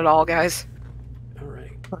very hot at all, guys. All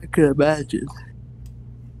right. I can imagine.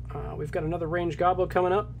 We've got another ranged gobbo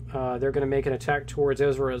coming up. They're going to make an attack towards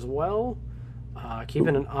Ezra as well.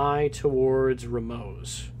 Keeping an eye towards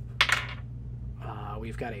Ramos.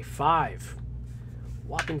 We've got a 5.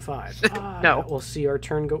 Whopping 5. No. We'll see our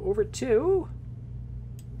turn go over to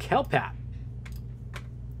Kelpat.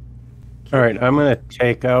 All right, I'm going to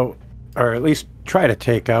take out, or at least try to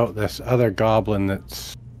take out this other goblin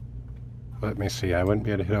that's... Let me see, I wouldn't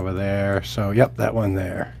be able to hit over there. So, yep, that one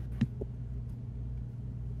there.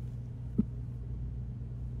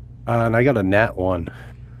 And I got a nat 1.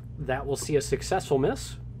 That will see a successful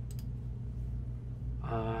miss.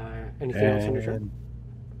 Anything else on your turn?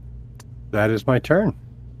 That is my turn.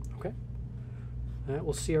 Okay. That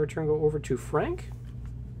will see our turn go over to Frank.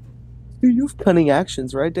 You have cunning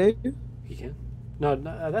actions, right, Dave? He can. No,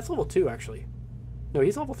 that's level 2, actually. No,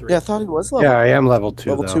 he's level 3. Yeah, I thought he was level. Yeah, I am level 2,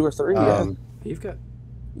 Level though. 2 or 3, yeah. You've got...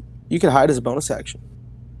 You can hide as a bonus action.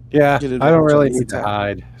 Yeah, Get I don't advantage really on this need to attack.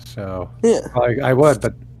 hide, so... Yeah. I would,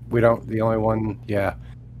 but we don't. The only one. Yeah.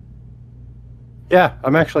 Yeah.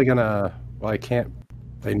 I'm actually gonna. Well, I can't.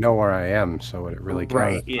 They know where I am, so would it really count?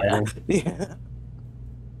 Right. as Yeah. fighting? Yeah.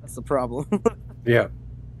 That's the problem. Yeah.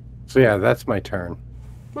 So yeah, that's my turn.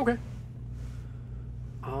 Okay.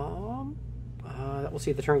 That will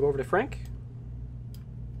see the turn go over to Frank.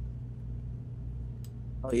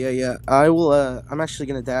 Oh yeah, yeah. I will. I'm actually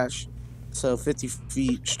gonna dash, so 50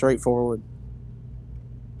 feet straight forward.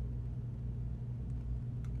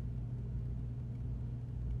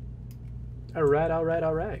 All right, all right,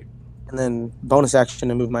 all right. And then bonus action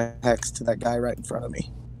to move my hex to that guy right in front of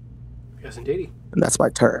me. Yes, indeedy. And that's my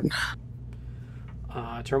turn.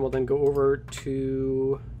 Turn will then go over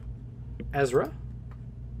to Ezra.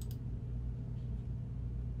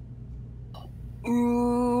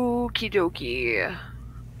 Okie dokie.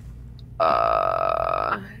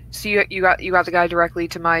 So you got the guy directly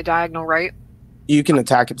to my diagonal, right? You can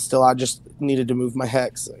attack him still. I just needed to move my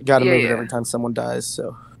hex. Got to Yeah, move it yeah. every time someone dies.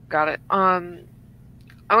 So Got it. I'm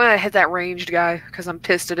gonna hit that ranged guy because I'm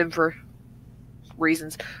pissed at him for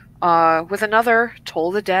reasons. With another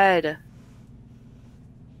Toll the Dead.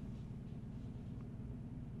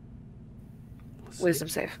 Let's see. Wisdom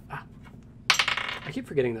save. I keep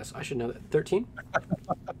forgetting this. I should know that. 13?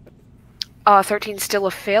 13's still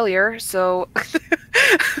a failure, so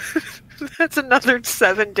that's another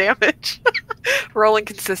 7 damage. Rolling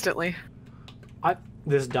consistently.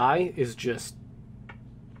 This die is just...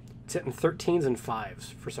 It's hitting 13s and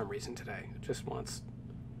 5s for some reason today. It just wants...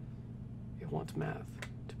 It wants math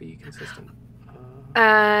to be consistent.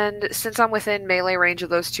 And since I'm within melee range of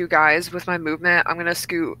those two guys with my movement, I'm gonna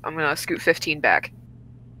scoot 15 back.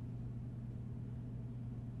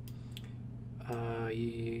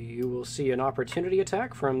 You will see an opportunity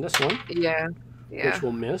attack from this one, Yeah. which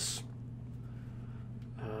will miss.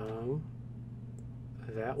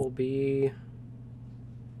 That will be...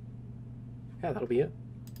 Yeah, that'll be it.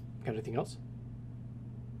 Got anything else?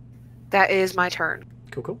 That is my turn.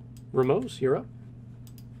 Cool, cool. Ramos, you're up.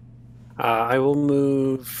 I will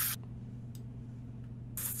move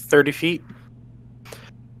 30 feet.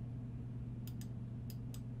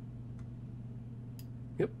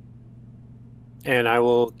 Yep. And I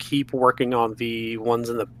will keep working on the ones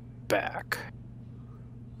in the back.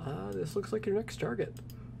 This looks like your next target.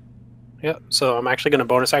 Yep. So I'm actually going to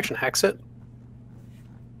bonus action hex it.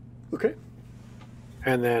 Okay.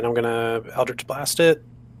 And then I'm going to Eldritch Blast it.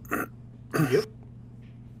 Yep.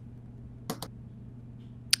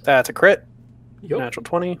 That's a crit. Yep. Natural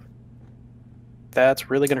 20. That's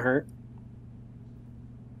really going to hurt.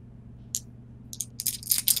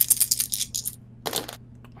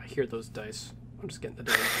 I hear those dice. I'm just getting the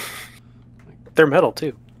dice. They're metal,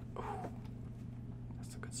 too. Ooh,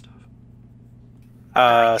 that's the good stuff.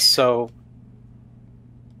 So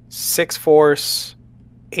 6 force,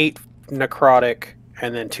 8 necrotic,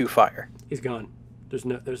 and then 2 fire. He's gone. There's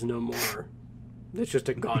no more. It's just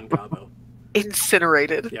a gone gobbo.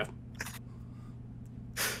 Incinerated. Yeah.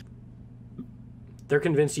 They're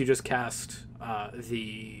convinced you just cast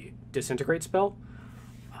the disintegrate spell.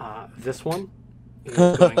 This one is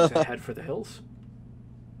going to head for the hills.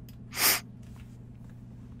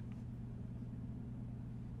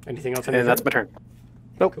 Anything else? And that's my turn.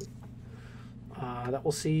 Nope. Cool. That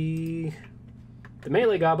will see the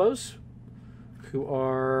melee gobbos, who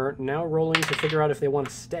are now rolling to figure out if they want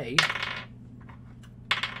to stay.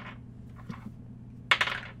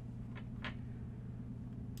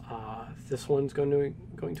 This one's going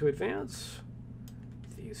to advance.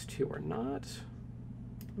 These two are not.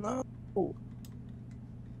 no,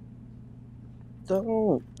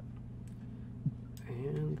 don't.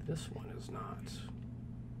 And this one is not.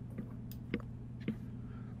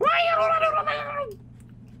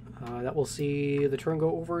 That will see the turn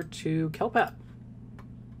go over to Kelpat.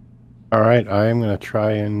 All right, I am going to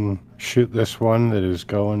try and shoot this one that is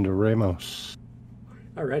going to Ramos.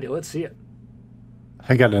 Alrighty, let's see it.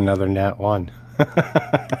 I got another nat 1.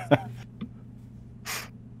 That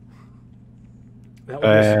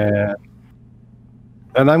was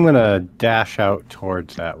And I'm going to dash out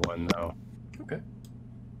towards that one, though. okay.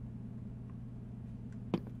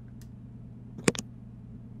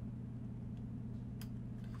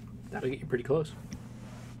 That'll get you pretty close.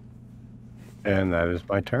 And that is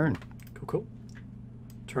my turn. Cool, cool.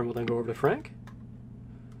 Turn will then go over to Frank.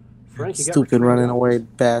 Frank, you got Stupid retreat running rounds. away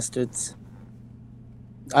bastards.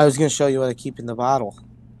 I was gonna show you what I keep in the bottle.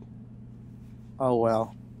 Oh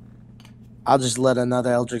well. I'll just let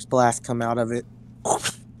another Eldritch Blast come out of it.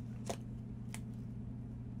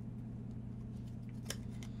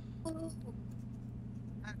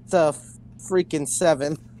 That's a freaking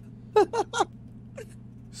 7.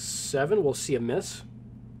 7 will see a miss.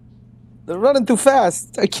 They're running too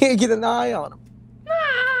fast. I can't get an eye on them.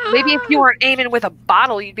 Maybe if you weren't aiming with a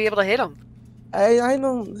bottle, you'd be able to hit them. I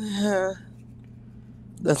don't.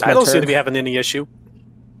 That's I my don't seem turn. to be having any issue.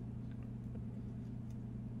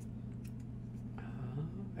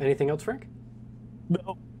 Anything else, Frank?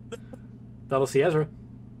 No. That'll see Ezra.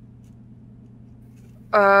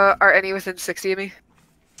 Are any within 60 of me?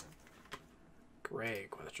 Great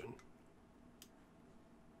question.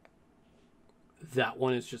 That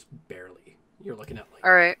one is just barely. You're looking at like.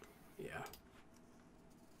 All right. Yeah.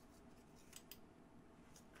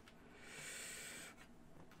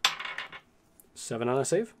 Seven on a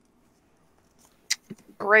save.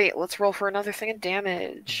 Great. Let's roll for another thing of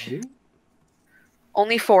damage. Mhm.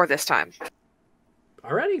 Only 4 this time.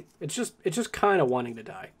 Alrighty. It's just kind of wanting to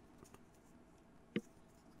die.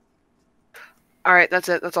 All right. That's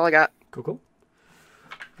it. That's all I got. Cool.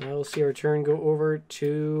 Now we'll see our turn go over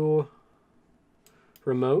to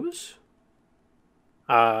Ramos.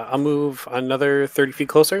 I'll move another 30 feet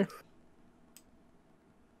closer.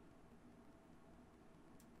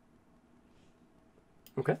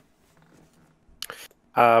 Okay.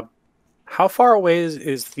 How far away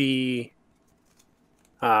is the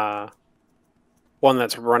one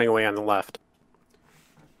that's running away on the left?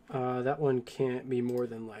 That one can't be more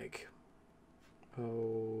than like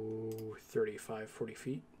 35, 40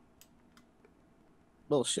 feet.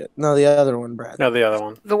 Bullshit. No, the other one, Brad. No, the other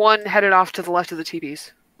one. The one headed off to the left of the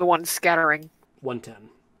TVs. The one scattering. 110.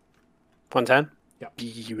 110? Yeah.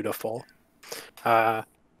 Beautiful. I'm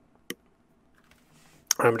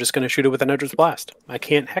just going to shoot it with an Eldritch Blast. I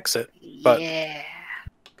can't hex it, but Yeah.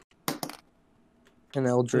 An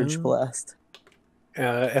Eldritch Blast.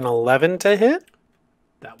 an 11 to hit?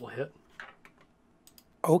 That will hit.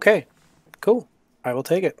 Okay, cool. I will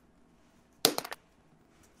take it.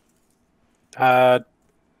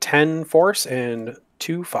 10 force and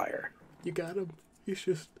 2 fire. You got him. He's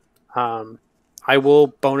just... I will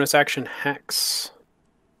bonus action hex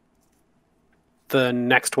the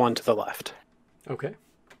next one to the left. Okay.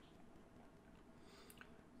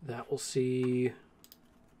 That will see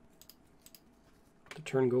the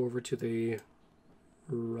turn go over to the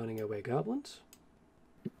running away goblins.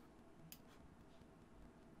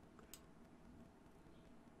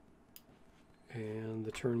 And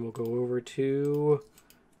the turn will go over to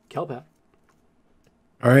Kelpat.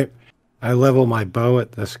 All right. I level my bow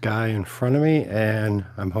at this guy in front of me, and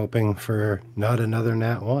I'm hoping for not another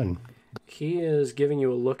nat 1. He is giving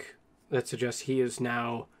you a look that suggests he is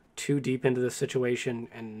now too deep into the situation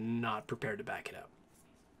and not prepared to back it up.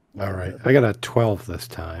 All right. I got a 12 this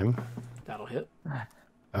time. That'll hit.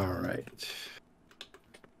 All right.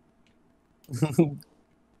 And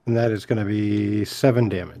that is going to be 7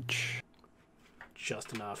 damage.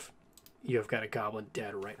 Just enough. You have got a goblin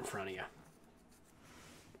dead right in front of you.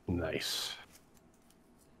 Nice.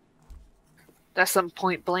 That's some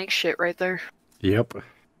point blank shit right there. Yep.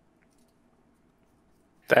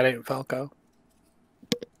 That ain't Falco.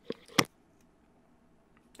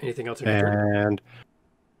 Anything else in your turn? And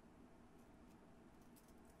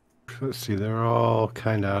let's see, they're all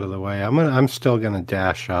kind of out of the way. I'm still gonna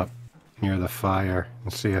dash up near the fire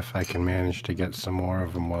and see if I can manage to get some more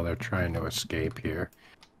of them while they're trying to escape here.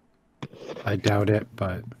 I doubt it,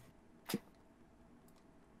 but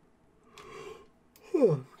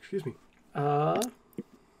Excuse me. and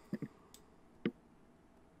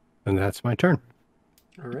that's my turn.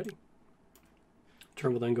 Alrighty.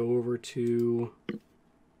 Turn will then go over to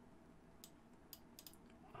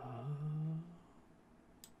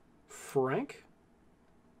Frank.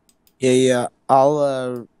 Yeah.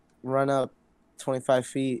 I'll run up 25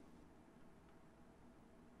 feet.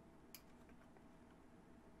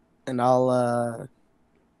 And I'll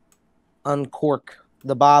uncork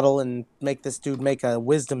the bottle and make this dude make a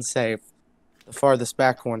wisdom save. The farthest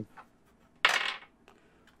back one.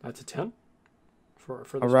 That's a 10. For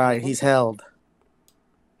All right, he's held.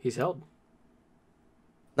 He's held.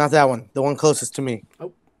 Not that one. The one closest to me.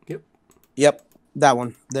 Oh, yep. Yep, that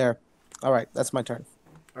one. There. All right, that's my turn.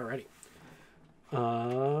 Alrighty.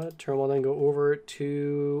 Turn will then go over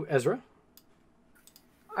to Ezra.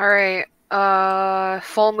 All right.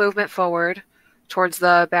 Full movement forward towards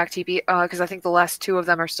the back TP. Because I think the last 2 of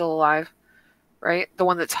them are still alive, right? The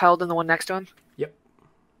one that's held and the one next to him. Yep.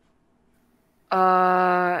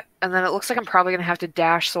 And then it looks like I'm probably gonna have to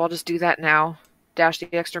dash, so I'll just do that now. Dash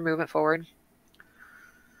the extra movement forward.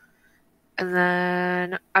 And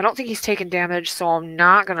then I don't think he's taken damage, so I'm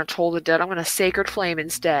not gonna Toll the Dead. I'm gonna Sacred Flame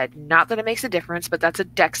instead. Not that it makes a difference, but that's a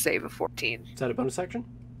Dex save of 14. Is that a bonus action?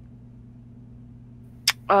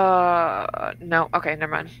 No. Okay,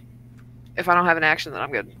 never mind. If I don't have an action, then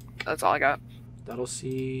I'm good. That's all I got. That'll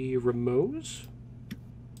see Ramos.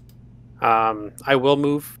 I will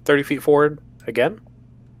move 30 feet forward again.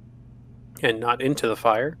 And not into the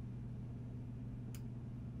fire.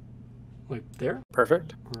 Like there?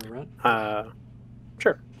 Perfect. Or around?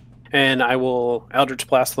 Sure. And I will Eldritch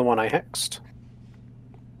Blast the one I hexed.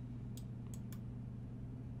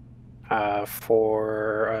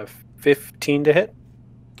 For 15 to hit.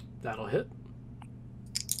 That'll hit.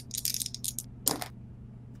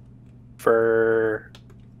 For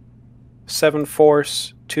 7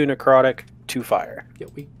 force, 2 necrotic, 2 fire.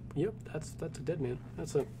 Yep, that's a dead man.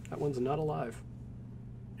 That one's not alive.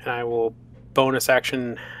 And I will bonus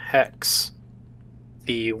action hex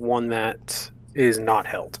the one that is not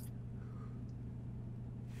held.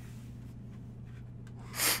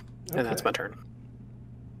 Okay. And that's my turn.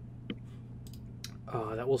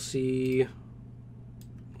 That will see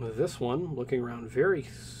this one looking around very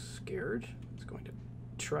scared. It's going to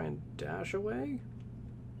try and dash away.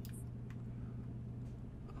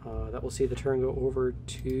 That will see the turn go over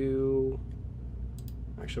to...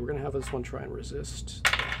 Actually, we're going to have this one try and resist the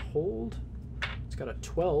hold. It's got a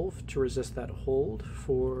 12 to resist that hold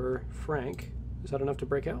for Frank. Is that enough to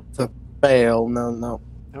break out? It's a fail. No.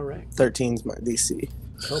 All right. 13's my DC.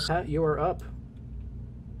 So, Pat, you are up.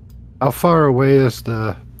 How far away is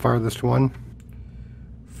the farthest one?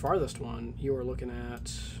 Farthest one, you are looking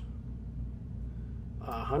at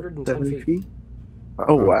 110 70 feet. feet?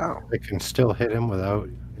 Oh, wow. I can still hit him without,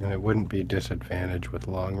 and it wouldn't be disadvantage with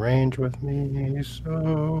long range with me,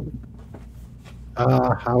 so...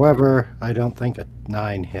 however, I don't think a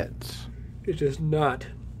 9 hits. It is not.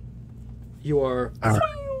 You are All right.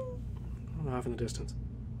 off in the distance.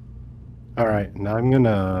 All right, now I'm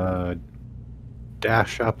gonna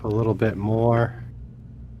dash up a little bit more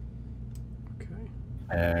Okay.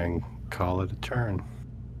 and call it a turn.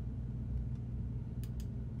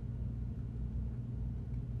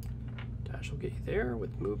 Dash will get you there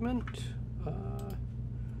with movement.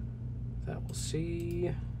 That will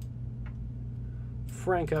see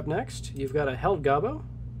Frank up next. You've got a held gobbo.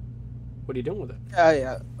 What are you doing with it?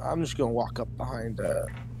 Yeah. I'm just gonna walk up behind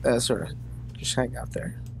sort of just hang out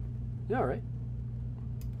there. Yeah, all right.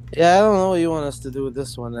 Yeah, I don't know what you want us to do with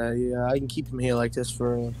this one. Yeah, I can keep him here like this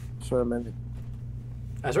for a minute.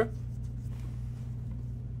 Ezra?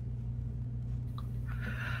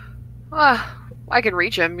 I can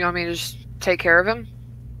reach him. You want me to just take care of him?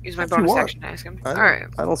 Use my If you bonus want. action to ask him. I All don't, right.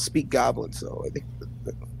 I don't speak Goblin, so I think.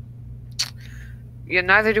 Yeah,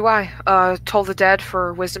 neither do I. Toll the dead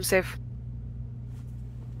for wisdom save.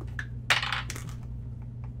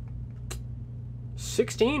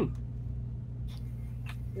 16.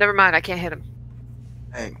 Never mind, I can't hit him.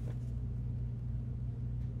 Dang.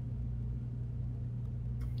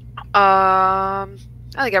 I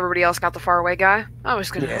think everybody else got the faraway guy. I'm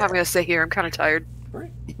Yeah. gonna sit here. I'm kind of tired. All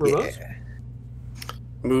right. Ramos? Yeah.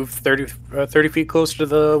 Move 30 feet closer to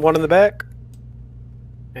the one in the back.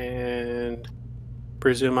 And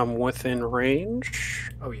presume I'm within range.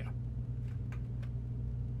 Oh, yeah.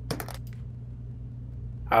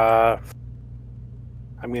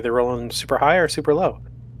 I'm either rolling super high or super low.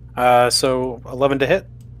 So 11 to hit.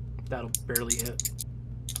 That'll barely hit.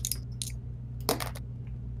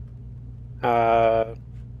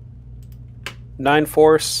 9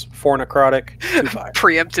 force, 4 necrotic, 2 fire.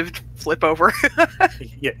 Preemptive flip over.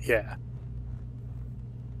 Yeah.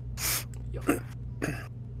 Yep.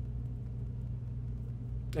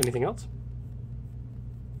 Anything else?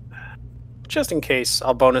 Just in case,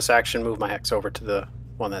 I'll bonus action move my hex over to the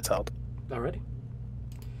one that's held. Alrighty.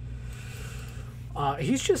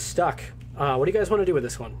 He's just stuck. What do you guys want to do with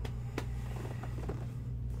this one?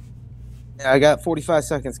 Yeah, I got 45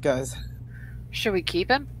 seconds, guys. Should we keep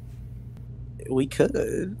him? We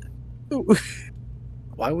could.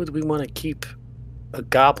 Why would we want to keep a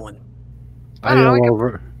goblin? I don't know, I'll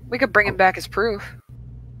over. We could bring him back as proof.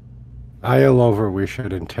 I'll over. We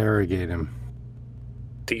should interrogate him.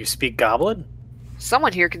 Do you speak goblin?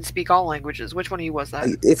 Someone here can speak all languages. Which one of you was that?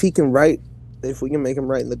 If he can write, if we can make him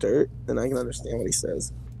write in the dirt, then I can understand what he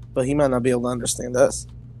says. But he might not be able to understand us.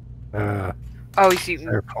 Oh, you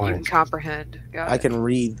Fair you point. can comprehend. Got I it. can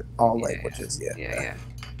read all Yeah, languages. Yeah.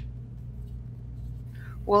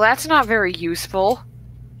 Well, that's not very useful.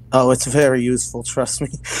 Oh, it's very useful. Trust me.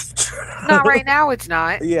 Not right now. It's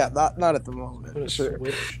not. Yeah, not at the I'm moment. going to Sure.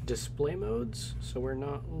 switch display modes, so we're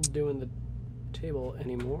not doing the table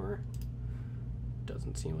anymore.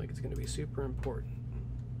 Doesn't seem like it's going to be super important.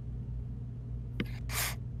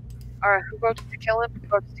 All right, who votes to kill him? Who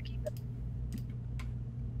votes to keep him?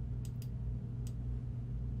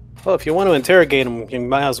 Well, if you want to interrogate him, you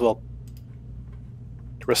might as well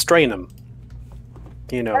restrain him.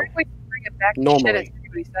 You know. Why don't we bring bring him back. Normally. Shit,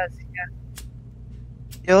 what he says. Yeah.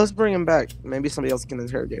 Yeah, let's bring him back. Maybe somebody else can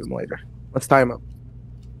interrogate him later. Let's tie him up.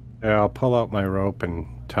 Yeah, I'll pull out my rope and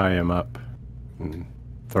tie him up and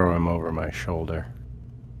throw him over my shoulder.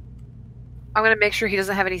 I'm gonna make sure he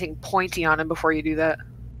doesn't have anything pointy on him before you do that.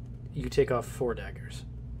 You take off 4 daggers.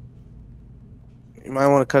 You might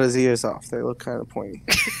want to cut his ears off. They look kind of pointy.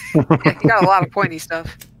 Yeah, he got a lot of pointy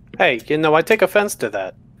stuff. Hey, you know, I take offense to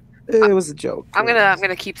that. It was a joke. I'm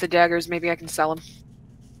gonna keep the daggers. Maybe I can sell them.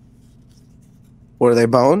 Were they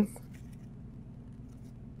bone?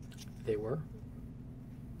 They were.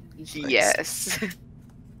 Yes.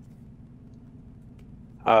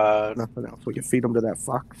 Nothing else. We can feed them to that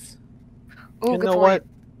fox. Oh, You good know point. what?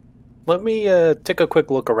 Let me take a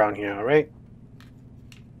quick look around here, all right?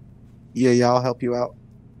 Yeah, I'll help you out.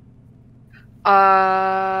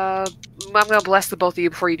 I'm gonna bless the both of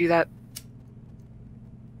you before you do that.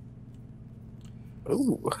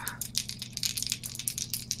 Ooh.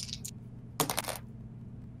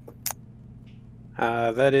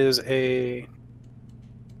 That is a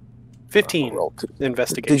 15 Roll two.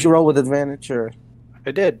 investigation. Did you roll with advantage or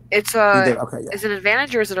I did. It's you did? Okay, yeah. is it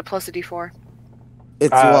advantage or is it a plus a d4?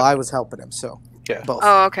 It's well, I was helping him, so Yeah. both.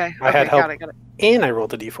 Oh, okay. I Okay, had help. got it. And I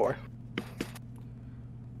rolled a d4.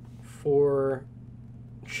 For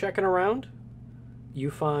checking around, you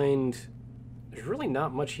find there's really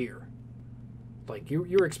not much here. Like you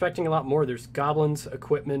were expecting a lot more. There's goblins,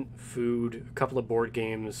 equipment, food, a couple of board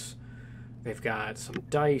games. They've got some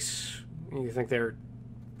dice. You think they're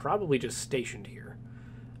probably just stationed here.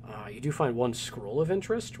 You do find one scroll of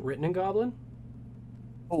interest written in Goblin.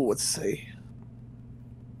 Oh, let's see.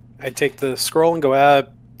 I take the scroll and go,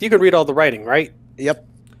 you can read all the writing, right? Yep.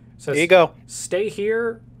 Says, There you go. Stay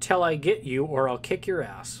here till I get you, or I'll kick your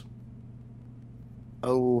ass.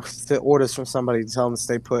 Oh, the orders from somebody to tell them to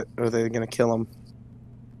stay put, or they're gonna kill him.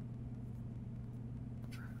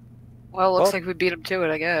 Well, looks Well- like we beat him to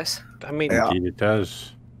it, I guess. I mean, Yeah. Indeed it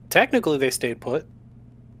does. technically they stayed put.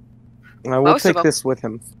 And I will Most of take them. this with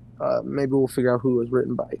him. Maybe we'll figure out who it was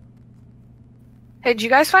written by. Hey, did you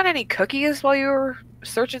guys find any cookies while you were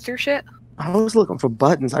searching through shit? I was looking for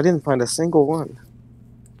buttons. I didn't find a single one.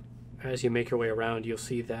 As you make your way around, you'll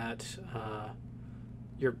see that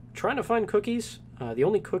you're trying to find cookies. The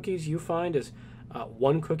only cookies you find is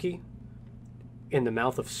one cookie in the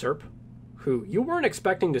mouth of Serp, who you weren't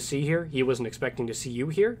expecting to see here. He wasn't expecting to see you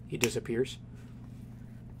here. He disappears.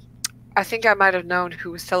 I think I might have known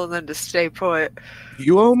who was telling them to stay put.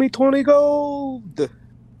 You owe me 20 gold.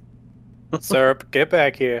 Syrup, get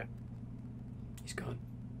back here. He's gone.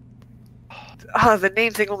 Oh, the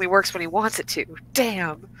name thing only works when he wants it to.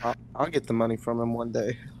 Damn. I'll get the money from him one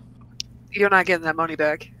day. You're not getting that money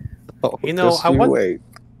back. Oh, You know, just I you want- wait.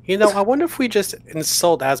 You know, I wonder if we just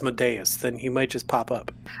insult Asmodeus, then he might just pop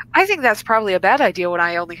up. I think that's probably a bad idea when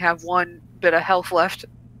I only have one bit of health left.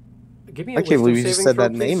 Give me a I can't believe you wisdom just saving said throw,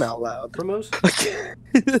 that name please, out loud. Ramos.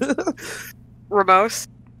 Ramos?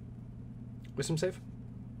 Wisdom save.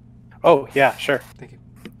 Oh, yeah, sure. Thank you.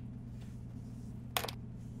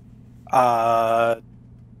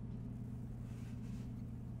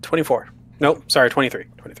 24. Nope, sorry, 23.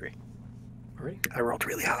 23. Alright. I rolled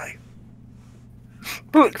really high.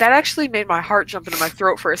 Ooh, that actually made my heart jump into my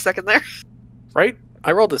throat for a second there. Right?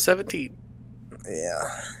 I rolled a 17.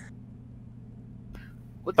 Yeah.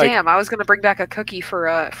 Well, Like- damn, I was gonna bring back a cookie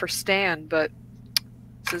for Stan, but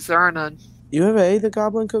since there are none. You ever ate a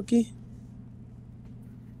goblin cookie?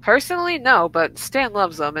 Personally, no, but Stan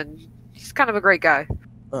loves them, and he's kind of a great guy.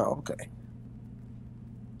 Oh, okay.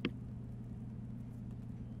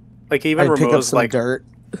 Like, even I'd pick up Ramo's some like, dirt,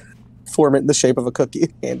 form it in the shape of a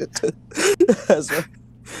cookie, hand it to Ezra.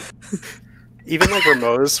 even like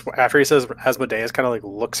Ramo's, after he says Asmodeus, kind of like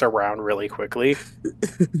looks around really quickly.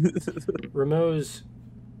 Ramos,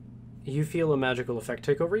 you feel a magical effect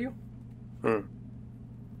take over you. Hmm.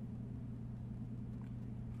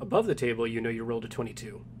 Above the table, you know you rolled a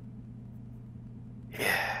 22.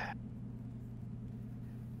 Yeah.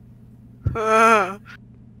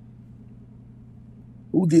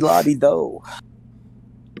 Oodie-lottie-do.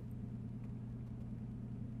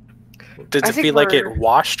 Does I it think feel like it we're-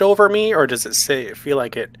 washed over me, or does it feel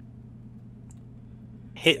like it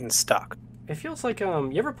hit and stuck? It feels like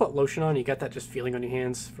you ever put lotion on, you got that just feeling on your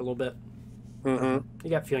hands for a little bit. Mm-hmm. You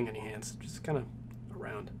got feeling on your hands, just kind of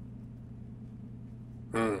around.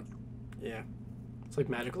 Mm. Yeah, it's like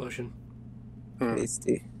magic lotion.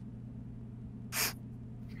 Tasty.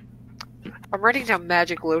 I'm writing down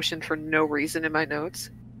magic lotion for no reason in my notes.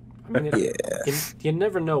 I mean, Yeah. you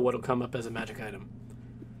never know what'll come up as a magic item.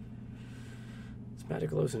 It's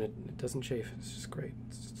magic lotion. It doesn't chafe. It's just great.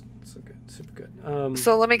 It's So good, super good.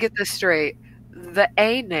 So let me get this straight. The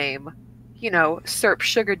A name, Serp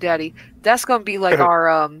Sugar Daddy, that's gonna be like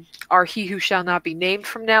our he who shall not be named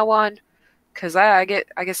from now on. Cause I get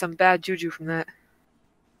some bad juju from that.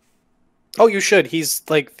 Oh, you should. He's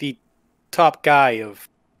like the top guy of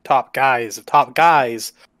top guys of top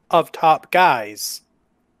guys of top guys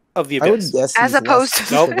of the I would abyss. guess As he's opposed less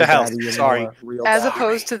to- Nope, sugar the hell. daddy and Sorry. more real As daddy.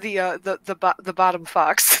 opposed to the bottom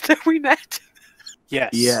fox that we met.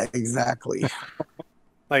 Yes. Yeah, exactly.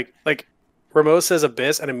 Like Ramos says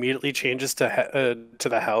abyss and immediately changes to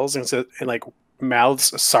the hells and like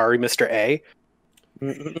mouths sorry, Mr. A.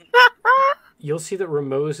 You'll see that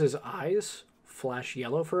Ramos's eyes flash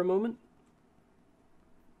yellow for a moment.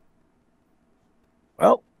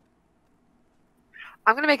 Well,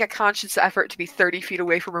 I'm gonna make a conscious effort to be 30 feet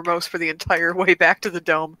away from Ramos for the entire way back to the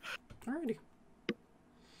dome. Alrighty.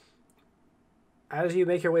 As you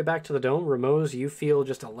make your way back to the dome, Ramos, you feel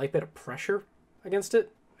just a light bit of pressure against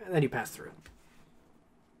it, and then you pass through.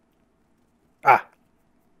 Ah.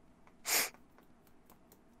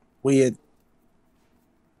 weird.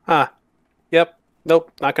 Ah. Yep.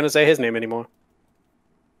 Nope. Not gonna say his name anymore.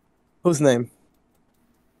 Whose name?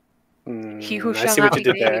 He who I shall see not what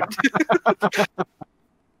you be did there. named.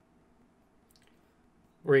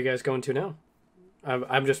 Where are you guys going to now?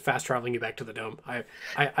 I'm just fast traveling you back to the dome. I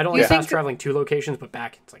don't You like think fast traveling two locations, but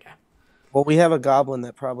back it's like Well, we have a goblin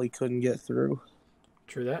that probably couldn't get through.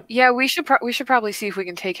 true that. Yeah, we should probably see if we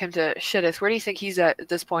can take him to Shittith. Where do you think he's at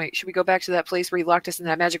this point? Should we go back to that place where he locked us in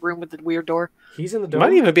that magic room with the weird door? He's in the It dome.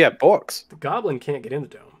 might even be at Bork's. The goblin can't get in the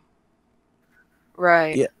dome.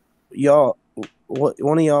 Right. Yeah. Y'all,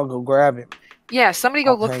 one of y'all go grab him. Yeah, somebody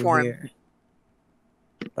go I'll look hang for him. here.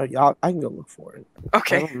 Y'all, I can go look for it.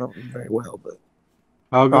 Okay. I don't know him very well, but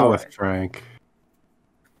I'll go All with right. Frank.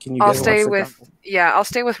 can you I'll guys stay watch the with goblin? I'll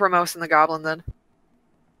stay with Ramos and the goblin then.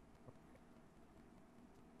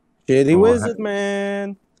 Shitty Oh, wizard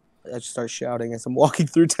man. I just start shouting as I'm walking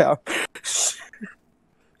through town.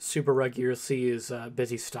 Super Rug you'll see is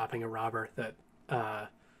busy stopping a robber that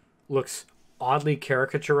looks oddly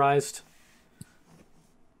caricaturized.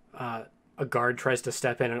 A guard tries to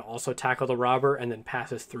step in and also tackle the robber and then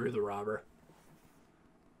passes through the robber.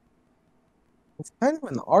 It's kind of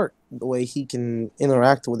an art, the way he can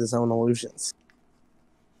interact with his own illusions.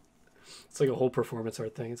 It's like a whole performance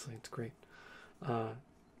art thing. It's great.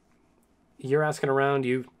 You're asking around.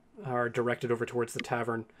 You are directed over towards the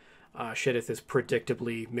tavern. Shittith is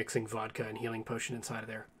predictably mixing vodka and healing potion inside of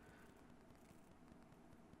there.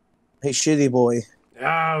 Hey, shitty boy,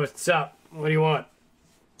 Ah, what's up? What do you want?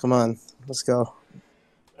 come on, let's go.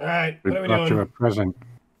 All right, We what are we brought you doing? a present.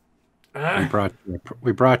 Huh?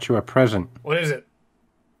 We brought you a present. What is it?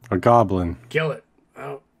 A goblin. Kill it.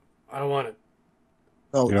 I don't want it.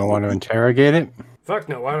 No, You don't want to interrogate it? Fuck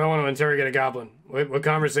no. Why do I want to interrogate a goblin? What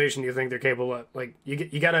conversation do you think they're capable of? Like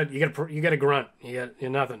you gotta grunt. You're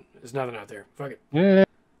nothing. There's nothing out there. Fuck it. Yeah,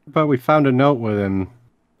 but we found a note with him,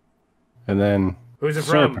 and then Who's it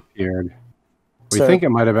Serp from? appeared. We Serp. think it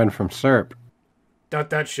might have been from Serp. Not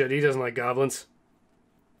that shit. He doesn't like goblins.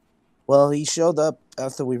 Well, he showed up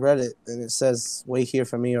after we read it, and it says, "Wait here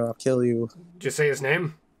for me, or I'll kill you." Just say his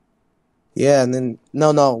name. Yeah, and then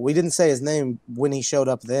no, we didn't say his name when he showed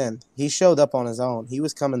up. Then he showed up on his own. He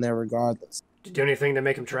was coming there regardless. Did you do anything to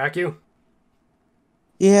make him track you?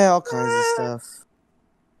 Yeah, all kinds of stuff.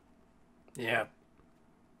 Yeah.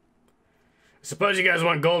 Suppose you guys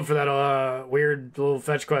want gold for that weird little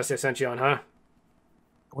fetch quest I sent you on, huh?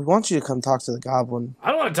 We want you to come talk to the goblin.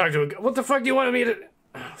 I don't want to talk to a... What the fuck do you want me to...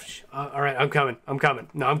 Oh, all right, I'm coming.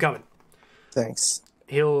 No, I'm coming. Thanks.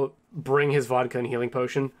 He'll bring his vodka and healing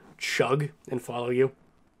potion, chug, and follow you.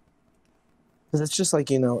 Because it's just like,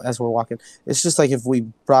 as we're walking, it's just like if we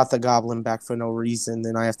brought the goblin back for no reason,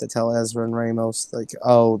 then I have to tell Ezra and Ramos, like,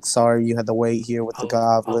 oh, sorry, you had to wait here with the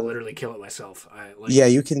I'll goblin. literally kill it myself. Yeah,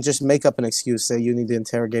 you can just make up an excuse, say you need to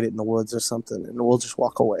interrogate it in the woods or something, and we'll just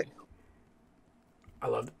walk away. I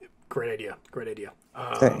love it. Great idea.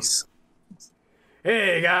 Thanks.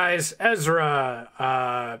 Hey, guys.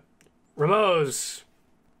 Ezra, Ramos,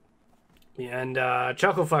 and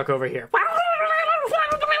Chucklefuck over here.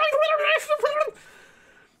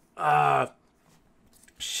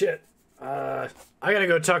 Shit. I gotta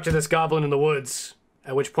go talk to this goblin in the woods.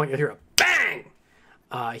 At which point you'll hear a bang!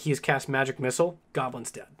 He's cast magic missile.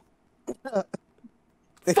 Goblin's dead.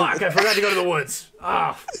 Fuck, I forgot to go to the woods.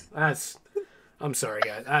 I'm sorry,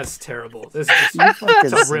 guys. That's terrible. This is just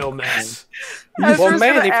it's a real mess. Ezra's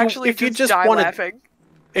man, gonna if actually you just die wanted- laughing.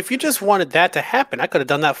 If you just wanted that to happen, I could have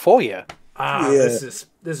done that for you. This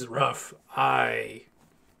is rough.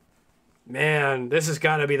 Man, this has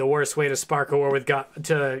got to be the worst way to spark a war with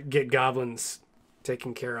to get goblins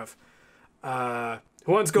taken care of.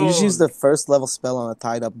 Who wants gold? You just use the first level spell on a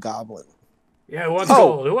tied up goblin. Yeah, who wants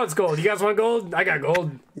gold? Who wants gold? You guys want gold? I got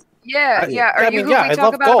gold. Yeah, yeah. Are you who we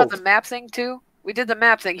talk about the map thing too? We did the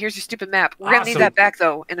map thing. Here's your stupid map. We're gonna need that back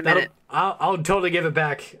though in a minute. I'll totally give it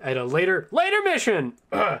back at a later mission.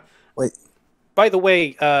 Wait. By the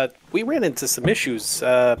way, we ran into some issues.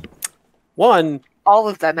 One. All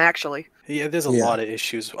of them, actually. Yeah, there's a lot of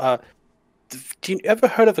issues. Do you ever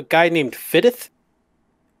heard of a guy named Fittith?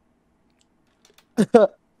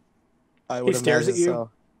 I would he stares at you.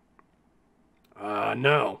 So.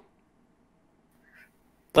 No.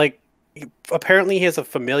 Like, apparently he has a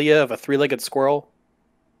familia of a three-legged squirrel.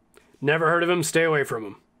 Never heard of him. Stay away from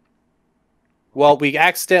him. Well, we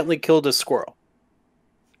accidentally killed a squirrel.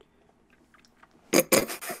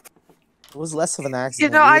 It was less of an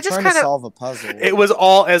accident. You know, we were I just trying kind to of solve a puzzle. It was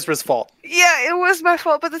all Ezra's fault. Yeah, it was my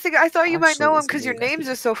fault. But the thing, I thought you might know him Actually, because your it's me. names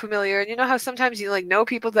are so familiar, and you know how sometimes you like know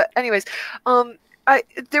people that. Anyways,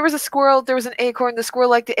 there was a squirrel. There was an acorn. The squirrel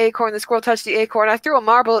liked the acorn. The squirrel touched the acorn. I threw a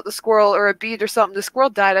marble at the squirrel or a bead or something. The squirrel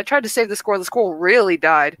died. I tried to save the squirrel. The squirrel really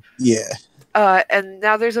died. Yeah. And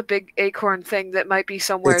now there's a big acorn thing that might be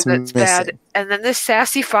somewhere It's that's bad. missing. And then this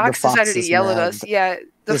sassy fox fox decided to is yell at mad. us. Yeah,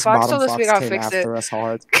 the This fox bottom told us we fox gotta came fix it. after us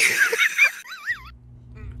hard.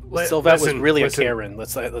 Sylvette was really listen. a Karen.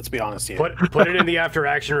 Let's be honest here. Put it in the after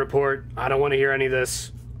action report. I don't want to hear any of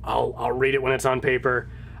this. I'll read it when it's on paper.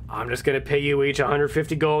 I'm just gonna pay you each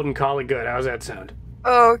 150 gold and call it good. How's that sound?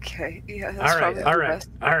 Okay, yeah, that's probably all the right, best.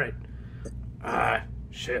 all right.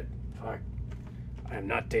 Shit, fuck. I am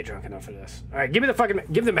not day drunk enough for this. All right, give me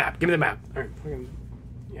the map. Give me the map. All right,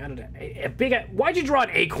 why'd you draw an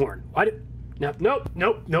acorn? Nope.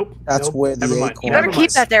 That's where the Never mind. acorn. You better Never keep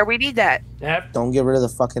mind. that there. We need that. Don't get rid of the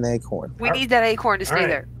fucking acorn. We need that acorn to stay Alright.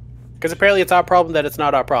 there. Because apparently it's our problem that it's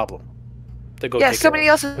not our problem. To go Yeah, take somebody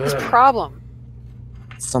care of. else's problem.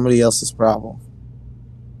 Somebody else's problem.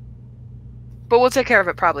 But we'll take care of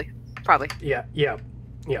it, probably. Probably. Yeah.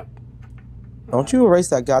 Don't you erase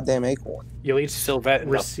that goddamn acorn. You'll each Sylvette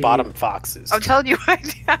and the receive- bottom foxes. I'm telling you,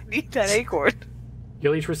 I need that acorn.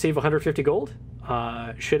 You'll each receive 150 gold.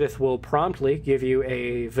 Shidith will promptly give you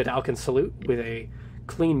a Vidalcan salute with a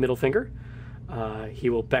clean middle finger. He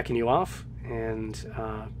will beckon you off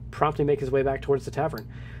and promptly make his way back towards the tavern.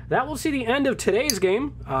 That will see the end of today's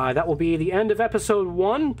game. That will be the end of episode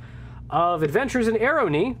 1 of Adventures in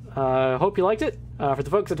Arrowknee. Hope you liked it. For the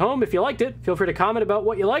folks at home, if you liked it, feel free to comment about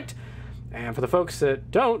what you liked. And for the folks that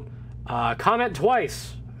don't, comment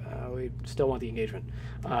twice. We still want the engagement.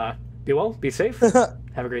 Be well, be safe.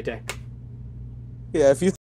 Have a great day. Yeah, if you